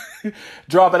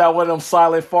dropping out one of them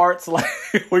silent farts, like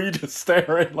where you just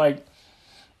staring, like.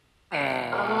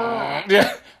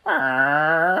 Yeah.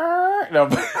 No,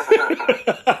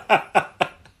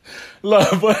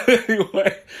 but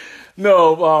anyway,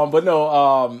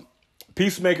 no.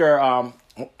 Peacemaker.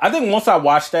 I think once I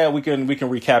watch that, we can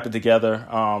recap it together.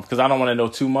 Because I don't want to know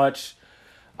too much.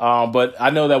 But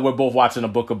I know that we're both watching the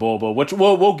Book of Boba, which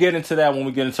we'll get into that when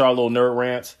we get into our little nerd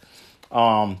rants.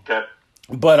 Okay.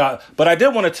 But I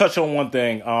did want to touch on one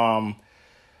thing.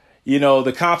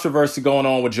 The controversy going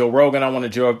on with Joe Rogan. I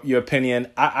wanted your opinion.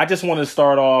 I just wanted to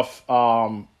start off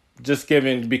just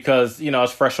giving, because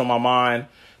it's fresh on my mind,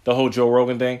 the whole Joe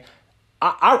Rogan thing.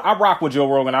 I rock with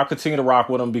Joe Rogan. I'll continue to rock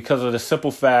with him because of the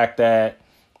simple fact that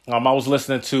I was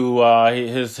listening to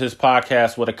his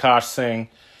podcast with Akash Singh,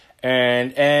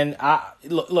 and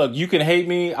look, you can hate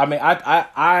me. I mean,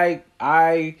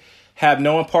 I have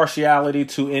no impartiality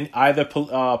to either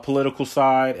political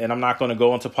side, and I'm not going to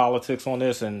go into politics on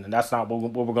this, and that's not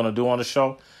what we're going to do on the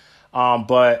show.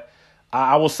 But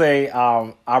I will say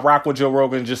I rock with Joe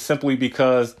Rogan just simply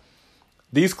because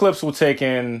these clips were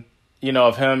taken,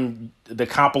 of him, the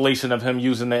compilation of him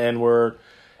using the N-word,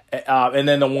 And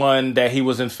then the one that he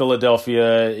was in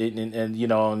Philadelphia and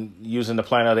using the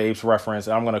Planet of the Apes reference.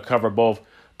 I'm going to cover both,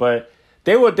 but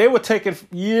they were taken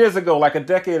years ago, like a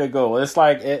decade ago. It's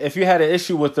like, if you had an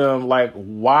issue with them, like,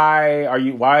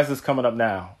 why is this coming up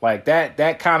now? Like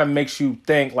that kind of makes you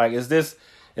think, like, is this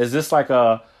like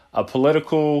a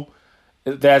political?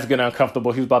 Dad's getting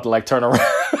uncomfortable. He's about to like turn around.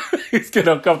 He's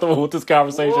getting uncomfortable with this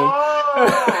conversation.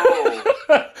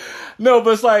 No,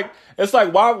 but it's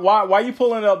like why you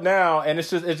pulling it up now? And it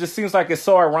just seems like it's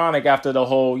so ironic after the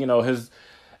whole, his.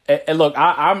 And look,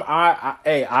 I'm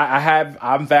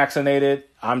vaccinated.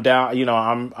 I'm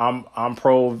down. I'm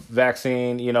pro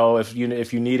vaccine. If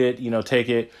you need it, take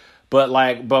it. But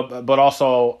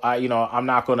also, I'm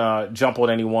not gonna jump on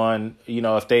anyone.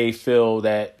 If they feel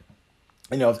that.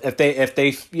 If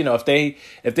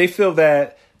they feel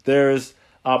that there's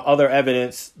other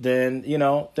evidence, then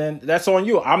that's on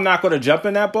you. I'm not going to jump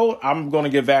in that boat. I'm going to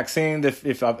get vaccinated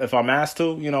if I'm asked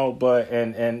to,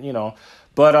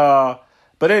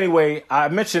 but anyway, I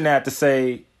mentioned that to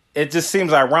say it just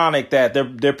seems ironic that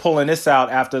they're pulling this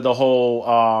out after the whole,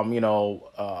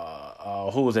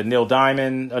 who was it? Neil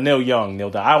Young.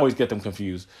 I always get them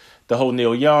confused. The whole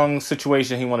Neil Young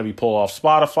situation. He want to be pulled off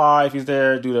Spotify if he's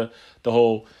there due to the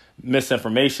whole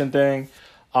misinformation thing.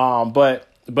 But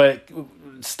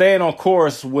staying on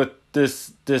course with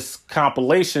this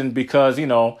compilation because,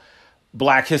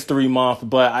 Black History Month.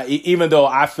 But even though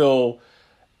I feel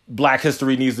Black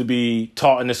history needs to be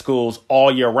taught in the schools all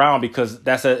year round because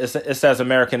it's as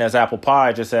American as apple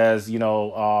pie, just as,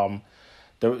 our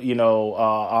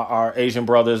Asian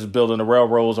brothers building the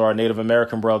railroads or our Native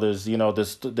American brothers,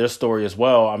 their story as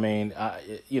well. I mean,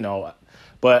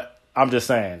 but I'm just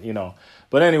saying,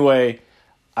 But anyway,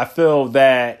 I feel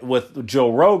that with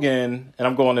Joe Rogan, and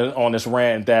I'm going on this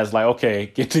rant, and Dad's like,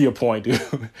 okay, get to your point,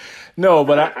 dude. No,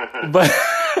 but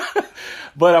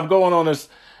I'm going on this,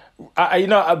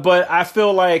 but I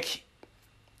feel like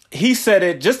he said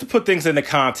it, just to put things into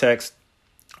context,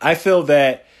 I feel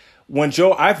that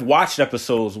I've watched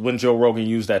episodes when Joe Rogan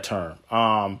used that term,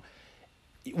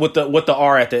 with the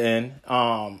R at the end.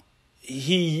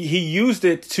 He used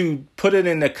it to put it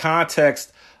in the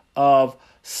context of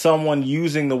someone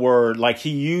using the word, like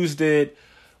he used it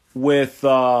with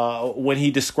when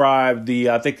he described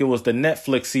I think it was the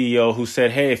Netflix CEO who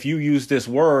said, hey, if you use this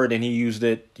word, and he used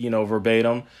it,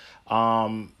 verbatim,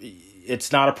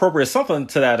 it's not appropriate, something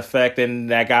to that effect, and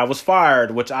that guy was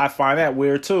fired, which I find that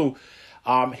weird too.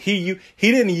 He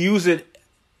didn't use it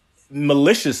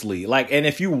maliciously, and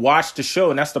if you watch the show,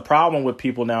 and that's the problem with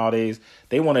people nowadays,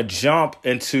 they want to jump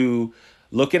into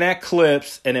looking at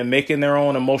clips and then making their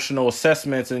own emotional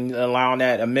assessments and allowing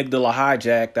that amygdala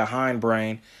hijack, the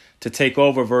hindbrain, to take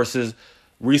over versus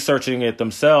researching it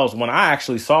themselves. When I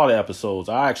actually saw the episodes,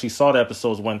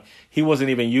 when he wasn't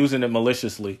even using it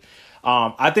maliciously.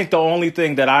 I think the only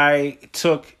thing that I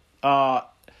took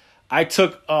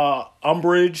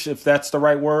umbrage, if that's the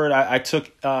right word, I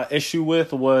took issue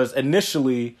with was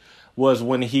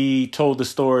when he told the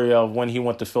story of when he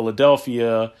went to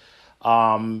Philadelphia. He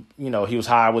was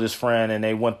high with his friend, and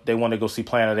they wanted to go see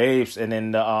Planet of the Apes, and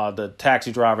then the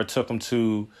taxi driver took him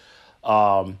to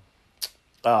like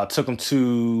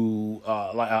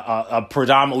a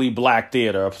predominantly black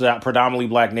theater, a predominantly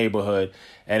black neighborhood,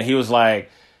 and he's like,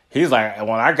 when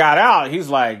I got out, he's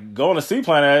like, going to see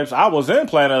Planet of the Apes, I was in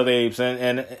Planet of the Apes,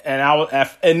 and I was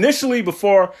initially,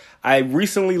 before I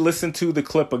recently listened to the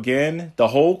clip again, the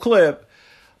whole clip.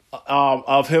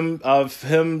 Of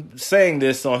him saying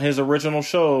this on his original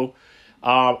show,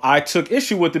 I took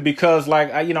issue with it because,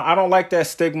 I don't like that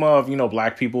stigma of,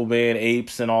 black people being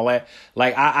apes and all that.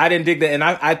 I didn't dig that. And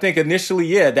I think initially,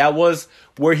 yeah, that was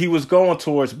where he was going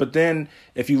towards. But then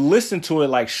if you listen to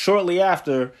it, shortly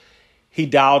after, he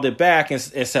dialed it back and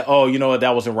said, oh, you know what,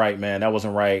 that wasn't right, man. That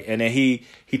wasn't right. And then he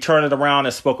turned it around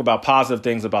and spoke about positive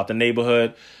things about the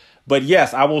neighborhood. But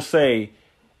yes, I will say,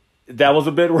 that was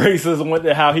a bit racist with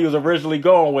how he was originally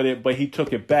going with it, but he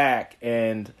took it back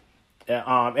and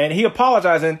he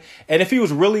apologized. And if he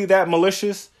was really that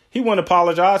malicious, he wouldn't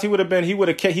apologize. He would have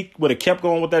kept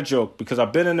going with that joke, because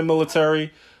I've been in the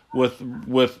military with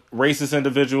racist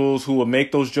individuals who would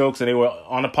make those jokes, and they were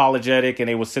unapologetic, and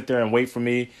they would sit there and wait for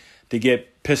me to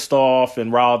get pissed off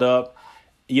and riled up,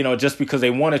 just because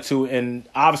they wanted to. And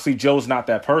obviously Joe's not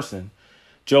that person.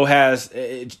 Joe has,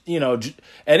 and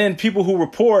then people who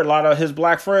report, a lot of his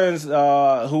black friends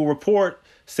who report,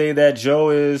 say that Joe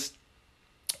is,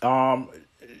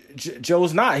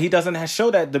 Joe's not. He doesn't show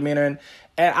that demeanor,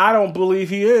 and I don't believe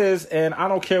he is, and I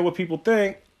don't care what people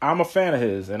think. I'm a fan of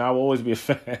his, and I will always be a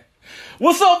fan.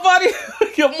 What's up, buddy?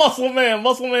 Your Muscle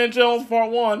Man Jones, part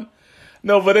 1.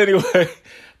 No, but anyway,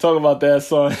 Talk about that,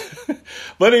 son.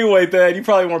 But anyway, Thad, you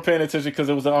probably weren't paying attention because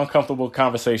it was an uncomfortable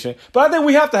conversation. But I think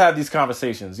we have to have these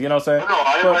conversations. You know what I'm saying? No,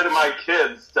 I invited my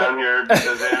kids down here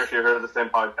because they actually heard the same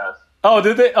podcast. Oh,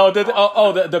 did they?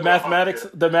 The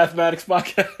mathematics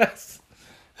podcast.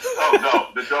 Oh no,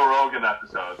 the Joe Rogan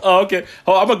episode. Oh, okay.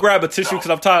 Oh, I'm gonna grab a tissue because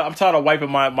I'm tired of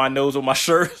wiping my nose with my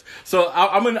shirt. So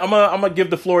I'm gonna give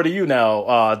the floor to you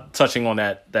now. Touching on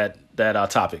that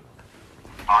topic.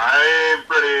 I'm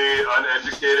pretty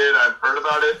uneducated. I've heard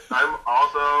about it. I'm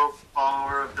also a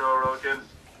follower of Joe Rogan.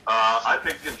 I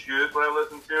pick and choose what I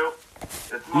listen to.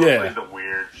 It's mostly the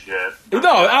weird shit.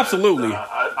 No, absolutely.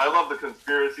 I love the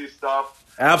conspiracy stuff.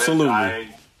 Absolutely.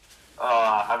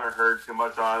 I haven't heard too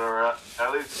much on, or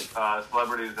at least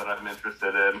celebrities that I'm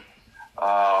interested in.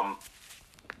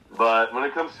 But when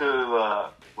it comes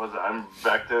to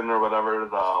ivermectin or whatever,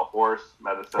 the horse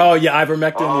medicine. Oh yeah,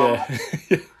 ivermectin.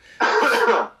 Yeah.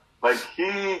 Like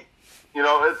it's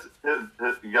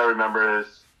you gotta remember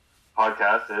his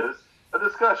podcast is a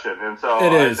discussion, and so I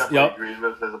definitely agreed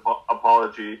with his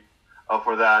apology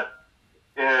for that.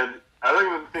 And I don't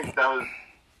even think that was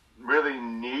really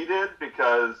needed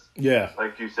because,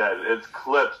 like you said, it's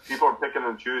clips. People are picking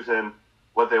and choosing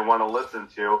what they want to listen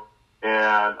to.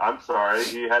 And I'm sorry,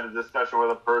 he had a discussion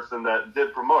with a person that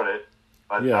did promote it,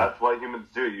 but that's what humans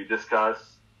do. You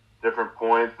discuss different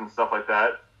points and stuff like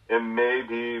that. It may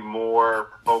be more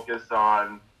focused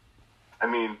on,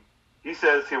 he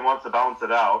says he wants to balance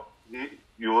it out.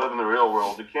 You live in the real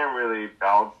world. You can't really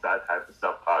balance that type of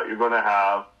stuff out. You're going to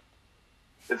have,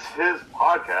 it's his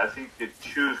podcast. He could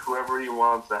choose whoever he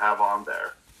wants to have on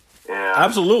there. And,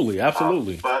 absolutely.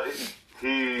 But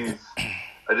I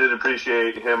did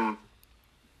appreciate him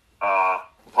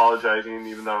apologizing,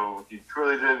 even though he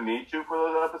truly didn't need to for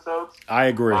those episodes. I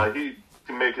agree. He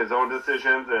can make his own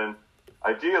decisions, and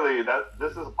ideally,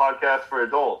 this is a podcast for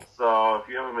adults. So if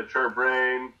you have a mature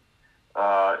brain,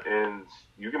 and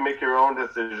you can make your own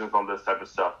decisions on this type of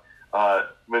stuff.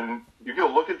 When you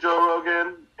can look at Joe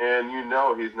Rogan, and you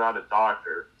know he's not a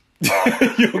doctor.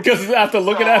 Because after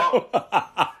looking at him.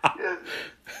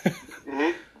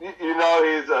 He's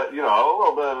a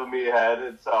little bit of a meathead,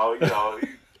 and so, you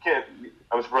can't,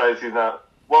 I'm surprised he's not,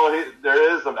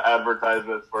 there is some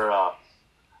advertisements for, not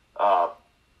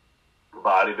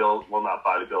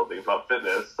bodybuilding, but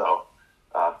fitness, so,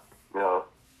 as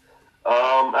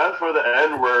for the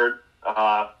N-word,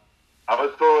 I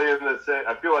was totally in the same,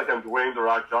 I feel like I'm Dwayne "The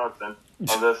Rock" Johnson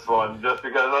on this one, just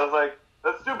because I was like,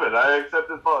 that's stupid, I accept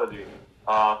his apology.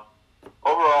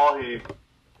 Overall, he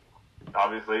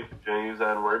obviously didn't use the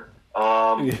N-word.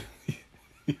 But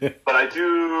I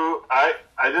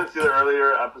didn't see the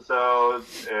earlier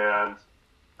episodes, and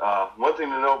one thing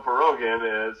to note for Rogan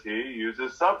is he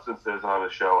uses substances on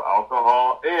his show,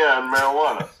 alcohol and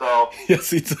marijuana. So yes,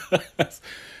 he does.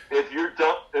 If you're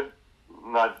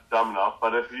not dumb enough,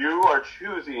 but if you are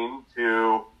choosing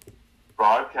to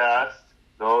broadcast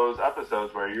those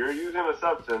episodes where you're using a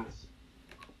substance,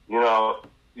 you got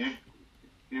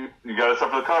to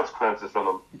suffer the consequences from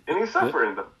them, and he's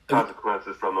suffering the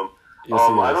consequences from them. Yes,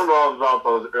 I don't know about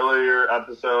those earlier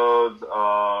episodes.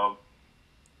 I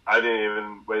didn't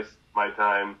even waste my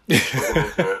time looking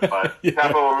into it. But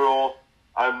Capital Rule,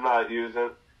 I'm not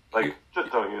using.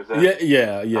 Just don't use it.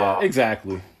 Yeah,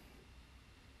 exactly.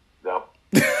 No.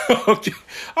 Okay.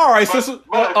 All right. But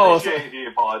I appreciate he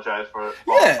apologized for it.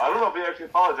 I don't know if he actually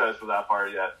apologized for that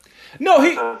part yet. No,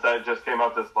 since that just came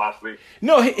out this last week.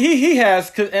 No, he has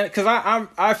because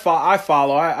I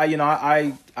follow.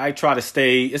 I try to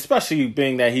stay, especially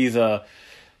being that he's an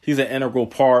integral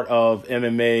part of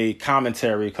MMA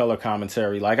commentary, color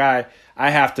commentary. Like I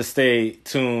have to stay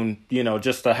tuned,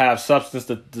 just to have substance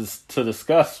to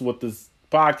discuss with this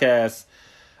podcast.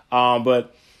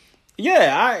 But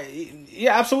yeah,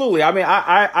 absolutely. I mean,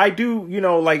 I do,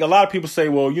 like a lot of people say,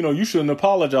 well, you shouldn't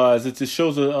apologize. It just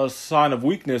shows a sign of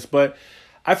weakness. But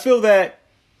I feel that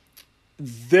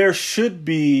there should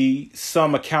be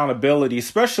some accountability,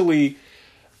 especially,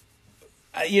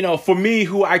 for me,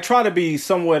 who I try to be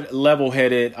somewhat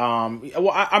level-headed.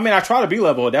 I try to be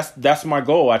level-headed. That's my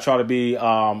goal. I try to be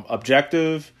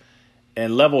objective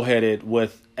and level-headed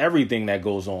with everything that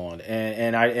goes on.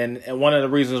 And one of the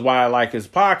reasons why I like his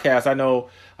podcast, I know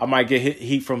I might get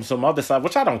heat from some other side,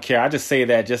 which I don't care. I just say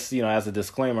that just, as a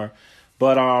disclaimer.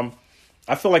 But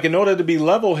I feel like in order to be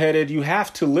level-headed, you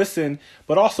have to listen.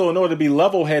 But also in order to be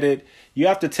level-headed, you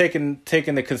have to take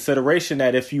into consideration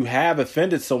that if you have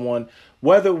offended someone,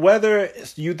 whether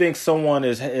you think someone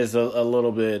is a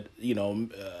little bit,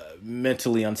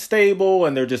 mentally unstable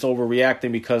and they're just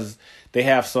overreacting because they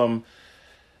have some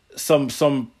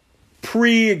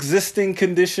pre-existing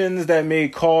conditions that may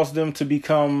cause them to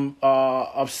become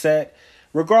upset.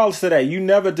 Regardless of that, you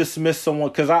never dismiss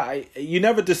someone you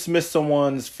never dismiss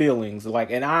someone's feelings. Like,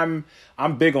 and I'm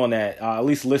big on that. At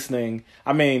least listening.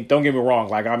 I mean, don't get me wrong.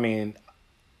 Like, I mean,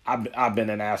 I've been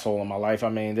an asshole in my life. I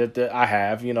mean, I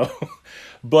have,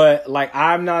 but like,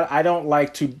 I don't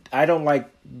like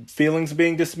feelings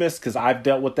being dismissed because I've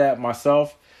dealt with that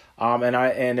myself.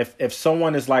 And if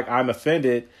someone is like, I'm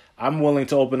offended, I'm willing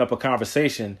to open up a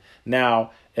conversation.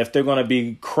 Now, if they're going to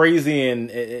be crazy and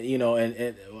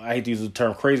I hate to use the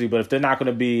term crazy, but if they're not going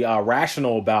to be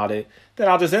rational about it, then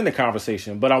I'll just end the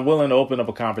conversation. But I'm willing to open up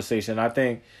a conversation. I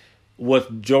think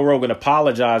with Joe Rogan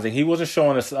apologizing, he wasn't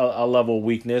showing us a level of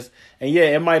weakness. And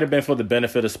yeah, it might have been for the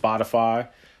benefit of Spotify,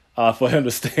 for him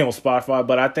to stay on Spotify.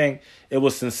 But I think it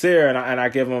was sincere, and I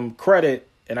give him credit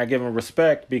and I give him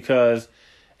respect because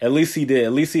at least he did.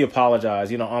 At least he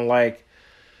apologized. Unlike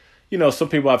some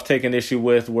people I've taken issue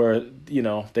with where,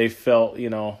 they felt,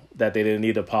 that they didn't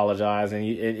need to apologize. And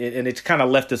it kind of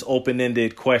left this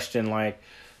open-ended question like,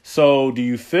 so do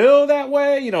you feel that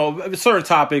way? Certain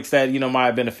topics that, might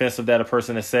have been offensive that a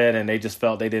person has said and they just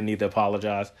felt they didn't need to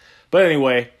apologize. But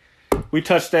anyway, we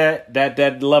touched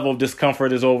that level of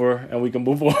discomfort is over and we can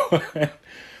move on.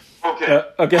 Okay.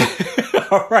 Okay.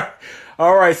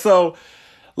 All right. So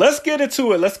let's get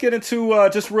into it. Let's get into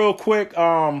just real quick.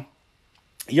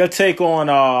 Your take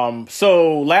on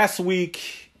so last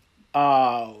week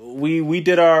we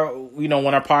did our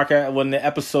when our podcast when the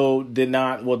episode did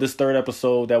not this third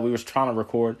episode that we was trying to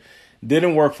record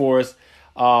didn't work for us.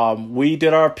 We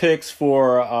did our picks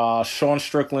for Sean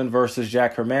Strickland versus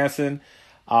Jack Hermanson.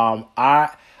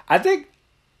 I think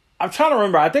I'm trying to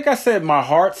remember. I think I said my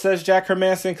heart says Jack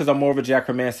Hermanson because I'm more of a Jack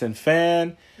Hermanson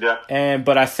fan. Yeah.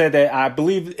 But I said that I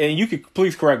believe, and you could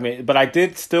please correct me, but I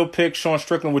did still pick Sean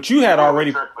Strickland, which you had already.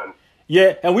 Strickland.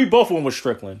 Yeah, and we both went with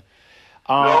Strickland.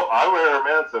 No, I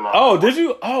went Hermanson. Oh, did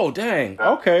you? Oh, dang. Yeah.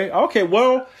 Okay.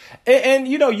 Well, and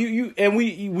you and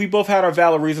we both had our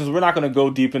valid reasons. We're not going to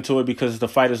go deep into it because the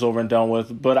fight is over and done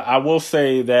with. But I will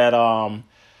say that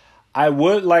I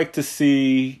would like to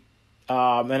see,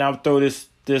 and I'll throw this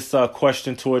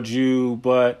question towards you,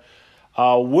 but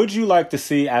would you like to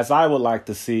see, as I would like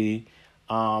to see,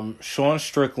 Sean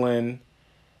Strickland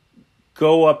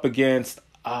go up against,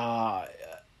 obviously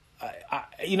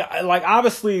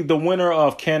the winner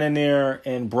of Cannonier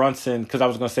and Brunson, because I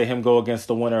was going to say him go against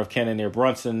the winner of Cannonier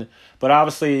Brunson, but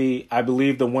obviously I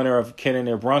believe the winner of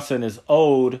Cannonier Brunson is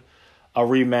owed a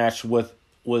rematch with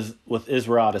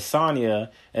Israel Adesanya,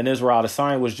 and Israel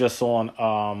Adesanya was just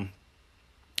on.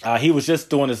 He was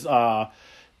just doing his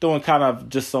doing kind of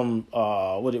just some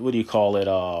what do you call it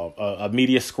a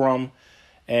media scrum,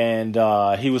 and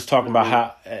he was talking about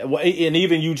how and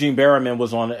even Eugene Berriman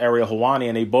was on Ariel Helwani,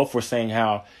 and they both were saying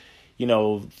how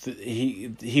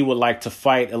he would like to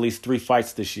fight at least 3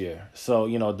 fights this year. So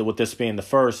with this being the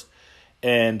first,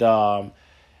 and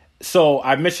so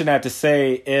I mentioned that to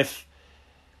say if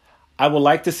I would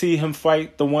like to see him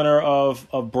fight the winner of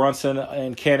Brunson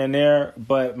and Cannonier,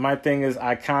 but my thing is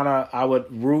I would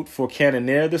root for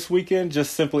Cannonier this weekend,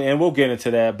 just simply, and we'll get into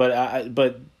that,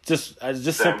 but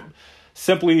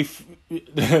simply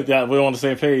that we're on the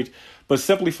same page, but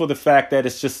simply for the fact that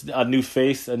it's just a new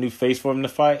face for him to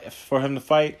fight.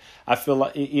 I feel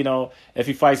like if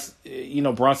he fights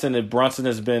Brunson, if Brunson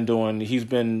he's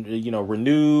been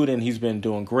renewed and he's been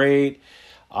doing great.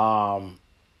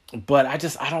 But I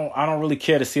don't really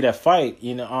care to see that fight,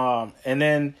 and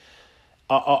then,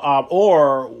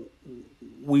 or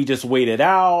we just wait it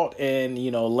out and,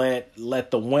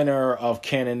 let the winner of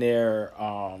Cannonier,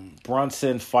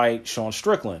 Brunson fight Sean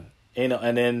Strickland,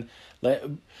 and then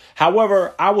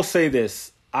however, I will say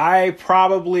this, and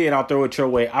I'll throw it your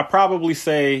way. I probably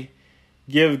say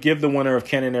give the winner of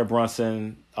Cannonier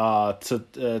Brunson, to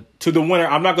the winner.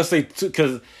 I'm not going to say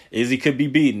because Izzy could be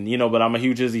beaten, but I'm a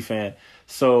huge Izzy fan.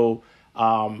 So,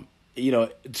 to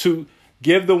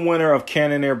give the winner of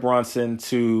Cannonier Brunson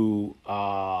to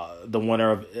the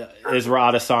winner of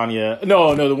Israel Adesanya.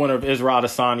 No, the winner of Israel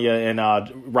Adesanya and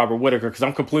Robert Whittaker, because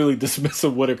I'm completely dismissive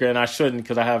of Whittaker, and I shouldn't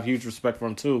because I have huge respect for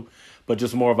him too, but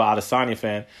just more of an Adesanya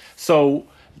fan. So,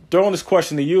 throwing this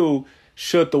question to you,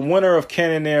 should the winner of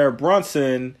Cannonier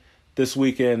Brunson this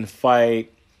weekend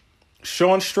fight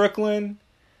Sean Strickland,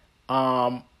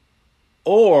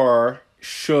 or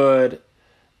should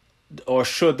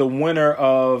the winner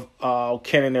of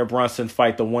Cannonier Brunson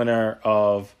fight the winner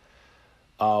of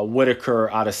Whittaker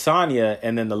Adesanya,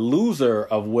 and then the loser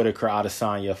of Whittaker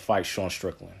Adesanya fight Sean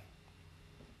Strickland?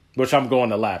 Which I'm going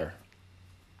the latter.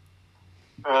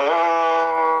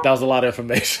 That was a lot of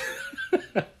information.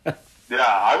 Yeah,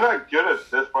 I'm not good at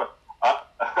this, but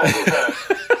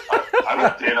I'm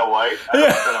not Dana White.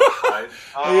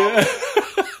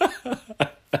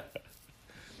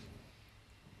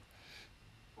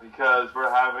 Because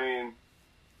we're having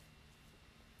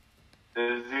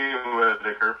Izzy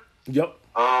Whittaker. Yep.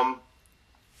 I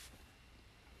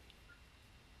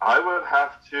would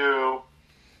have to.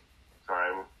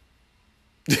 Sorry,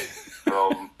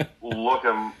 I'm look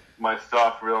at my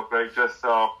stuff real quick, just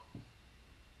so.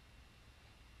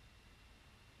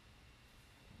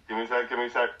 Give me a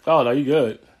sec. Oh, no, you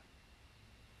good.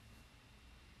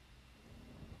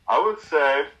 I would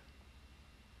say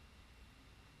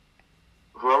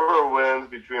whoever wins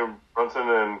between Brunson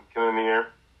and Cannonier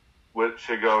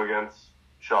should go against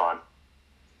Sean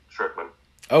Strickland.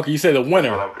 Okay, you say the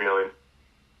winner. That's what I'm feeling.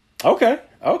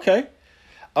 Okay.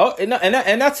 Oh, and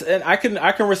I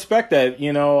can respect that.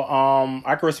 You know,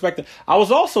 I can respect it. I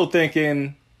was also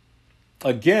thinking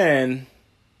again.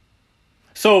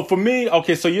 So for me,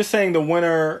 okay, so you're saying the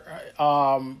winner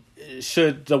of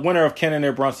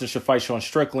Cannonier Brunson should fight Sean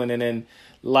Strickland, and then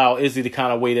allow Izzy to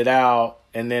kind of wait it out,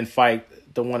 and then fight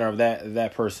the winner of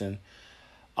that person.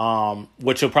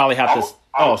 Which you'll probably have to.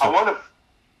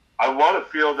 I want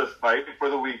to feel this fight for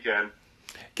the weekend.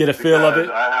 Get a feel of it.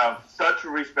 I have such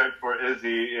respect for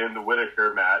Izzy in the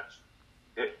Whittaker match,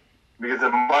 because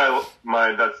in my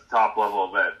mind that's the top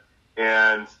level event,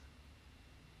 and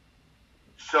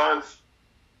Sean's.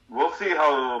 We'll see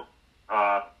how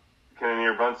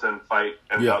Cannonier Brunson fight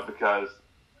ends up, because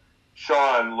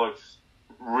Sean looks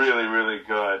really, really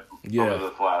good over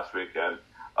this last weekend.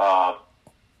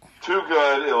 Too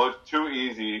good. It looked too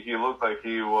easy. He looked like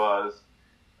he was,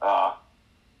 high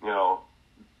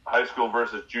school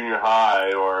versus junior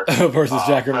high, or versus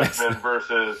Jack freshman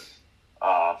versus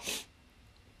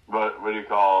what do you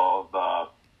call the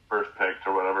first picked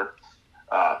or whatever.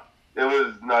 It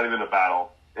was not even a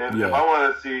battle. And if I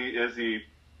want to see Izzy,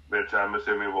 which I'm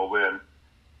assuming will win,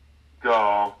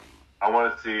 I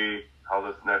want to see how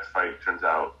this next fight turns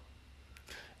out.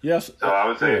 Yes. So I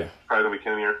would say probably going to be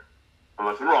Cannonier,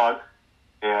 unless I'm wrong,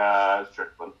 and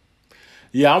Strickland.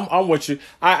 Yeah, I'm with you.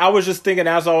 I was just thinking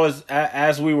as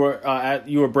you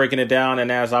were breaking it down, and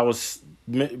as I was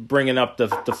bringing up the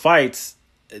fights.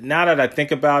 Now that I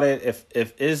think about it,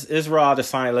 if Israel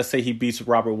Adesanya, let's say he beats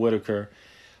Robert Whittaker.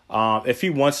 If he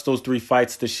wants those 3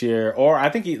 fights this year, or I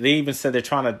think they even said they're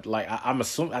trying to,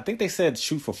 I think they said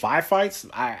shoot for 5 fights.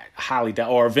 I highly doubt,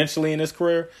 or eventually in his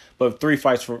career, but 3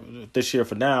 fights for this year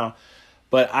for now.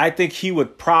 But I think he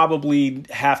would probably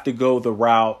have to go the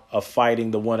route of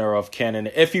fighting the winner of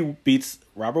Cannonier if he beats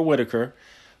Robert Whittaker.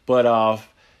 But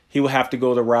he would have to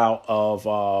go the route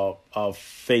of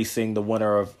facing the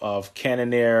winner of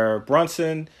Cannonier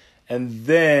Brunson, and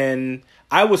then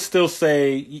I would still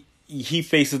say he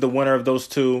faces the winner of those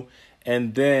 2,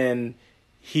 and then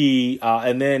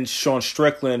Sean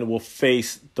Strickland will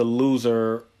face the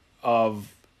loser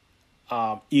of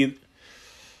either.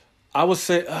 I would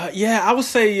say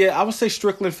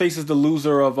Strickland faces the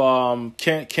loser of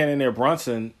Cannonier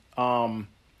Brunson, and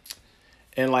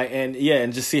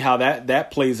just see how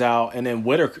that plays out, and then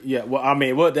Whittaker. Yeah, well, I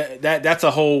mean, that's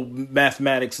a whole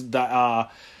mathematics. MMA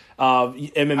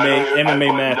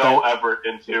math. No effort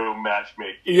into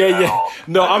matchmaking. Yeah.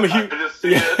 No, I'm a huge. I just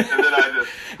see it, and then I just.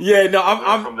 Yeah, no,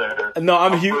 I'm from there. No,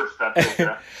 I'm huge.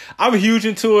 I'm huge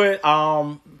into it.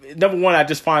 Number one, I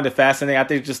just find it fascinating. I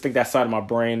just think that side of my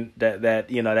brain,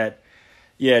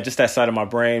 just that side of my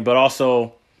brain. But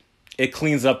also, it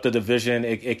cleans up the division.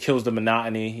 It kills the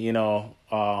monotony.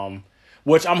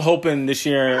 Which I'm hoping this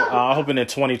year. Hoping in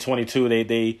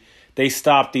 2022 they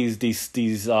stop these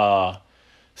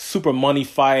super money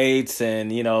fights, and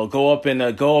go up in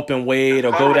weight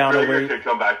or go down in weight. Could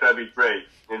come back. That'd be great,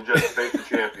 and just face the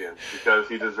champion, because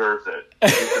he deserves it.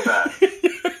 He's the best.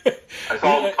 I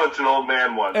saw him punch an old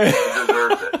man once. He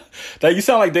deserves it. That you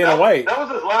sound like Dana White. That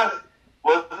was his last.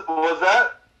 Was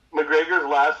that McGregor's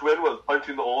last win? Was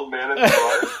punching the old man in the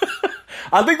heart?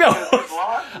 I think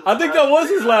that was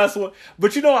his last one.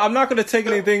 But I'm not going to take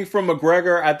anything from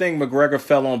McGregor. I think McGregor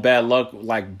fell on bad luck,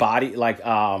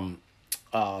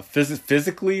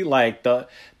 physically, like the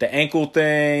ankle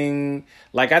thing.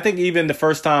 Like, I think even the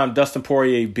first time Dustin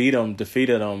Poirier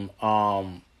defeated him,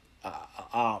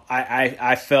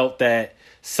 I felt that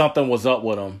something was up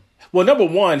with him. Well, number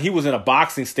one, he was in a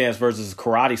boxing stance versus a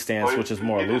karate stance, which is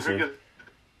more elusive.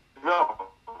 No,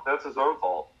 that's his own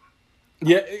fault.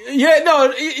 You're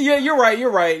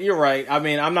right. I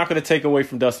mean, I'm not going to take away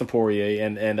from Dustin Poirier,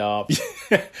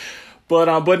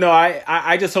 but no,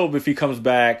 I just hope if he comes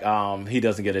back, he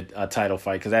doesn't get a title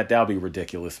fight, because that'll be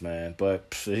ridiculous, man.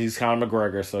 But he's Conor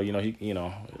McGregor, so he. How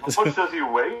much does he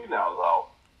weigh now,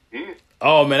 though?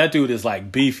 Oh man, that dude is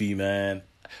like beefy, man.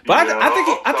 But I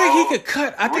think he could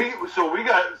cut.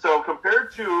 So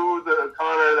compared to the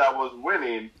Conor that was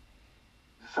winning,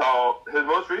 so his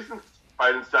most recent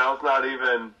fighting style is not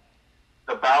even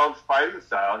the balanced fighting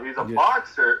style. He's a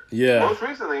boxer. Yeah. Most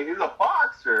recently, he's a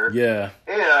boxer. Yeah.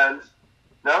 And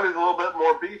now he's a little bit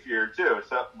more beefier too.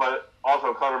 So, but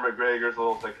also Conor McGregor's a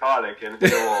little psychotic, and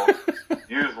he will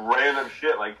use random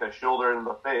shit like a shoulder in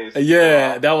the face.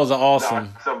 Yeah, that was awesome.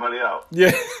 Knock somebody out.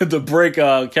 Yeah, to break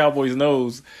Cowboy's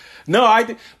nose. No,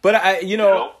 I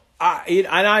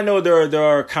know there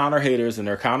are Conor haters and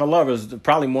there are Conor lovers.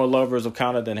 Probably more lovers of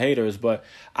Conor than haters. But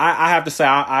I have to say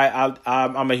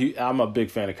I'm a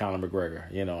big fan of Conor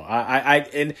McGregor. You know,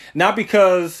 and not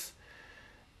because.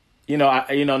 Not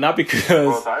because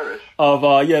of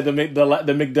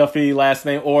the McDuffie last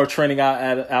name or training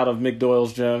out of Mick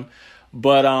Doyle's gym,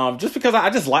 but just because I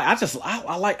just like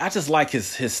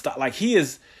his style. Like he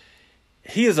is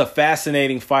a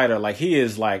fascinating fighter. Like he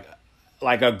is like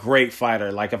a great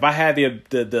fighter. Like if I had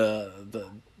the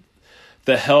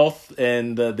health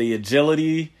and the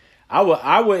agility, I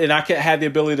would, and I could have the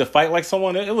ability to fight like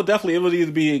someone. It would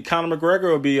either be Conor McGregor or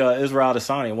it would be Israel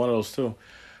Adesanya, one of those two.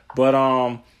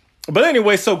 But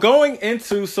anyway, so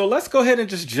let's go ahead and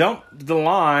just jump the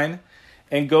line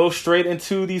and go straight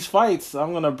into these fights.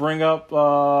 I'm going to bring up,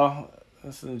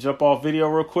 let's jump off video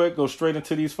real quick, go straight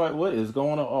into these fights. What is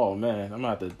going on? Oh, man, I'm going to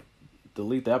have to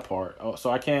delete that part. Oh, so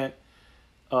I can't,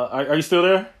 are you still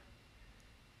there?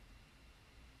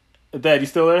 Dad, you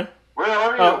still there? Where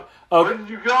are you? Where did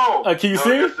you go? Can you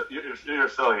see? You're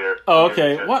still here. Oh,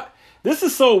 okay. What? This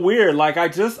is so weird. Like I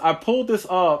pulled this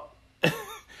up.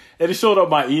 And it showed up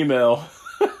my email.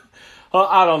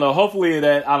 I don't know. Hopefully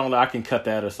I can cut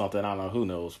that or something. I don't know. Who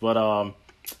knows? But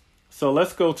so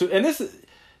let's go to, and this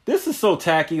is so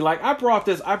tacky. Like I brought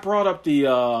up the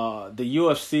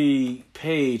UFC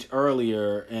page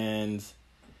earlier, and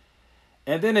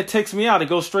then it takes me out. It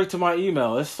goes straight to my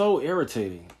email. It's so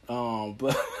irritating.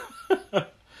 But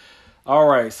all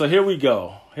right. So here we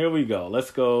go. Let's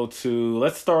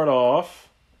start off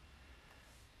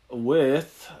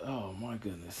with, oh my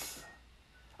goodness.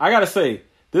 I gotta say,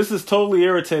 this is totally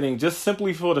irritating just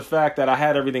simply for the fact that I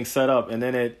had everything set up and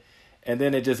then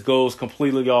it just goes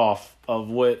completely off of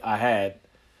what I had.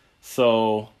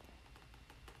 So,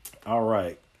 all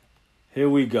right, here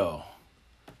we go.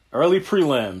 Early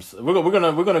prelims.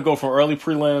 We're gonna go from early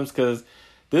prelims because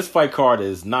this fight card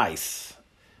is nice.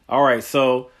 All right,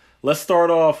 so let's start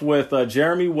off with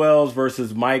Jeremy Wells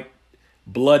versus Mike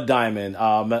Blood Diamond,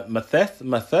 Mathetha,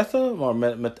 or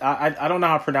I don't know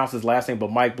how to pronounce his last name,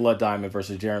 but Mike Blood Diamond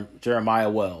versus Jeremiah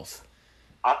Wells.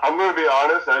 I'm going to be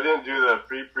honest. I didn't do the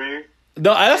pre.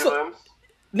 That's so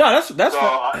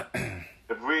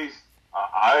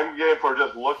I'm game for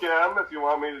just looking at them. If you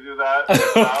want me to do that,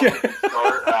 okay. We can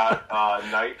start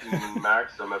at Knight and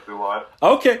Maxim if we want.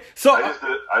 Okay, so I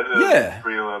did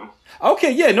prelims.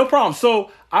 Okay, yeah, no problem. So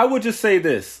I would just say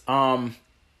this.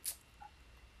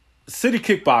 City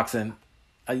kickboxing,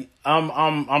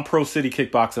 I'm pro city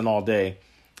kickboxing all day,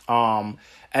 and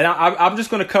I'm just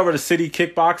going to cover the city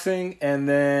kickboxing, and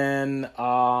then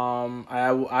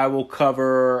I will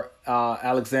cover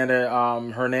Alexander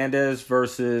Hernandez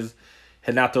versus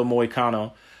Renato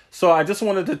Moicano. So I just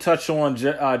wanted to touch on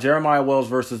Jeremiah Wells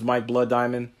versus Mike Blood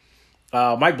Diamond.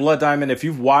 Mike Blood Diamond, if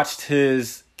you've watched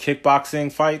his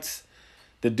kickboxing fights,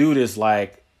 the dude is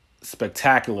like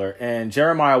spectacular, and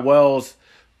Jeremiah Wells,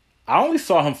 I only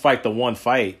saw him fight the one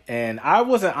fight, and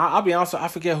I'll be honest, I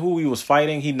forget who he was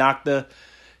fighting. He knocked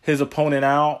his opponent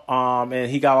out, and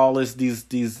he got all these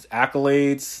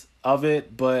accolades of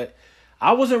it, but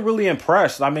I wasn't really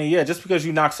impressed. I mean, yeah, just because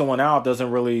you knock someone out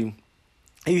doesn't really.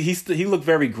 He looked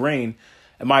very green,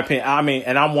 in my opinion. I mean,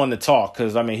 and I'm one to talk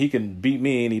because I mean he can beat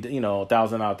me any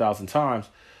 1,000 out 1,000 times,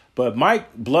 but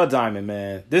Mike Blood Diamond,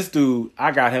 man, this dude,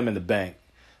 I got him in the bank.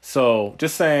 So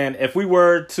just saying, if we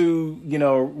were to,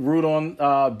 root on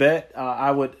bet,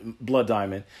 I would Blood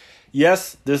Diamond.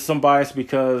 Yes, there's some bias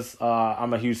because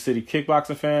I'm a huge city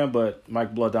kickboxing fan, but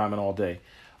Mike Blood Diamond all day.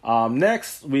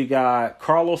 Next, we got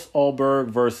Carlos Ulberg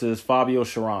versus Fabio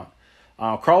Charant.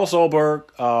 Carlos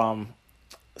Ulberg,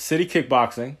 city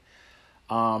kickboxing.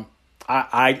 I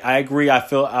agree.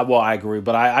 I agree,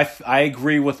 but I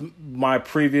agree with my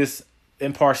previous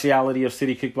impartiality of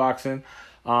city kickboxing.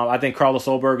 I think Carlos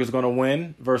Ulberg is going to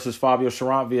win versus Fabio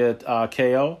Charant via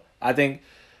KO. I think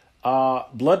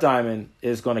Blood Diamond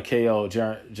is going to KO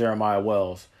Jeremiah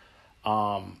Wells.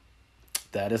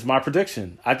 That is my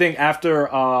prediction. I think after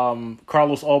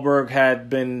Carlos Ulberg had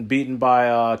been beaten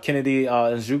by Kennedy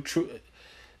Nzukchu,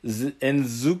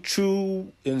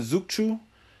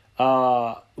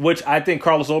 which I think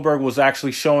Carlos Ulberg was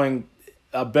actually showing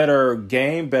a better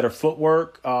game, better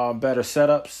footwork, better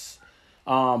setups,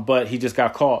 but he just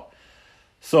got caught.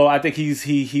 So I think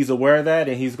he's aware of that,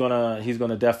 and he's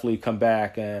gonna definitely come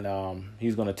back, and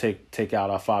he's gonna take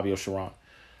out Fabio Chiron.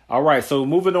 All right, so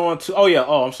moving on to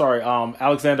I'm sorry,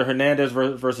 Alexander Hernandez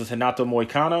versus Renato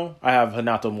Moicano. I have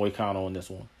Renato Moicano in this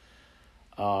one.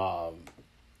 All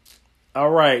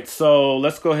right, so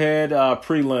let's go ahead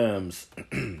prelims.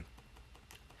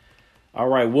 All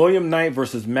right, William Knight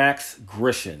versus Max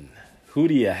Grishin. Who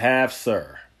do you have,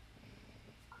 sir?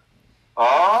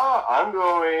 I'm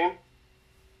going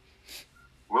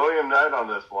William Knight on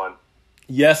this one.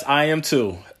 Yes, I am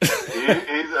too.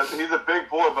 He's a big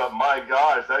boy, but my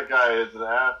gosh, that guy is an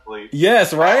athlete.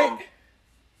 Yes, right?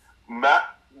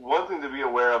 One thing to be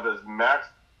aware of is Max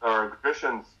or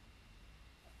Grishin's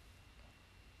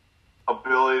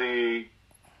ability,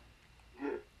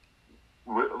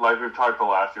 like we've talked the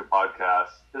last few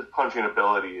podcasts, his punching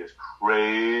ability is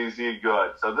crazy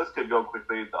good. So this could go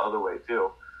quickly the other way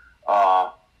too.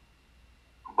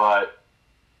 But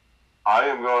I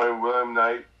am going William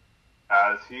Knight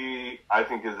as he, I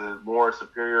think, is a more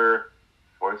superior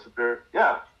athlete.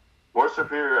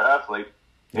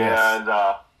 Yes. And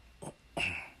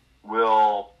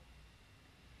will,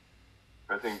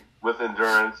 I think, with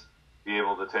endurance, be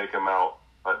able to take him out.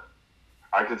 But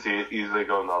I could see it easily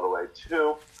going the other way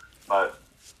too. But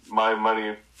my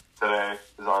money today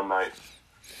is on Knight.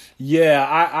 Yeah,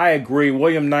 I agree.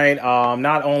 William Knight,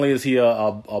 not only is he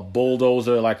a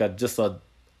bulldozer, like an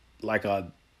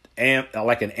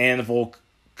anvil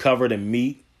covered in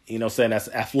meat, saying that's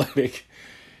athletic.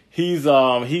 He's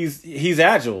agile,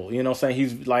 saying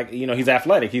he's like, he's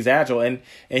athletic, he's agile, and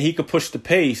he could push the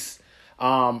pace.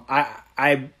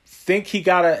 I think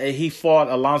he fought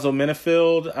Alonzo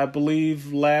Minifield, I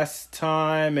believe, last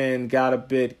time and got a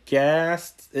bit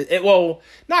gassed.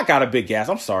 Not got a bit gassed.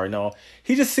 I'm sorry. No,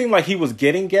 he just seemed like he was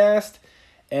getting gassed.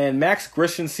 And Max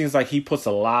Grishin seems like he puts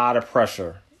a lot of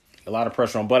pressure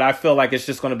on. But I feel like it's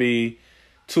just going to be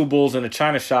two bulls in a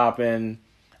china shop. And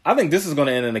I think this is going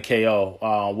to end in a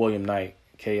KO, William Knight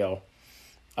KO.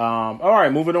 All right,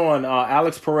 moving on.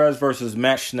 Alex Perez versus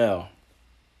Matt Schnell.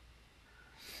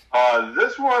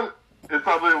 This one is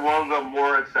probably one of the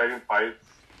more exciting fights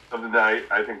of the night.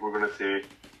 I think we're going to see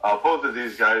both of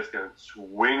these guys can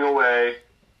swing away.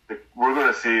 We're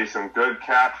going to see some good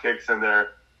calf kicks in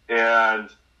there, and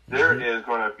there is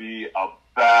going to be a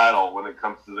battle when it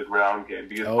comes to the ground game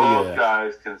because both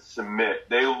guys can submit.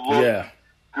 They look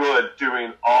good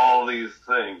doing all these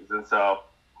things, and so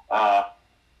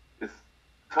it's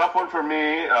a tough one for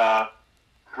me.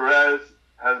 Perez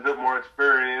has a bit more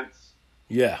experience.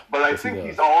 Yeah. But I think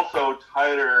he's also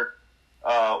tighter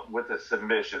with the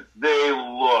submissions. They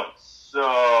look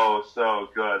so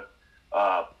good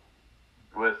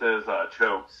with his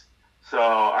chokes. So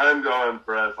I'm going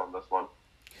Perez on this one.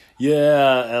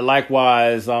 Yeah, and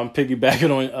likewise, I'm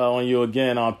piggybacking on you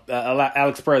again on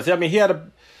Alex Perez. I mean, he had a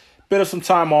bit of some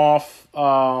time off.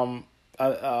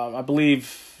 I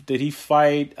believe, did he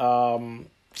fight? Who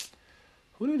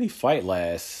did he fight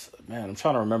last? Man, I'm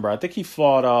trying to remember. I think he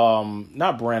fought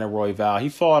not Brandon Royval. He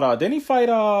fought didn't he fight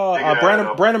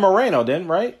Brandon Moreno, didn't,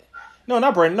 right? No,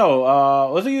 not Brandon. No,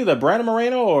 was it either Brandon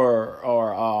Moreno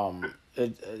or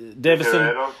Davison? Davison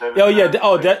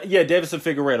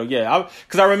Figueiredo. Yeah,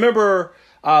 because I remember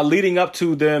leading up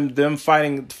to them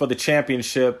fighting for the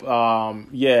championship.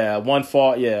 One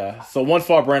fought. Yeah, so one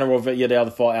fought Brandon Royval. Yeah, the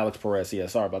other fought Alex Perez. Yeah,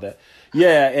 sorry about that.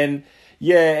 Yeah, and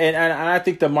I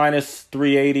think the minus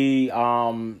 380.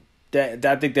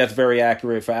 I think that's very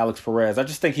accurate for Alex Perez. I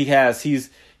just think he's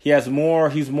more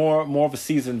of a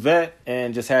seasoned vet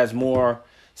and just has more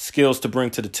skills to bring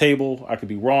to the table. I could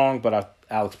be wrong, but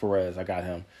Alex Perez, I got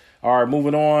him. All right,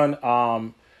 moving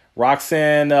on.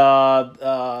 Roxanne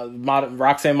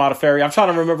Modafferi. I'm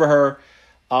trying to remember her.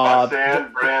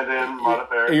 Roxanne Brandon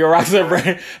Modafferi. You're Roxanne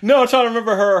Brandon. No, I'm trying to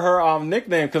rember her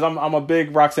nickname because I'm a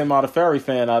big Roxanne Modafferi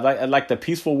fan. I like the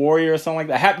Peaceful Warrior or something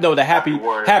like that. The Happy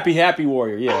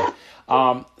Warrior. Yeah.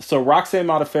 So Roxanne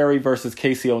Modafferi versus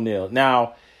Casey O'Neill.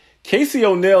 Now, Casey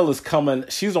O'Neill is coming.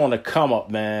 She's on the come up,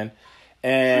 man.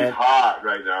 And she's hot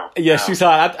right now. Yeah, she's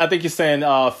hot. I think you're saying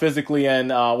physically and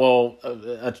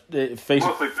mostly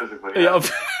physically. Yeah.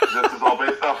 This is all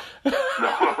based off. No.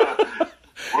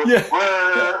 We're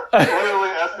literally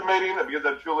estimating that because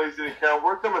I'm too lazy to count.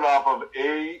 We're coming off of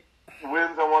 8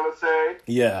 wins, I want to say.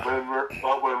 Yeah. When we're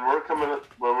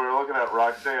looking at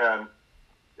Roxanne,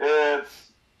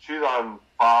 she's on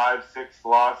 5-6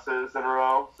 losses in a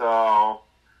row. So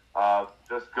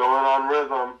just going on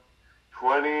rhythm.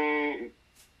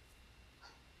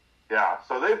 Yeah,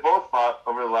 so they both fought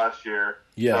over the last year.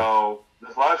 Yeah. So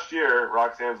this last year,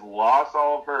 Roxanne's lost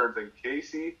all of hers, and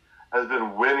Casey has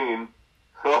been winning.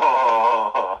 The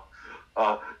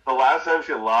last time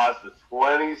she lost was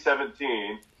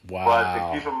 2017. Wow. But to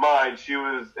keep in mind, she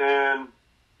was in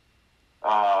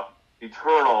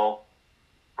Eternal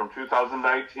from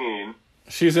 2019.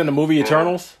 She's in the movie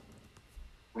Eternals?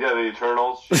 Yeah, the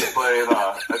Eternals. She played,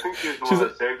 I think she's the one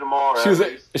that saved them all. She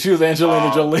was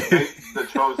Angelina Jolie. The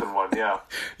chosen one, yeah.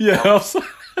 Yeah.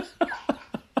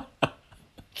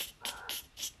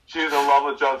 She's in love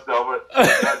with Jon Snow, but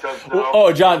not Jon Snow.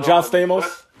 Oh, John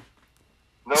Stamos?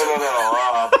 No.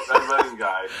 That Redding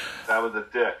guy. That was a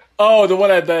dick. Oh, the one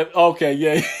that okay,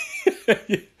 yeah.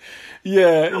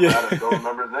 Yeah. I don't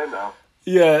remember his name now.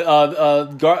 Yeah,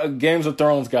 Games of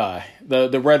Thrones guy.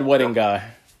 The Red Wedding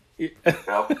guy. Yep.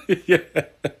 Yeah.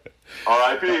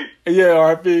 R.I.P. Yeah,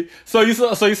 R.I.P. So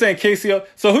you're saying Casey?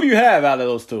 So who do you have out of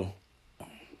those two?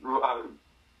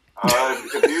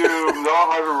 If you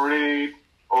know how to read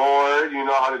or you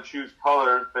know how to choose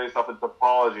colors based off of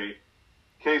topology,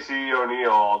 Casey O'Neill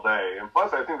all day. And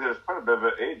plus, I think there's quite a bit of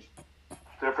an age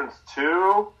difference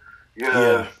too.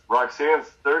 Because Roxanne's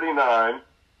 39,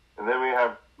 and then we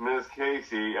have Ms.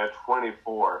 Casey at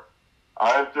 24.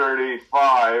 I'm 35.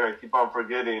 I keep on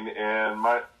forgetting, and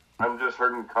I'm just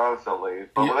hurting constantly.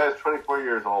 But when I was 24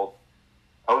 years old,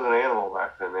 I was an animal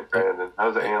back then, Brandon. I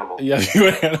was an animal. Yeah, you were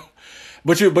an animal.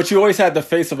 But you always had the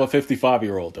face of a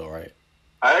 55-year-old, though, right?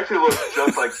 I actually looked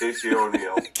just like Casey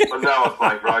O'Neill, but now it's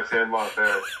like Roxanne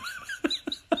Montferry.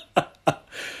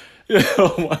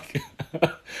 Oh my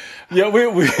God! Yeah, we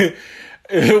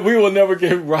will never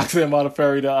get Roxanne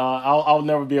Montferry to. I'll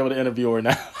never be able to interview her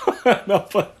now.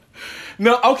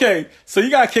 No. Okay, so you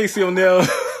got Casey O'Neill.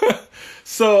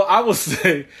 So I will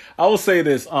say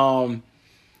this.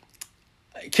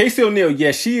 Casey O'Neill,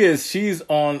 yeah, she is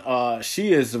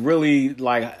really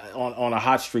like on a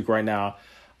hot streak right now.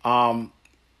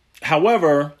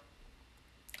 However,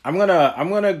 I'm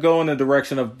gonna go in the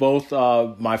direction of both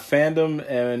my fandom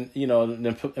and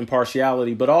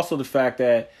impartiality, but also the fact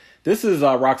that this is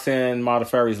Roxanne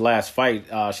Modafferi's last fight.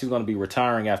 She's going to be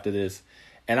retiring after this,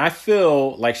 and I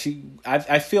feel like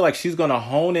she's going to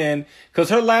hone in because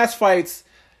her last fights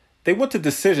they went to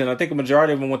decision. I think a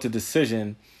majority of them went to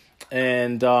decision,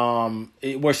 and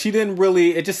where she didn't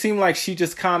really. It just seemed like she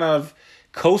just kind of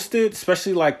coasted,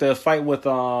 especially like the fight with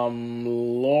Lauren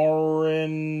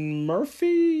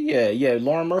Murphy. Yeah,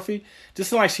 Lauren Murphy. Just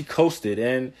seemed like she coasted,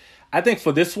 and I think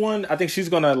for this one, I think she's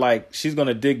gonna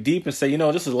dig deep and say,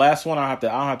 this is the last one. I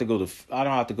don't have to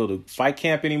go to fight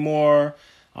camp anymore.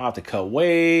 I don't have to cut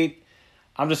weight.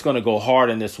 I'm just gonna go hard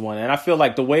in this one. And I feel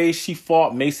like the way she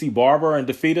fought Macy Barber and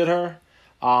defeated her,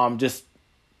 just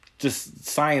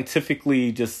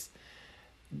scientifically,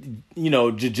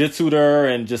 jiu-jitsu'd her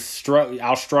and just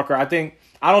outstruck her. I don't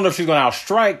know if she's gonna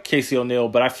outstrike Casey O'Neill,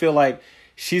 but I feel like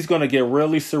she's gonna get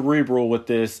really cerebral with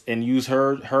this and use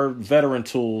her veteran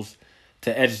tools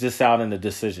to edge this out in the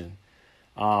decision.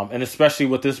 And especially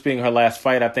with this being her last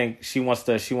fight, I think she wants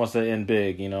to end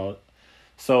big,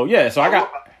 So yeah, I'm sorry.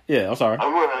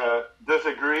 I'm gonna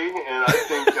disagree, and I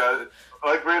think,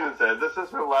 like Brandon said, this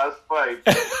is her last fight.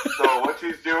 So what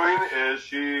she's doing is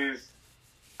she's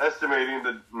estimating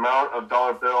the amount of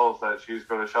dollar bills that she's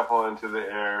going to shuffle into the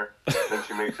air, then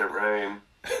she makes it rain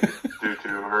due to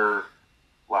her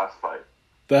last fight.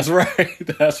 That's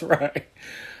right.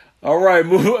 All right,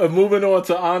 moving on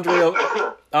to Andre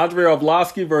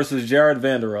Arlovsky versus Jared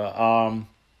Vanderaa.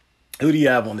 Who do you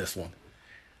have on this one?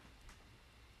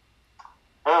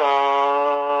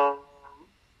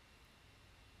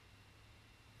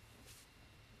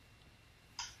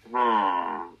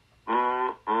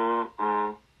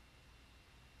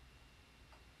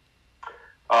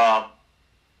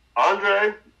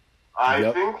 Andre,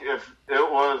 I think if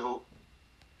it was,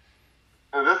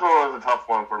 and this one was a tough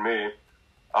one for me.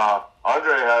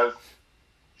 Andre has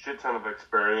shit ton of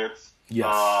experience.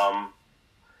 Yes.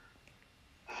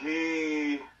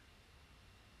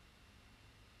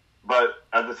 But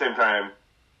at the same time,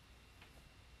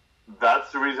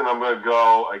 that's the reason I'm going to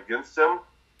go against him.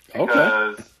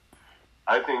 Because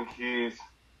I think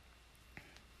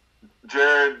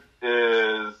Jared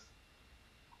is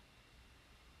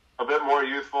a bit more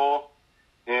youthful,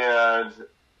 and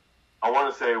I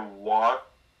want to say what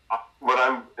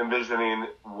I'm envisioning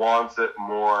wants it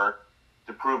more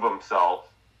to prove himself,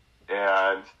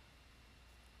 and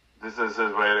this is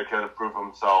his way to kind of prove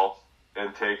himself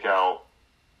and take out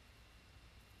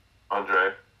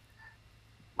Andre.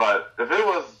 But if it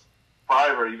was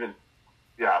 5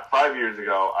 years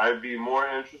ago, I'd be more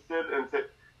interested in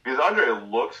because Andre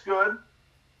looks good,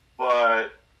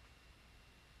 but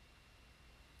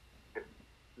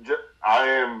I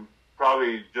am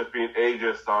probably just being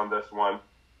ageist on this one,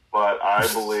 but I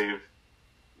believe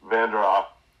Vanderhoff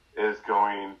is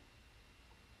going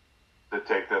to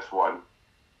take this one.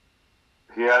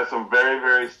 He has some very,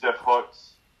 very stiff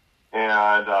hooks, and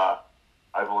I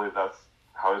believe that's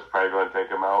how he's probably going to take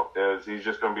him out, is he's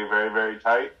just going to be very, very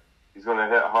tight. He's going to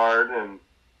hit hard, and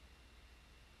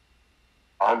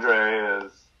Andre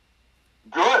is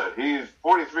good. He's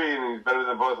 43, and he's better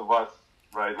than both of us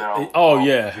right now. Oh,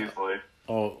 yeah. Easily.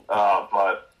 Oh.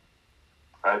 But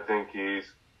I think he's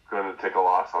going to take a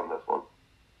loss on this one.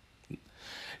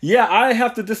 Yeah, I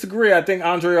have to disagree. I think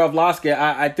Andrei Arlovski,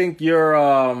 I think your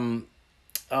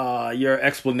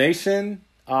explanation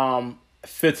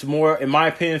fits more, in my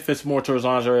opinion, fits more towards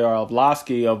Andrei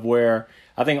Arlovski, of where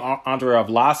I think Andrei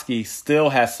Arlovski still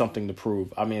has something to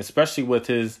prove. I mean, especially with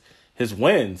his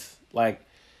wins. Like,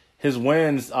 his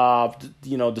wins,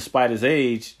 despite his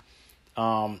age,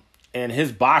 and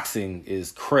his boxing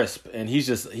is crisp, and he's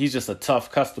just a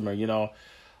tough customer,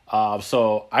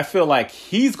 So I feel like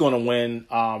he's going to win,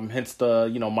 hence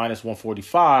the, minus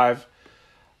 145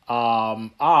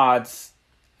 odds.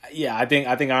 Yeah, I think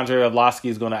Andrei Arlovski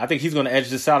is going to, I think he's going to edge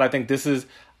this out.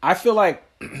 I feel like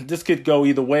this could go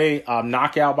either way,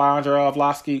 knockout by Andrei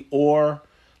Arlovski, or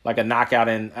like a knockout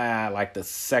in like the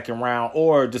second round,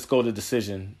 or just go to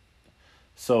decision.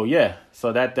 So yeah,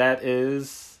 that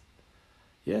is,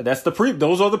 that's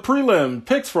those are the prelim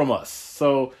picks from us.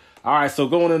 So, all right, so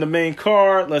going in the main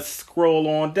card, let's scroll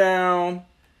on down.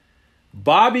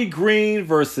 Bobby Green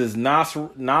versus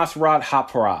Nasrat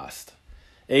Haqparast,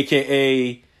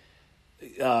 a.k.a.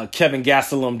 Kevin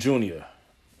Gastelum Jr.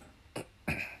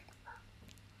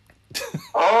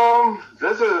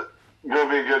 This is going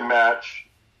to be a good match.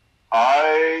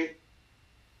 I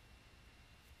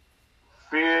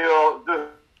feel...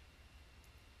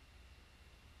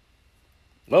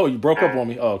 Oh, you broke up on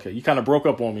me. Oh, okay. You kind of broke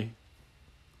up on me.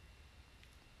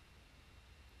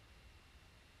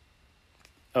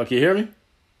 Oh, can you hear me?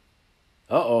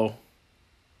 Uh-oh.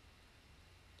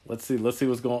 Let's see what's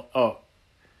going... Oh.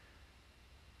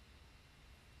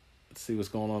 Let's see what's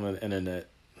going on the internet.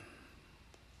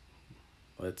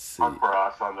 Let's see. For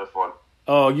us on this one.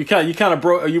 Oh, you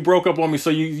broke up on me. So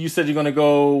you said you're gonna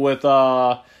go with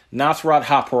Nasrat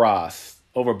Haqparast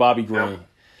over Bobby Green.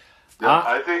 Yep.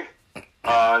 I think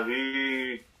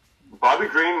Bobby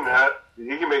Green,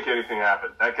 he can make anything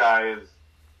happen. That guy is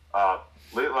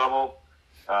late level,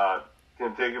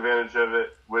 can take advantage of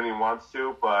it when he wants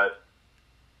to. But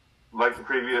like the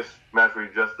previous match we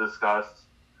just discussed,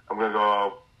 I'm gonna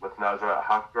go with Nasrat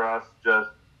Haqparast.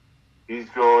 He's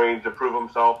going to prove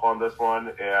himself on this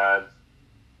one, and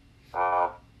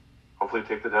hopefully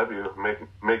take the W.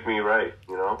 Make me right,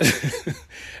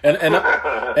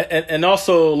 and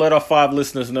also let our 5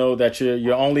 listeners know that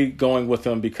you're only going with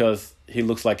him because he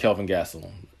looks like Kelvin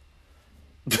Gastelum.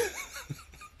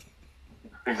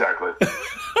 Exactly.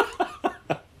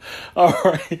 All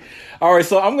right.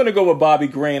 So I'm gonna go with Bobby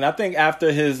Green. I think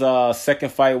after his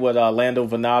second fight with Lando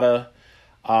Venata,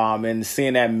 and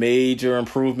seeing that major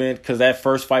improvement, because that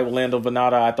first fight with Lando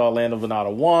Venata, I thought Lando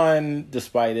Venata won,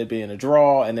 despite it being a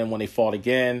draw. And then when they fought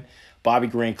again, Bobby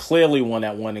Green clearly won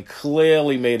that one and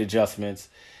clearly made adjustments.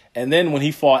 And then when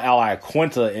he fought Al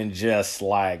Iaquinta and just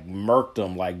like murked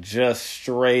him, like just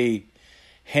straight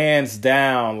hands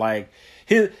down, like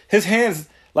his hands,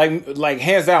 like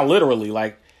hands down, literally,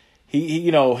 like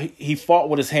he fought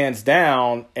with his hands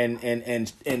down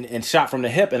and shot from the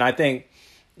hip. And I think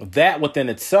that within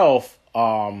itself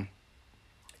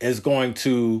is going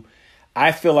to,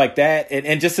 I feel like that,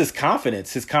 and just his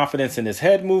confidence in his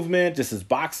head movement, just his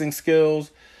boxing skills.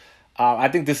 I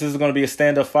think this is going to be a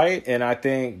stand-up fight, and I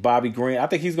think Bobby Green, I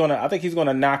think he's going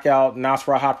to knock out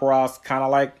Nasrat Haqparast, kind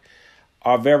of like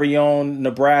our very own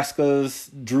Nebraska's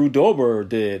Drew Dober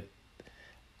did.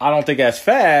 I don't think as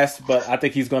fast, but I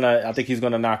think he's gonna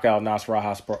knock out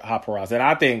Nasrat Haqparast, and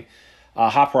I think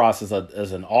Haqparast is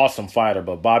an awesome fighter,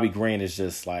 but Bobby Green is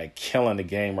just like killing the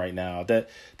game right now. That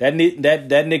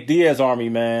Nick Diaz army,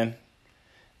 man,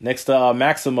 next to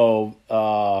Maximo,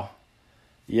 they're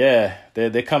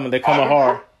coming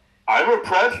hard. I'm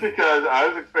impressed because I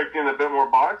was expecting a bit more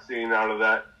boxing out of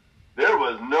that. There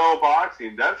was no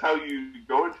boxing. That's how you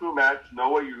go into a match, know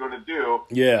what you're going to do.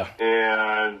 Yeah,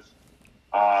 and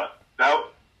that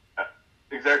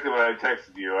exactly what I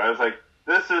texted you. I was like,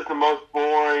 this is the most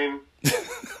boring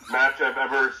match I've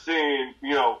ever seen,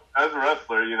 as a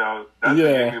wrestler, that's the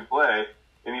game you play,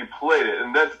 and you played it.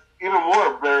 And that's even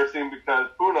more embarrassing because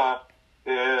Puna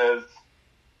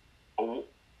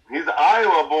he's an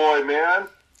Iowa boy, man.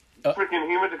 Freaking,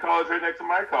 he went to college right next to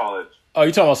my college. Oh,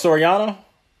 you talking about Soriano?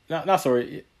 Not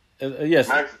Soriano. Yes.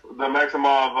 The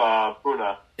Maximov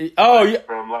Puna. Oh yeah.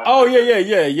 From last Oh year.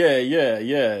 yeah.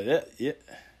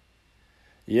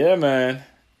 Yeah, man.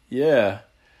 Yeah.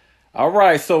 All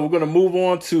right, so we're gonna move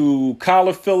on to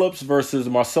Kyler Phillips versus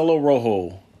Marcelo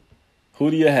Rojo. Who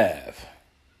do you have?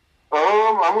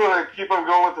 I'm going to keep on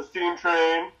going with the steam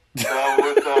train with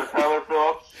Kyler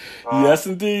Phillips. Yes,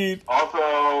 indeed.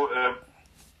 Also,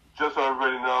 just so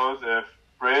everybody knows, if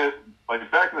Brandon, like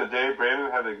back in the day,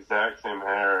 Brandon had the exact same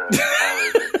hair as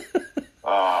Kyler did.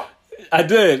 I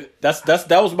did.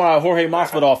 That was my Jorge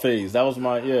Masvidal phase. That was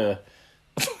my That's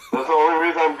the only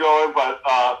reason I'm going, but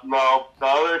no, the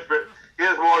other experience, he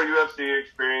has more UFC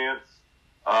experience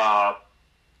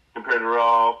compared to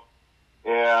Rowe,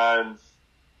 and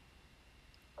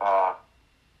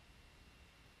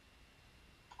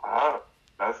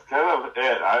that's kind of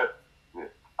it.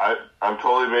 I'm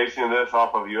totally basing this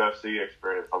off of UFC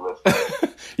experience on this.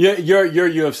 your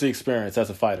UFC experience as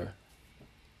a fighter.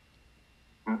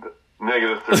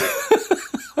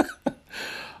 -3.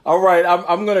 All right,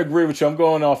 I'm going to agree with you. I'm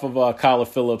going off of Kyler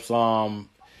Phillips.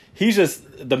 He's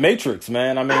just the Matrix,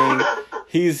 man. I mean,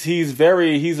 he's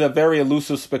a very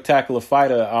elusive, spectacular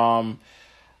fighter.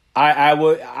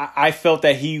 I felt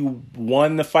that he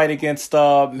won the fight against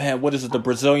what is it? The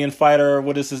Brazilian fighter?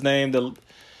 What is his name?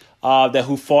 That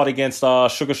who fought against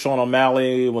Sugar Sean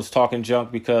O'Malley, was talking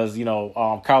junk because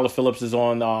Kyler Phillips is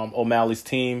on O'Malley's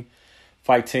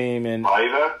fight team, and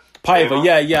Paiva,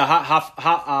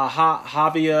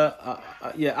 Javier,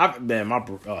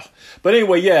 but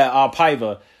anyway,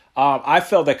 Paiva. I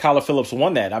felt that Kyler Phillips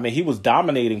won that. I mean, he was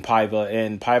dominating Paiva,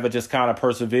 and Paiva just kind of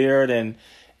persevered, and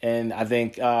I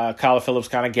think Kyler Phillips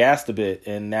kind of gassed a bit,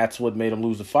 and that's what made him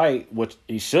lose the fight, which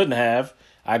he shouldn't have.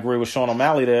 I agree with Sean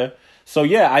O'Malley there. So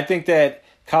I think that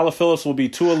Kyler Phillips will be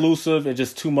too elusive and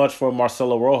just too much for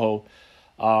Marcelo Rojo.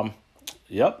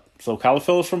 Yep. So Kyler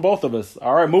Phillips from both of us.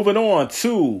 All right, moving on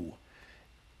to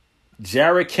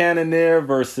Jared Cannonier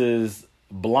versus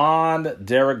blonde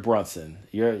Derek Brunson.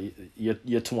 Your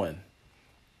twin.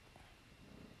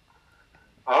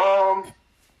 I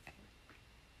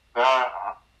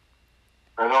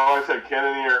know I said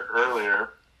Cannonier earlier.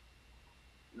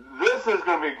 This is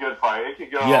going to be a good fight. It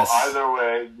could go either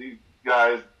way. These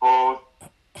guys both,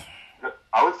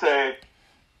 I would say,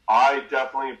 I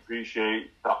definitely appreciate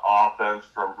the offense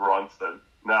from Brunson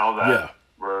now that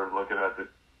we're looking at the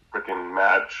freaking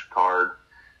match card.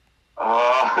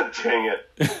 Dang it.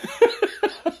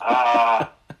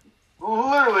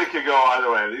 Literally could go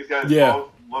either way. These guys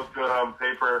both look good on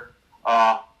paper.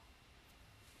 I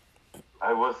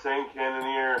was saying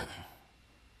Cannonier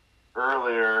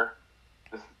earlier.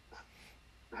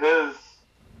 His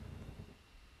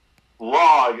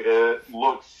log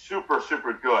looks super,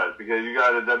 super good because you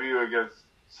got a W against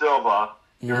Silva.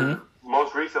 Your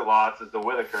most recent loss is the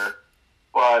Whitaker.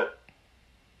 But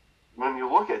when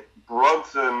you look at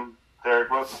Derek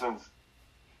Brunson's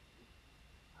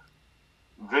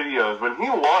videos, when he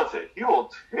wants it, he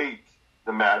will take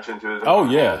the match into his own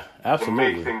hands absolutely.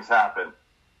 and make things happen.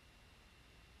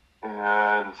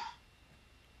 And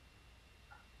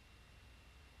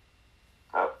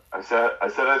I said I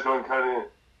was going Cannonier.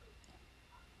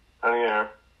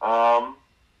 I'm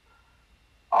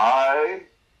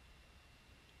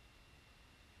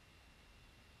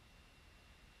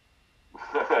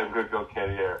going to go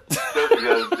Cannonier. Just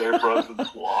because Derek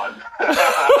Brunson's won.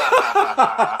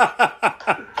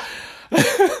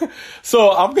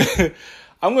 So I'm going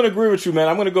to agree with you, man.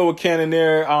 I'm going to go with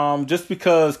Cannonier, just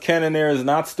because Cannonier is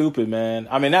not stupid, man.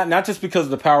 I mean, not just because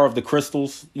of the power of the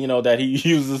crystals, that he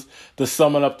uses to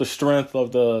summon up the strength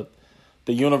of the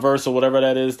universe or whatever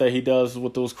that is that he does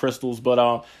with those crystals, but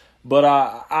I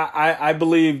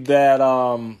believe that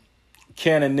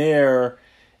Cannonier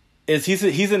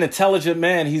he's an intelligent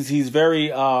man. He's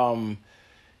very what's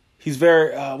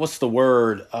the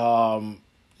word?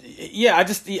 I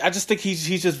just think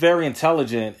he's just very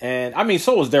intelligent, and I mean,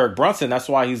 so was Derek Brunson. That's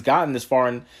why he's gotten this far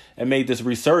and made this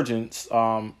resurgence.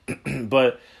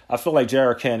 But I feel like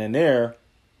Jared Cannonier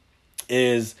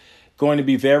is going to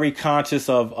be very conscious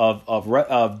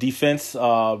of defense,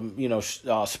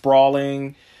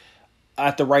 sprawling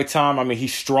at the right time. I mean,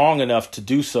 he's strong enough to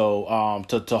do so,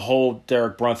 to hold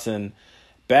Derek Brunson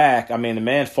back. I mean, the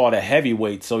man fought at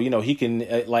heavyweight, so he can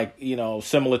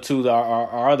similar to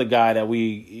our other guy that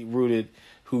we rooted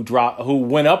who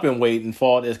went up in weight and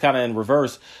fought is kind of in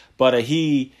reverse, but I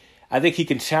think he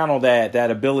can channel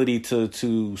that ability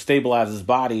to stabilize his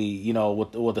body,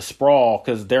 with the sprawl,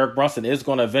 because Derek Brunson is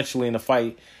going to eventually in the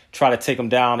fight try to take him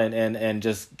down and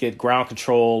just get ground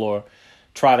control or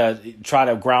try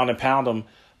to ground and pound him.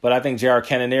 But I think Jared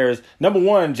Cannonier is number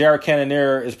one. Jared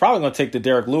Cannonier is probably going to take the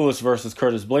Derek Lewis versus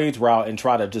Curtis Blades route and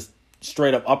try to just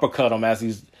straight up uppercut him as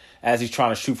he's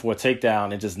trying to shoot for a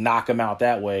takedown and just knock him out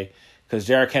that way. Because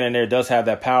Jared Cannonier does have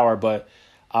that power, but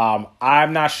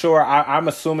I'm not sure. I'm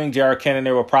assuming Jared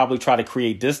Cannonier will probably try to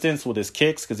create distance with his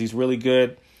kicks because he's really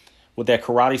good with that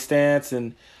karate stance.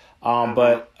 And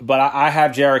but I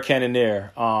have Jared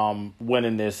Cannonier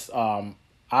winning this. I'm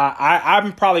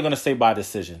probably going to say by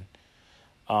decision.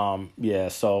 Yeah.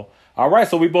 So all right.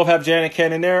 So we both have Jared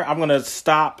Cannonier. I'm going to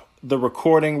stop the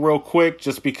recording real quick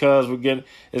just because so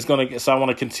I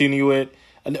want to continue it.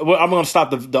 I'm going to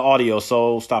stop the audio.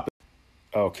 So stop it.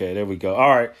 Okay, there we go. All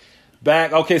right,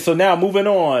 back. Okay, so now moving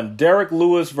on. Derek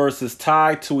Lewis versus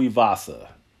Tai Tuivasa.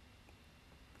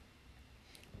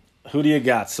 Who do you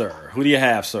got, sir? Who do you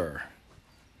have, sir?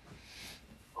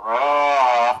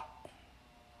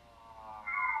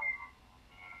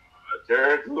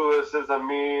 Derek Lewis is a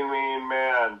mean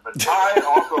man, but Tai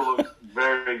also looks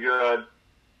very good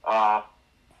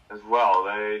as well.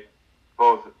 They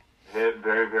both hit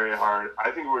very, very hard.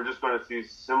 I think we're just going to see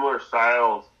similar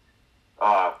styles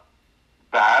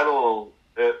battle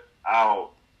it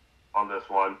out on this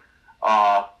one.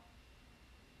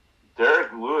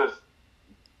 Derek Lewis,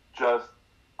 just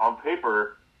on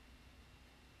paper,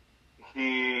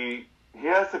 he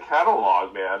has the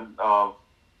catalog, man, of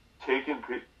taking.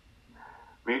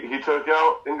 He took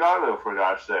out Ngannou, for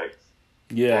gosh sakes.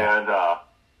 Yeah. And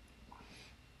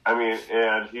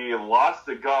and he lost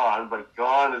to Gon, but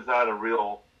Gon is not a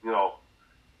real,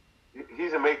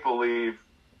 he's a make-believe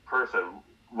person.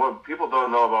 What people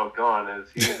don't know about Gon is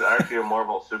he's actually a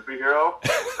Marvel superhero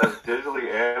that's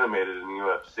digitally animated in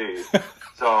UFC.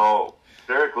 So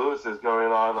Derek Lewis is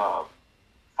going on a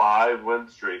 5-win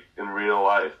streak in real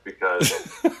life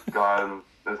because Gon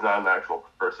is not an actual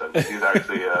person. He's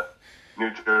actually a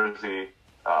New Jersey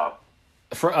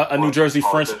a New Jersey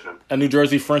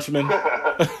Frenchman.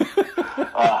 But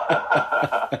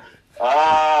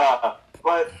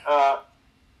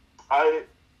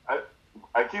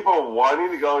I keep on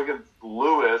wanting to go against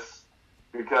Lewis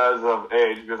because of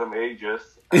age, because I'm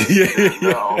ageist.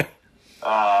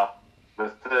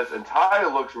 And Tai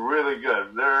looks really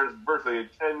good. There's virtually a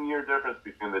 10-year difference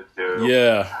between the two.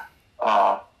 Yeah.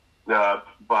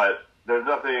 But there's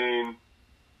nothing.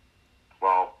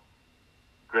 Well,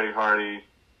 Greg Hardy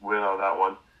win on that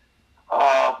one.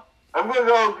 I'm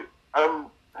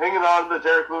hanging on the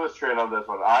Derek Lewis train on this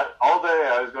one. All day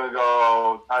I was going to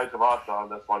go Tai Tuivasa on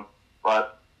this one.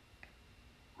 But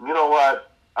you know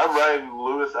what? I'm riding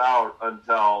Lewis out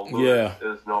until Lewis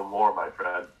is no more, my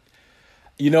friend.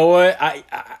 You know what? I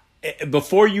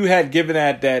before you had given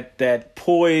that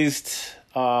poised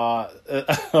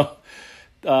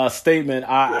statement,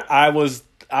 I was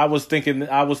thinking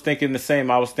the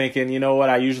same. I was thinking, you know what?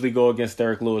 I usually go against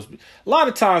Derek Lewis a lot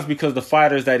of times because the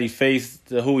fighters that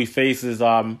who he faces,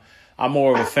 I'm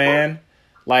more of a fan.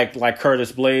 Like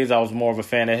Curtis Blades, I was more of a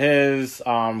fan of his.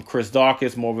 Chris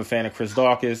Dawkins, more of a fan of Chris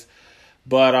Dawkins.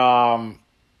 But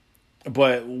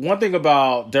one thing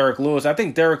about Derek Lewis, I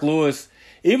think Derek Lewis,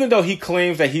 even though he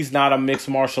claims that he's not a mixed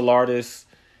martial artist,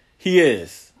 he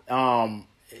is. And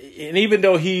even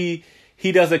though he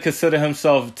doesn't consider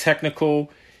himself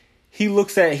technical, he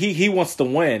looks at he wants to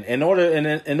win. In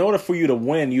order for you to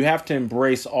win, you have to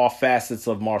embrace all facets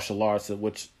of martial arts,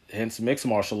 which hence mixed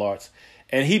martial arts.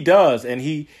 And he does, and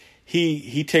he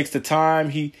takes the time.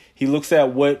 He looks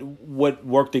at what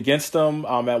worked against him.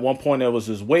 At one point, it was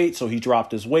his weight, so he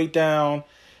dropped his weight down,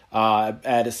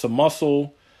 added some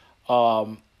muscle,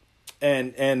 and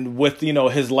with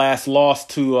his last loss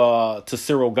to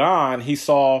Cyril Gane, he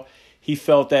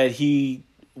felt that he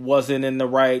wasn't in the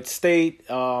right state.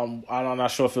 I'm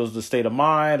not sure if it was the state of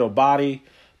mind or body,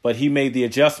 but he made the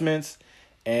adjustments,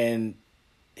 and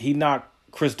he knocked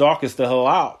Chris Dawkins the hell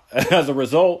out as a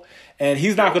result. And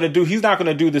he's not going to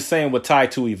do the same with Tai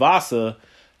Tuivasa.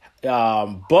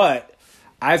 But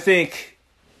I think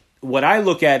what I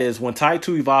look at is when Tai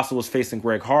Tuivasa was facing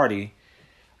Greg Hardy,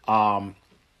 number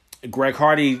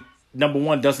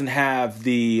one doesn't have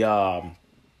the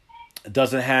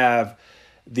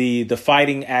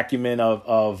fighting acumen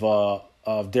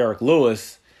of Derek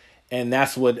Lewis, and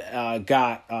that's what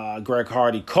got Greg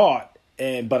Hardy caught.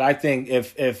 But I think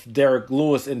if Derek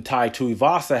Lewis and Tai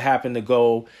Tuivasa happen to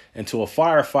go into a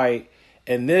firefight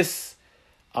in this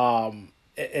bout,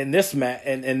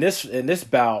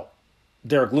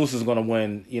 Derek Lewis is going to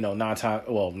win. 9 times.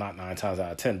 Well, not 9 times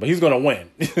out of 10, but he's going to win.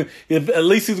 At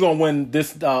least he's going to win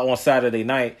this on Saturday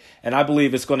night, and I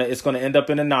believe it's going to end up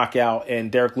in a knockout.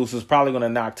 And Derek Lewis is probably going to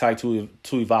knock Tai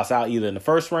Tuivasa out either in the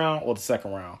first round or the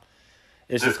second round.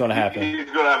 It's just going to happen. He's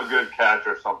going to have a good catch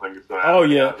or something. It's going to happen. Oh,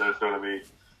 yeah. There's going to be.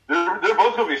 They're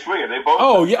both going to be swinging. They both.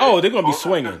 Oh yeah. Oh, they're going to be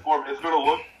swinging. It's going to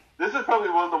look. This is probably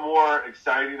one of the more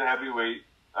exciting heavyweight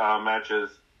matches.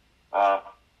 I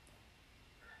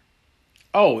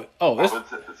would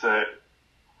say.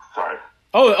 Sorry.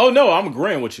 Oh no, I'm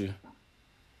agreeing with you.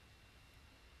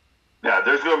 Yeah,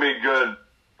 there's going to be good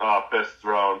fists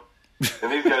thrown,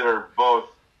 and these guys are both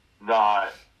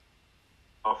not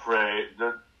afraid.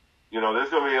 There's going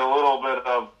to be a little bit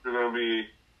of. They're going to be.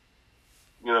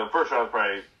 First round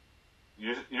probably.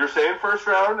 You're saying first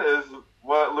round is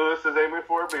what Lewis is aiming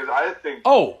for, because I think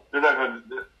they're not going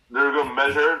to. They're going to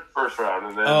measure it first round,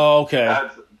 and then okay.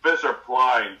 Fists are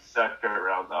flying second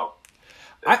round though.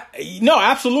 No,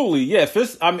 absolutely, yeah.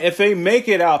 Fists. If they make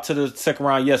it out to the second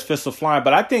round, yes, fists are flying.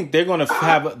 But I think they're going to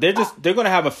have. They're going to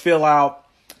have a fill out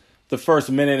the first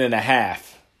minute and a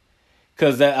half,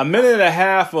 because a minute and a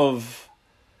half of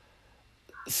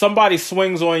somebody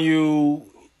swings on you.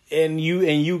 And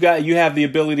you have the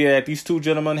ability that these two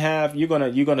gentlemen have. You're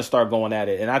gonna start going at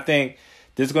it, and I think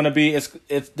there's gonna be a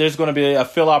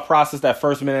fill out process that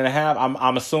first minute and a half.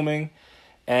 I'm assuming,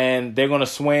 and they're gonna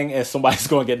swing, and somebody's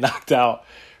gonna get knocked out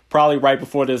probably right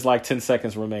before there's like 10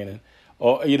 seconds remaining,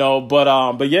 or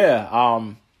but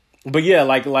yeah,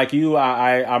 like you,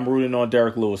 I'm rooting on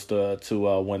Derek Lewis to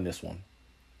win this one.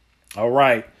 All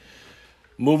right,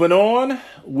 moving on,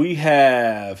 we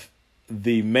have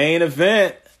the main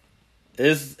event.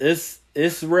 Is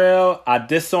Israel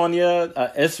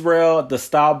Adesanya, Israel the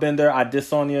Stylebender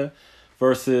Adesanya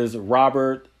versus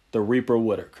Robert the Reaper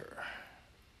Whittaker?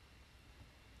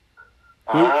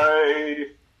 I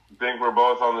think we're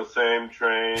both on the same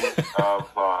train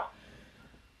of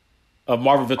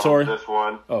Marvin Vettori. This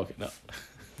one. Oh, okay, no.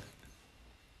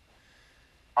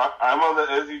 I'm on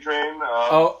the Izzy train.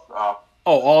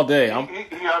 All day.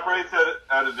 He operates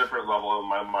at a different level in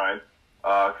my mind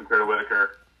compared to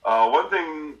Whittaker. One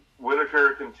thing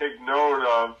Whittaker can take note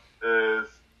of is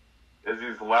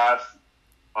Izzy's last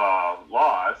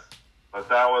loss, but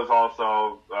that was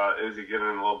also Izzy getting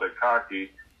a little bit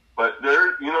cocky. But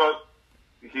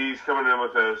he's coming in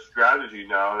with a strategy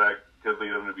now that could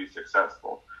lead him to be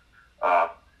successful, and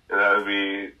that would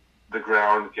be the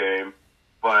ground game.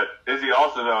 But Izzy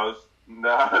also knows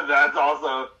that's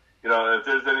also if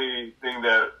there's anything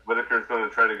that Whittaker's going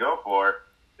to try to go for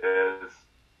is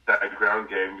that ground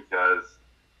game, because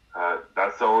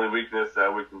that's the only weakness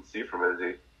that we can see from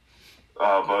Izzy.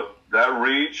 But that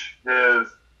reach, his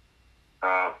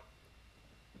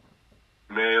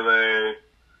melee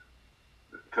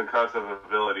concussive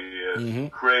ability is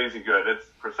crazy good. It's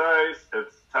precise,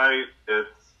 it's tight,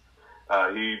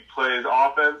 he plays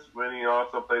offense when he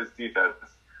also plays defense.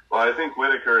 Well, I think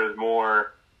Whittaker is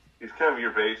more, he's kind of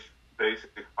your basic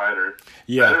fighter.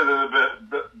 Yeah. Better than a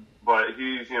bit, but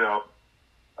he's,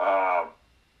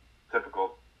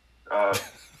 typical,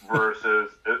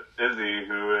 versus Izzy,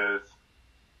 who is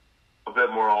a bit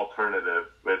more alternative,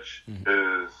 which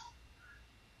is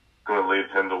going to lead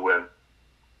him to win.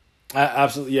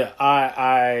 Absolutely, yeah.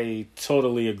 I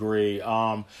totally agree.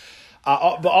 But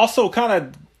also kind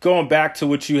of going back to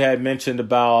what you had mentioned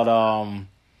about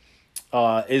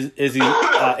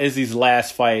Izzy's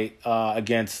last fight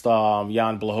against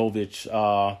Jan Blachowicz.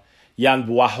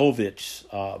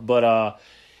 But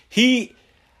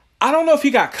I don't know if he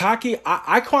got cocky.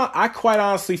 I quite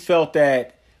honestly felt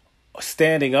that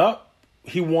standing up,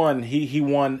 he won. He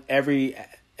won every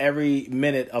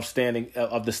minute of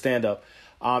the stand up.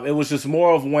 It was just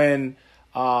more of when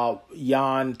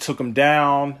Jan took him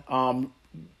down.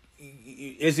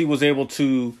 Izzy was able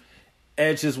to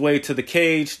edge his way to the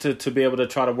cage to be able to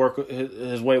try to work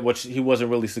his way, which he wasn't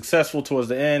really successful towards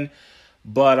the end.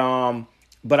 But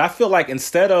I feel like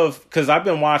instead of, because I've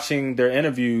been watching their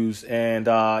interviews, and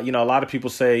a lot of people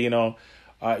say,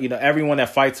 everyone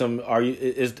that fights him,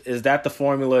 is that the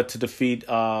formula to defeat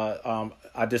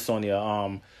Adesanya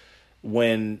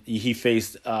when he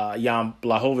faced Jan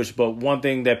Blachowicz? But one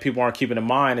thing that people aren't keeping in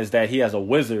mind is that he has a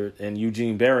wizard in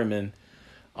Eugene Berryman,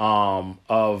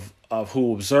 of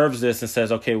who observes this and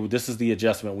says, okay, well, this is the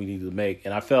adjustment we need to make.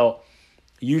 And I felt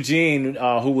Eugene,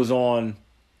 who was on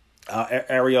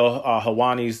Ariel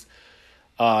Helwani's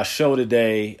show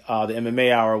today, the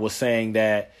MMA Hour, was saying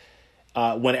that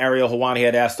when Ariel Helwani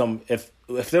had asked him if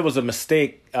there was a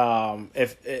mistake,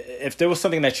 if there was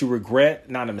something that you regret,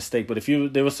 not a mistake, but if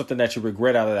there was something that you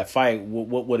regret out of that fight,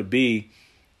 what would it be?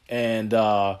 And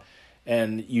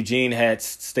Eugene had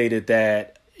stated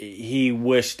that he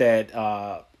wished that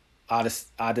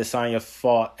Adesanya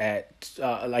fought at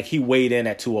he weighed in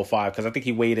at 205, because I think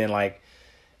he weighed in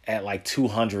at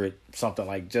 200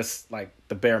 something, just like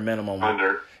the bare minimum.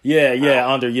 Under.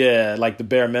 under like the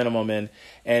bare minimum,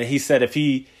 and he said if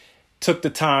he took the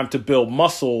time to build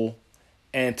muscle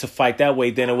and to fight that way,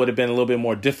 then it would have been a little bit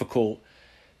more difficult.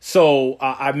 So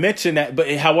I mentioned that,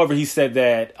 but however, he said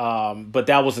that, but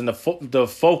that wasn't the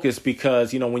focus,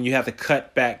 because when you have to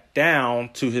cut back down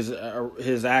to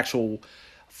his actual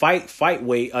fight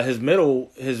weight, his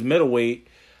middleweight,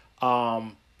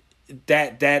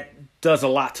 that does a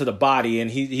lot to the body,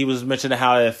 and he was mentioning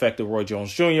how it affected Roy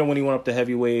Jones Jr. when he went up to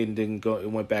heavyweight and didn't go,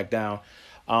 it went back down,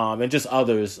 and just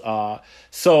others.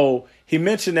 So he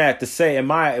mentioned that to say,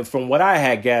 from what I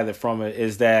had gathered from it,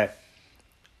 is that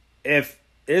if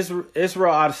Israel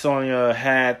Adesanya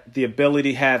had the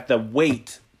ability, had the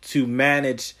weight to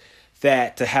manage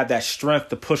that, to have that strength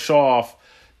to push off,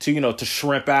 to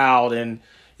shrimp out, and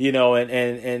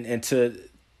to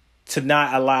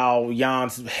not allow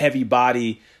Jan's heavy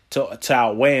body to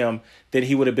outweigh him, then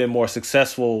he would have been more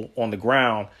successful on the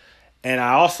ground. And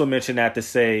I also mentioned that to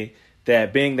say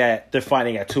that, being that they're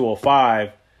fighting at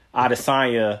 205,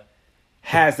 Adesanya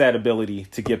has that ability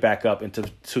to get back up and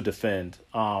to defend,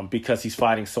 because he's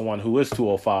fighting someone who is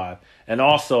 205. And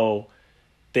also,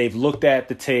 they've looked at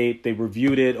the tape, they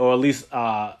reviewed it, or at least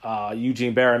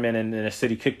Eugene Berriman and the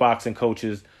City Kickboxing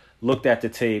coaches looked at the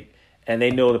tape, and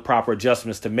they know the proper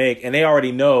adjustments to make. And they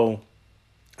already know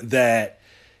that,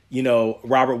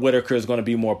 Robert Whittaker is going to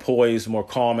be more poised, more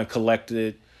calm and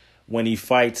collected when he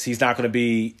fights. He's not going to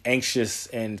be anxious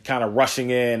and kind of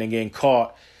rushing in and getting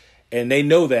caught. And they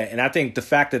know that. And I think the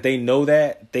fact that they know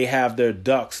that, they have their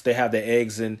ducks, they have their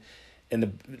eggs in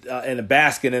the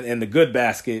basket, in the good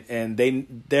basket, and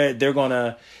they're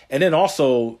gonna. And then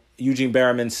also, Eugene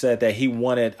Berriman said that he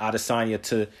wanted Adesanya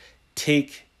to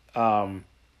take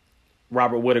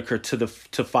Robert Whittaker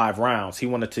to 5 rounds. He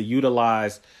wanted to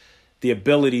utilize the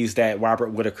abilities that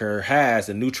Robert Whittaker has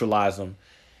and neutralize them,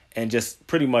 and just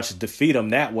pretty much defeat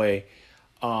him that way.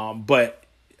 But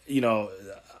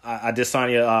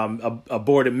Adesanya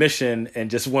aborted mission and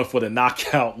just went for the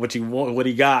knockout, what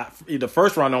he got. The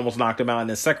first round almost knocked him out, and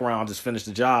the second round just finished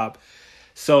the job.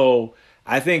 So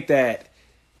I think that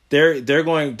they're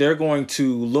going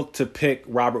to look to pick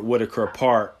Robert Whittaker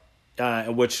apart,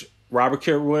 which Robert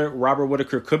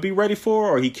Whittaker could be ready for,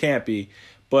 or he can't be.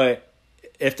 But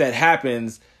if that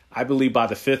happens, I believe by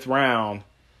the 5th round,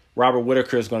 Robert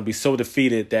Whittaker is going to be so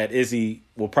defeated that Izzy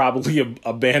will probably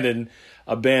abandon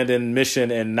mission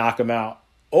and knock him out.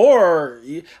 Or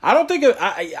I don't think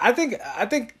I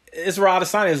think Israel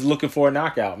Adesanya is looking for a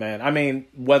knockout, man. I mean,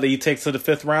 whether he takes to the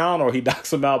 5th round or he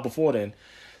knocks him out before then.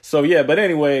 So yeah, but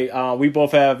anyway, we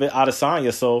both have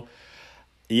Adesanya. So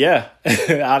yeah,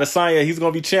 Adesanya, he's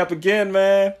gonna be champ again,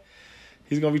 man.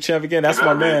 He's gonna be champ again. That's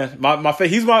my man.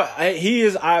 He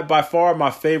is by far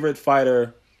my favorite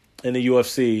fighter in the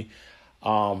UFC.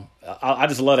 I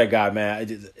just love that guy,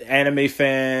 man. Anime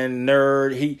fan,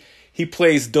 nerd. He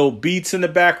plays dope beats in the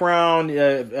background.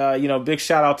 Big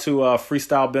shout out to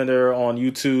Freestyle Bender on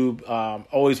YouTube.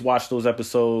 Always watch those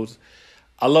episodes.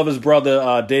 I love his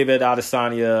brother, David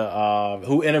Adesanya,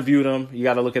 who interviewed him. You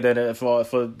got to look at that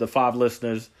for the 5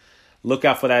 listeners. Look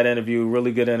out for that interview.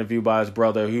 Really good interview by his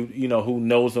brother, who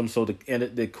knows him. So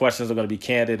the questions are going to be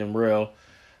candid and real.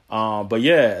 But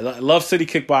yeah, love City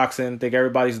Kickboxing. Think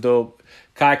everybody's dope.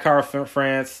 Kai Kara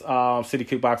France, City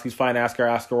Kickboxing. He's fighting Askar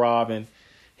Askarov, and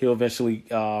he'll eventually,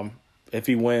 if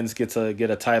he wins, get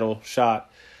a title shot.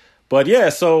 But yeah,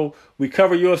 so we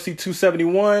cover UFC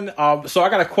 271. So I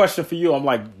got a question for you. I'm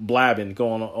like blabbing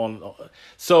going on.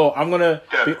 So I'm gonna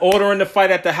be ordering the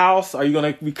fight at the house. Are you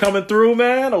gonna be coming through,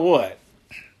 man, or what?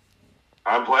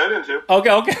 I'm planning to.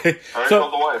 Okay. I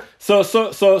told the wife. So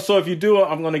if you do,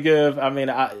 I'm gonna give. I mean,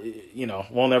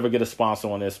 won't never get a sponsor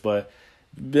on this, but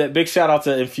big shout out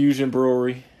to Infusion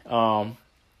Brewery. The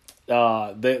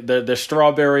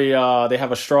strawberry. They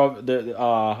have a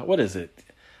what is it?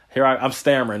 Here I'm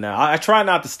stammering now. I try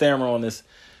not to stammer on this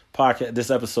podcast,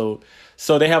 this episode.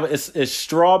 So they have it's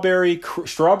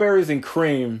strawberries and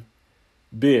cream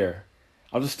beer.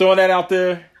 I'm just throwing that out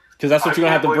there because that's what you're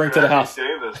gonna have to bring to the house.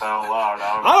 This out loud.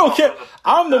 I don't care.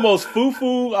 I'm the most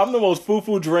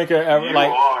foo-foo drinker ever. You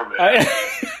are, man.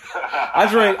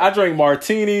 I drink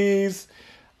martinis.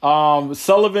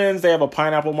 Sullivan's, they have a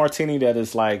pineapple martini that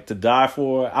is like to die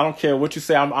for. I don't care what you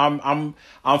say. I'm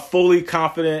fully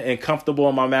confident and comfortable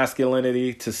in my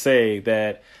masculinity to say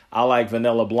that I like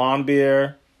vanilla blonde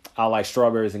beer. I like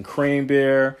strawberries and cream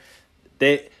beer.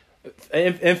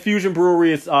 Infusion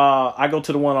Brewery is I go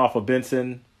to the one off of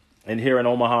Benson and here in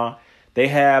Omaha. They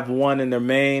have one in their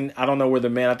main. I don't know where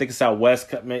the main. I think it's out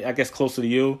west. I guess closer to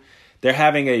you. They're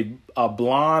having a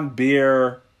blonde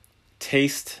beer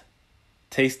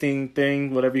tasting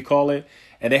thing, whatever you call it,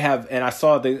 And they have, and I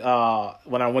saw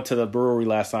when I went to the brewery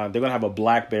last time, they're gonna have a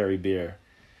blackberry beer.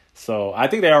 So I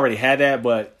think they already had that,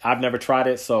 but I've never tried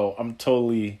it. So I'm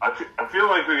totally. I feel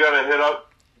like we gotta hit up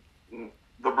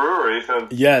the brewery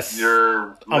since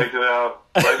you're making it out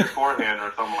right beforehand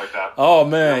or something like that. Oh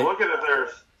man! I'm looking at their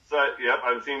site. Yep,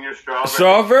 I've seen your strawberry.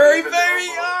 Strawberry baby,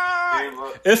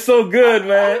 it's so good,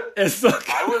 man. It's so good.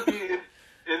 I would be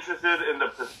interested in the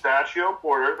pistachio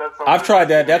porter. I've tried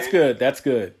that. That's good. It's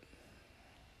good.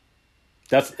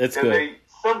 They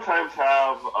sometimes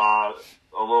have a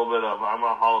little bit of. I'm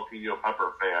a jalapeno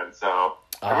pepper fan, so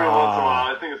every once in a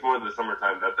while, I think it's more in the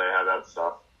summertime that they have that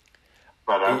stuff.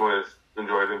 But I've always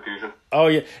enjoyed infusion. Oh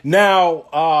yeah.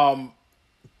 Now,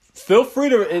 feel free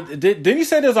to. Didn't you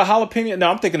say there's a jalapeno? No,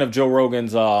 I'm thinking of Joe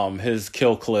Rogan's his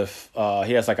Kill Cliff.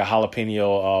 He has like a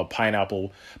jalapeno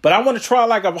pineapple. But I want to try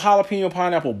like a jalapeno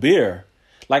pineapple beer.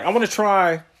 Like I want to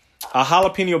try a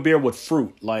jalapeno beer with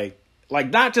fruit. Like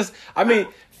not just. I mean,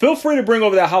 feel free to bring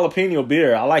over that jalapeno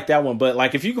beer. I like that one. But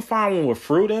like if you can find one with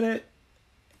fruit in it,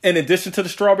 in addition to the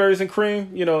strawberries and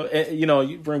cream, you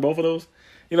bring both of those.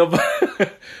 But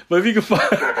if you can find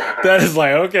that is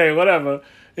like okay, whatever.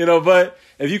 But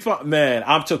if you find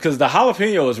because the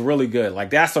jalapeno is really good.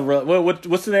 Like that's a real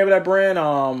what's the name of that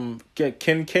brand?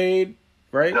 Kincaid,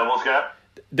 right? Devil's Cap.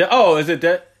 Is it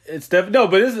that? It's no,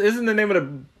 but isn't the name of the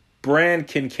brand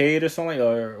Kincaid or something?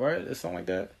 Or right? It's something like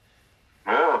that.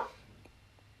 Yeah,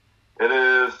 it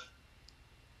is.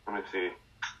 Let me see. It's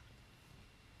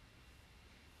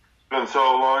been so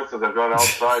long since I've gone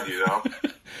outside,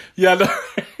 Yeah, no.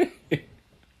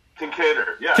 Kincaider.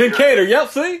 Yeah. Kincaider, yep,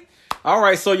 see? All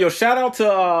right, so shout out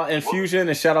to Infusion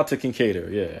and shout out to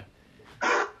Kincaider, yeah.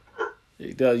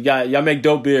 Y'all make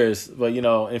dope beers, but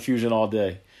Infusion all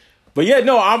day. But yeah,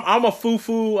 no, I'm a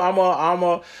foo-foo. So I'm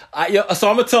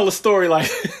gonna tell a story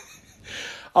like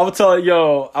I'm gonna tell a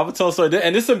story,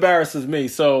 and this embarrasses me.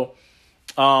 So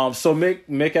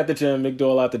Mick at the gym, Mick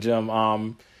Doyle at the gym.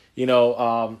 A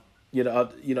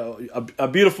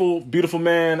beautiful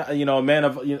man, a man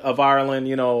of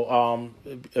Ireland, a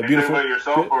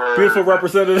beautiful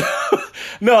representative.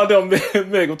 No,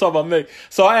 Mick. I'm talking about Mick.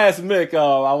 So I asked Mick.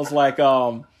 I was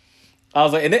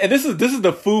like, and this is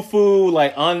the foo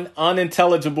like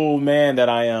unintelligible man that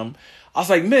I am. I was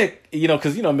like, Mick,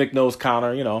 because Mick knows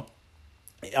Connor, and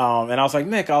I was like,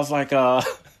 Mick,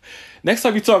 next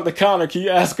time you talk to Connor, can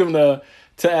you ask him to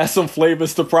add some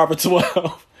flavors to Proper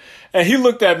 12? And he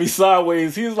looked at me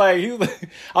sideways. He's like,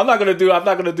 I'm not gonna do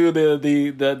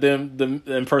the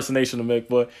impersonation of Mick,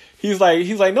 but he's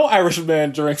like, no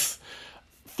Irishman drinks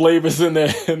flavors in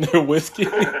their whiskey.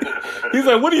 He's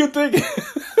like, what do you think?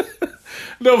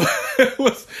 No,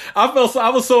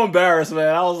 I was so embarrassed,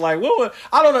 man. I was like,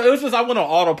 I don't know. It was just I went on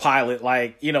autopilot,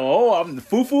 like I'm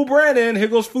Foo Brandon. Here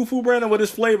goes Foo Brandon with his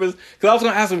flavors. Because I was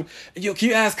gonna ask him, can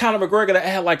you ask Conor McGregor to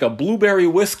add like a blueberry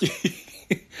whiskey?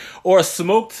 Or a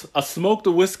smoked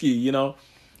whiskey,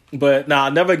 But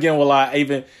never again will I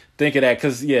even think of that.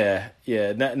 Cause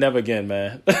never again,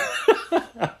 man.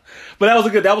 But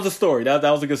that was a story. That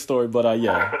was a good story. But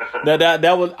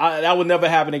that would never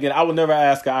happen again. I would never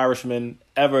ask an Irishman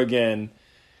ever again.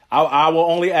 I will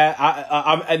only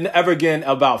I'm ever again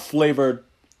about flavored,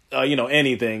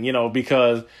 anything,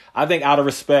 because I think out of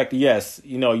respect, yes,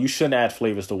 you shouldn't add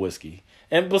flavors to whiskey.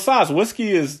 And besides,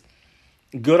 whiskey is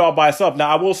good all by itself. Now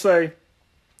I will say,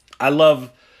 I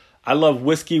love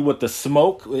whiskey with the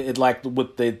smoke. They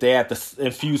add the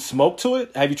infused smoke to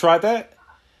it. Have you tried that?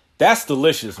 That's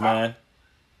delicious, man.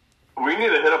 We need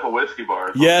to hit up a whiskey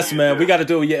bar. Yes, man. We got to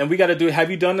do it. Yeah, and we got to do.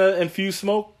 Have you done the infused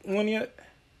smoke one yet?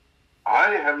 I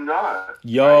have not.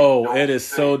 Yo, it is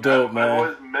so dope, man. I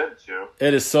always meant to.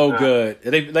 It is so good.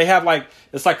 They have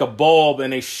it's like a bulb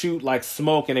and they shoot like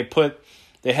smoke and they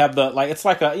have it's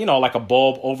like a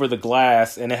bulb over the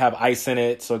glass and they have ice in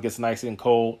it so it gets nice and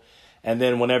cold. And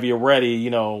then whenever you're ready,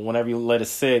 whenever you let it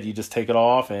sit, you just take it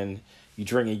off and you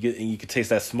drink and you can taste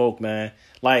that smoke, man.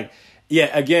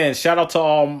 Again, shout out to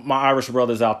all my Irish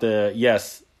brothers out there.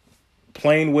 Yes,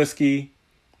 plain whiskey,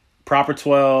 Proper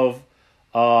 12.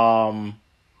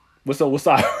 What's the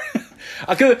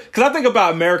because I think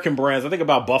about American brands. I think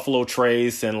about Buffalo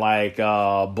Trace and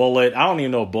Bullet. I don't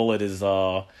even know what Bullet is.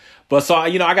 But so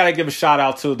I gotta give a shout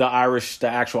out to the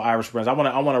actual Irish brands. I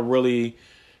want a really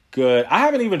good. I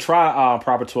haven't even tried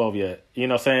Proper 12 yet. You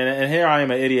know what I'm saying? And here I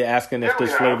am, an idiot, asking if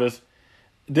there's flavors.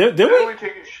 Did we?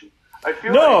 I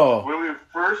feel like when we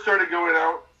first started going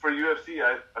out for UFC,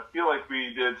 I feel like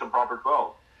we did some Proper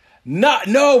 12.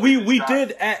 No, we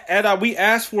did. We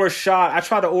asked for a shot. I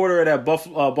tried to order it at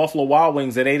Buffalo Wild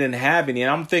Wings, and they didn't have any.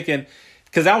 And I'm thinking,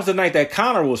 because that was the night that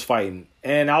Conor was fighting,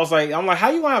 and I'm like,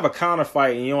 how you gonna have a Conor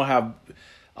fight and you don't have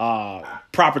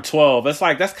proper 12. It's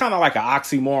like that's kind of like an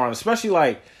oxymoron, especially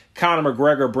like Conor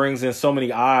McGregor brings in so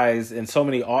many eyes and so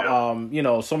many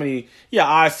so many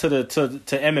eyes to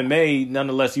MMA,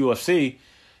 nonetheless UFC.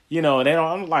 And they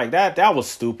don't. I'm like that was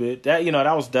stupid. That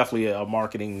that was definitely a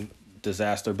marketing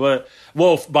disaster. But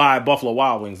by Buffalo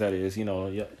Wild Wings, that is.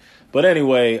 Yeah. But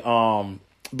anyway,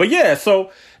 but yeah.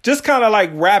 So just kind of like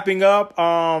wrapping up.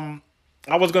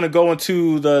 I was going to go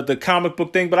into the comic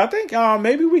book thing, but I think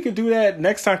maybe we could do that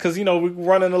next time because, we're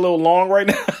running a little long right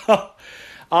now.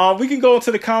 We can go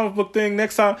into the comic book thing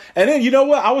next time. And then, you know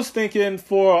what? I was thinking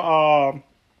for...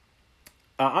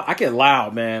 I get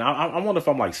loud, man. I wonder if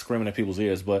I'm like screaming in people's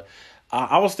ears, but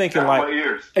I was thinking like... my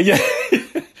ears. Yeah.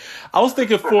 I was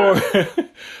thinking for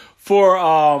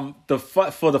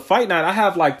the fight night, I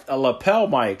have like a lapel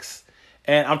mics.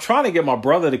 And I'm trying to get my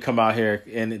brother to come out here,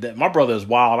 and my brother is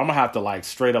wild. I'm gonna have to like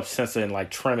straight up censor and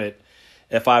like trim it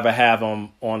if I ever have him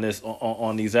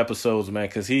on these episodes, man.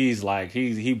 Because he's like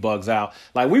he bugs out.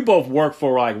 Like we both work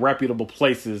for like reputable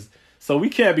places, so we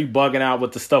can't be bugging out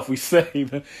with the stuff we say.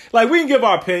 Like we can give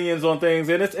our opinions on things,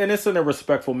 and it's in a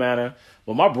respectful manner.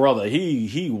 But my brother,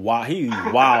 he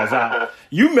wilds out.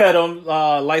 You met him,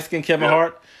 light skinned Kevin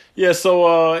Hart. Yeah.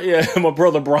 So my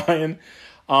brother Brian.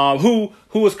 Who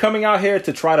is coming out here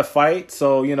to try to fight?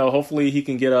 So hopefully he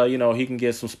can get he can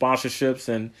get some sponsorships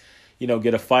and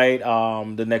get a fight.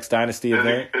 The next Dynasty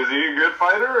event. Is he a good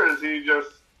fighter, or is he just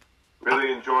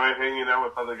really enjoy hanging out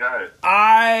with other guys?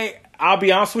 I'll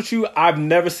be honest with you. I've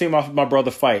never seen my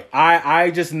brother fight.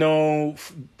 I just know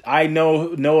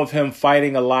of him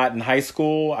fighting a lot in high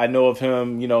school. I know of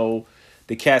him.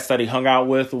 The cats that he hung out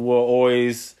with were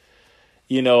always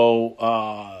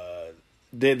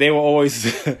They were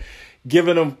always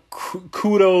giving him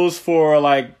kudos for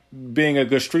like being a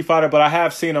good street fighter, but I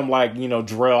have seen him like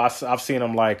drill. I've seen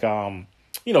him like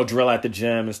drill at the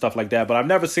gym and stuff like that, but I've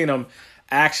never seen him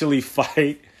actually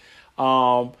fight.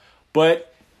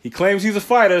 But he claims he's a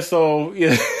fighter, so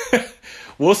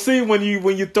we'll see when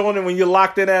you're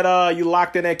locked in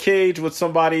that cage with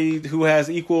somebody who has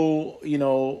equal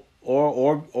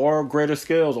or greater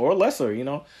skills or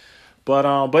lesser. But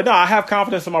no, I have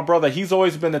confidence in my brother. He's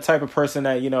always been the type of person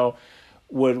that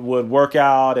would work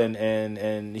out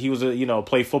and he was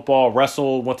play football,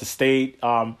 wrestled, went to state.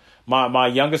 My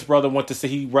youngest brother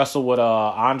he wrestled with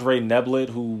Andre Neblet,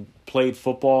 who played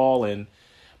football, and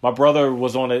my brother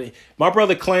was on it. My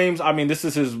brother claims, this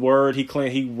is his word. He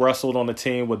claimed he wrestled on the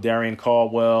team with Darian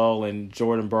Caldwell and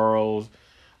Jordan Burroughs.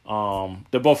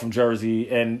 They're both from Jersey,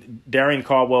 and Darian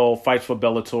Caldwell fights for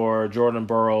Bellator. Jordan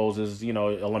Burroughs is,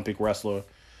 Olympic wrestler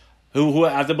who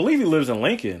I believe he lives in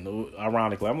Lincoln.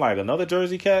 Ironically, I'm like another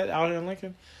Jersey cat out here in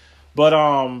Lincoln, but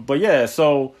yeah.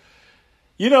 So,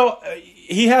 he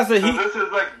has a. This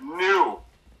is like New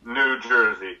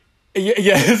Jersey.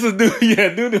 Yeah, this is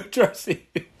New Jersey.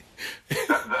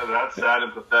 That's sad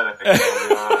and pathetic. To be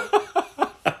honest.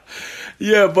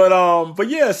 Yeah, but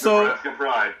yeah, so Nebraska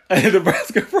pride.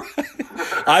 Nebraska pride.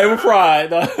 I am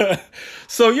pride.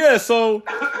 So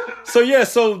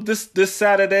this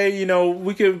Saturday,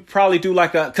 we could probably do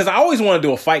like because I always want to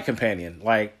do a fight companion.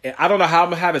 Like I don't know how I'm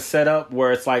gonna have it set up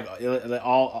where it's like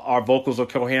all our vocals are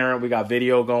coherent. We got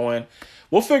video going.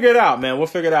 We'll figure it out, man. We'll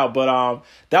figure it out. But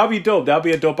that'll be dope. That'll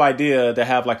be a dope idea to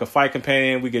have like a fight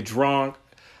companion. We get drunk.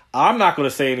 I'm not gonna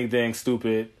say anything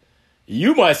stupid.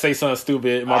 You might say something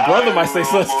stupid. My brother might say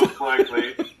something stupid. Most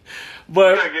likely.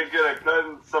 But you gotta get good at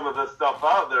cutting some of this stuff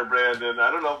out there, Brandon.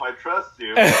 I don't know if I trust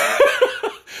you.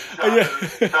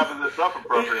 Chopping this up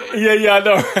appropriately. Yeah, I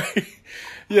know, right?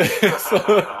 Yeah.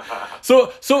 So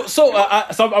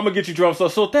I'm gonna get you drunk.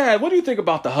 So, Dad, what do you think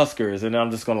about the Huskers? And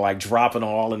I'm just gonna like drop it on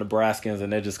all the Nebraskans,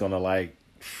 and they're just gonna like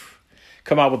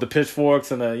come out with the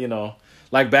pitchforks and the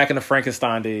like back in the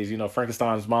Frankenstein days,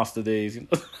 Frankenstein's monster days. Yep.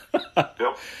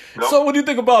 So what do you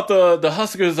think about the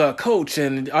Huskers coach?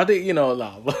 And are they, no.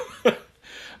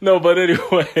 No, but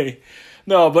anyway.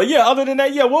 No, but yeah, other than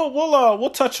that, yeah, we'll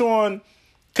touch on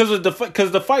because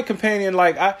the fight companion,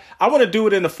 like I want to do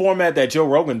it in the format that Joe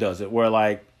Rogan does it, where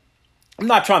like I'm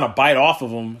not trying to bite off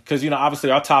of them because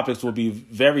obviously our topics will be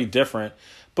very different,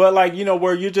 but like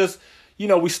where you just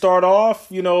we start off,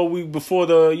 before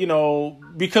the,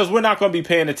 because we're not going to be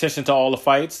paying attention to all the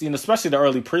fights, especially the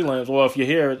early prelims. Well, if you're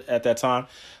here at that time,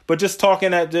 but just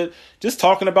talking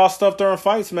about stuff during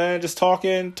fights, man, just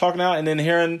talking out, and then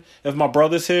hearing if my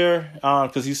brother's here,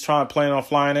 because he's planning on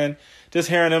flying in, just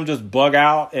hearing him just bug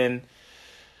out, and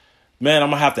man, I'm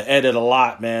gonna have to edit a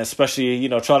lot, man, especially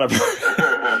try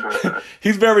to.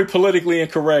 He's very politically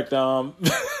incorrect. So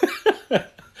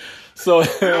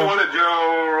you don't want a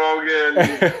Joe Rogan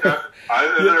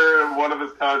Either one of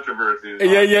his controversies.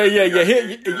 Yeah.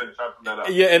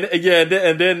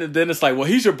 And then it's like, well,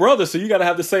 he's your brother, so you got to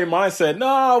have the same mindset.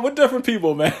 No, we're different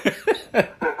people, man.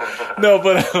 No,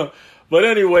 but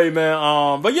anyway,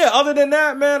 man. But yeah, other than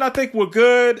that, man, I think we're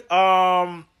good.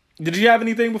 Did you have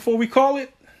anything before we call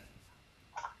it?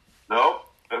 Nope.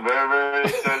 I'm very, very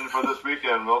excited for this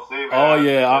weekend. We'll see, man. Oh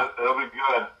yeah, it'll be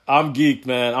good. I'm geeked,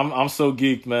 man. I'm so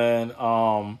geeked, man.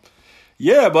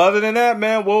 Yeah, but other than that,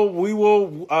 man, we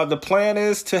will. The plan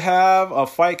is to have a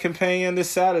fight companion this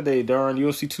Saturday during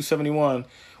UFC 271,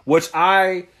 which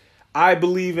I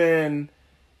believe in.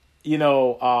 Paying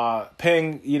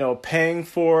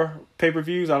for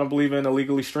pay-per-views. I don't believe in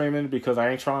illegally streaming because I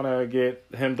ain't trying to get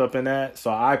hemmed up in that. So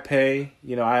I pay.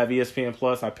 I have ESPN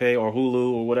Plus. I pay or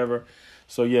Hulu or whatever.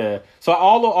 So yeah. So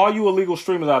all you illegal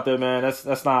streamers out there, man,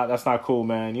 that's not cool,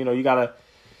 man. You gotta.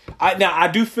 I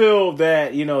do feel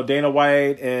that Dana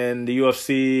White and the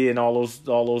UFC and all those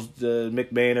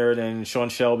Mick Maynard and Sean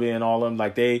Shelby and all them,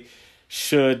 like, they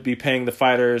should be paying the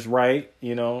fighters right,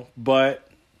 but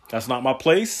that's not my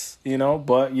place,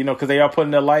 but because they are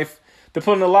putting their lives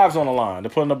on the line, they're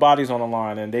putting their bodies on the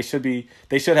line, and they should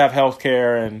have health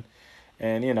care and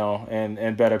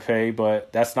better pay,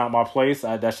 but that's not my place.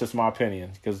 That's just my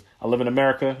opinion because I live in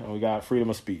America and we got freedom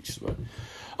of speech. But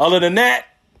other than that,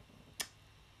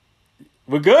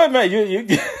 we're good, man. You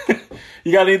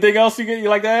you got anything else you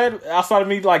like to add outside of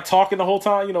me like talking the whole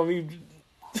time? Me.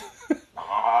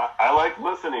 I like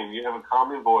listening. You have a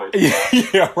calming voice.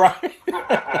 Yeah, right.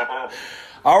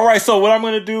 All right. So what I'm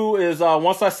gonna do is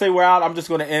once I say we're out, I'm just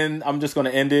gonna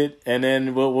end it, and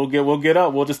then we'll get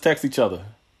up. We'll just text each other.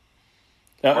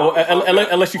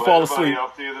 Unless you fall asleep.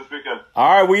 I'll see you this weekend.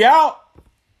 All right, we out.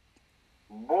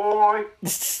 Boy.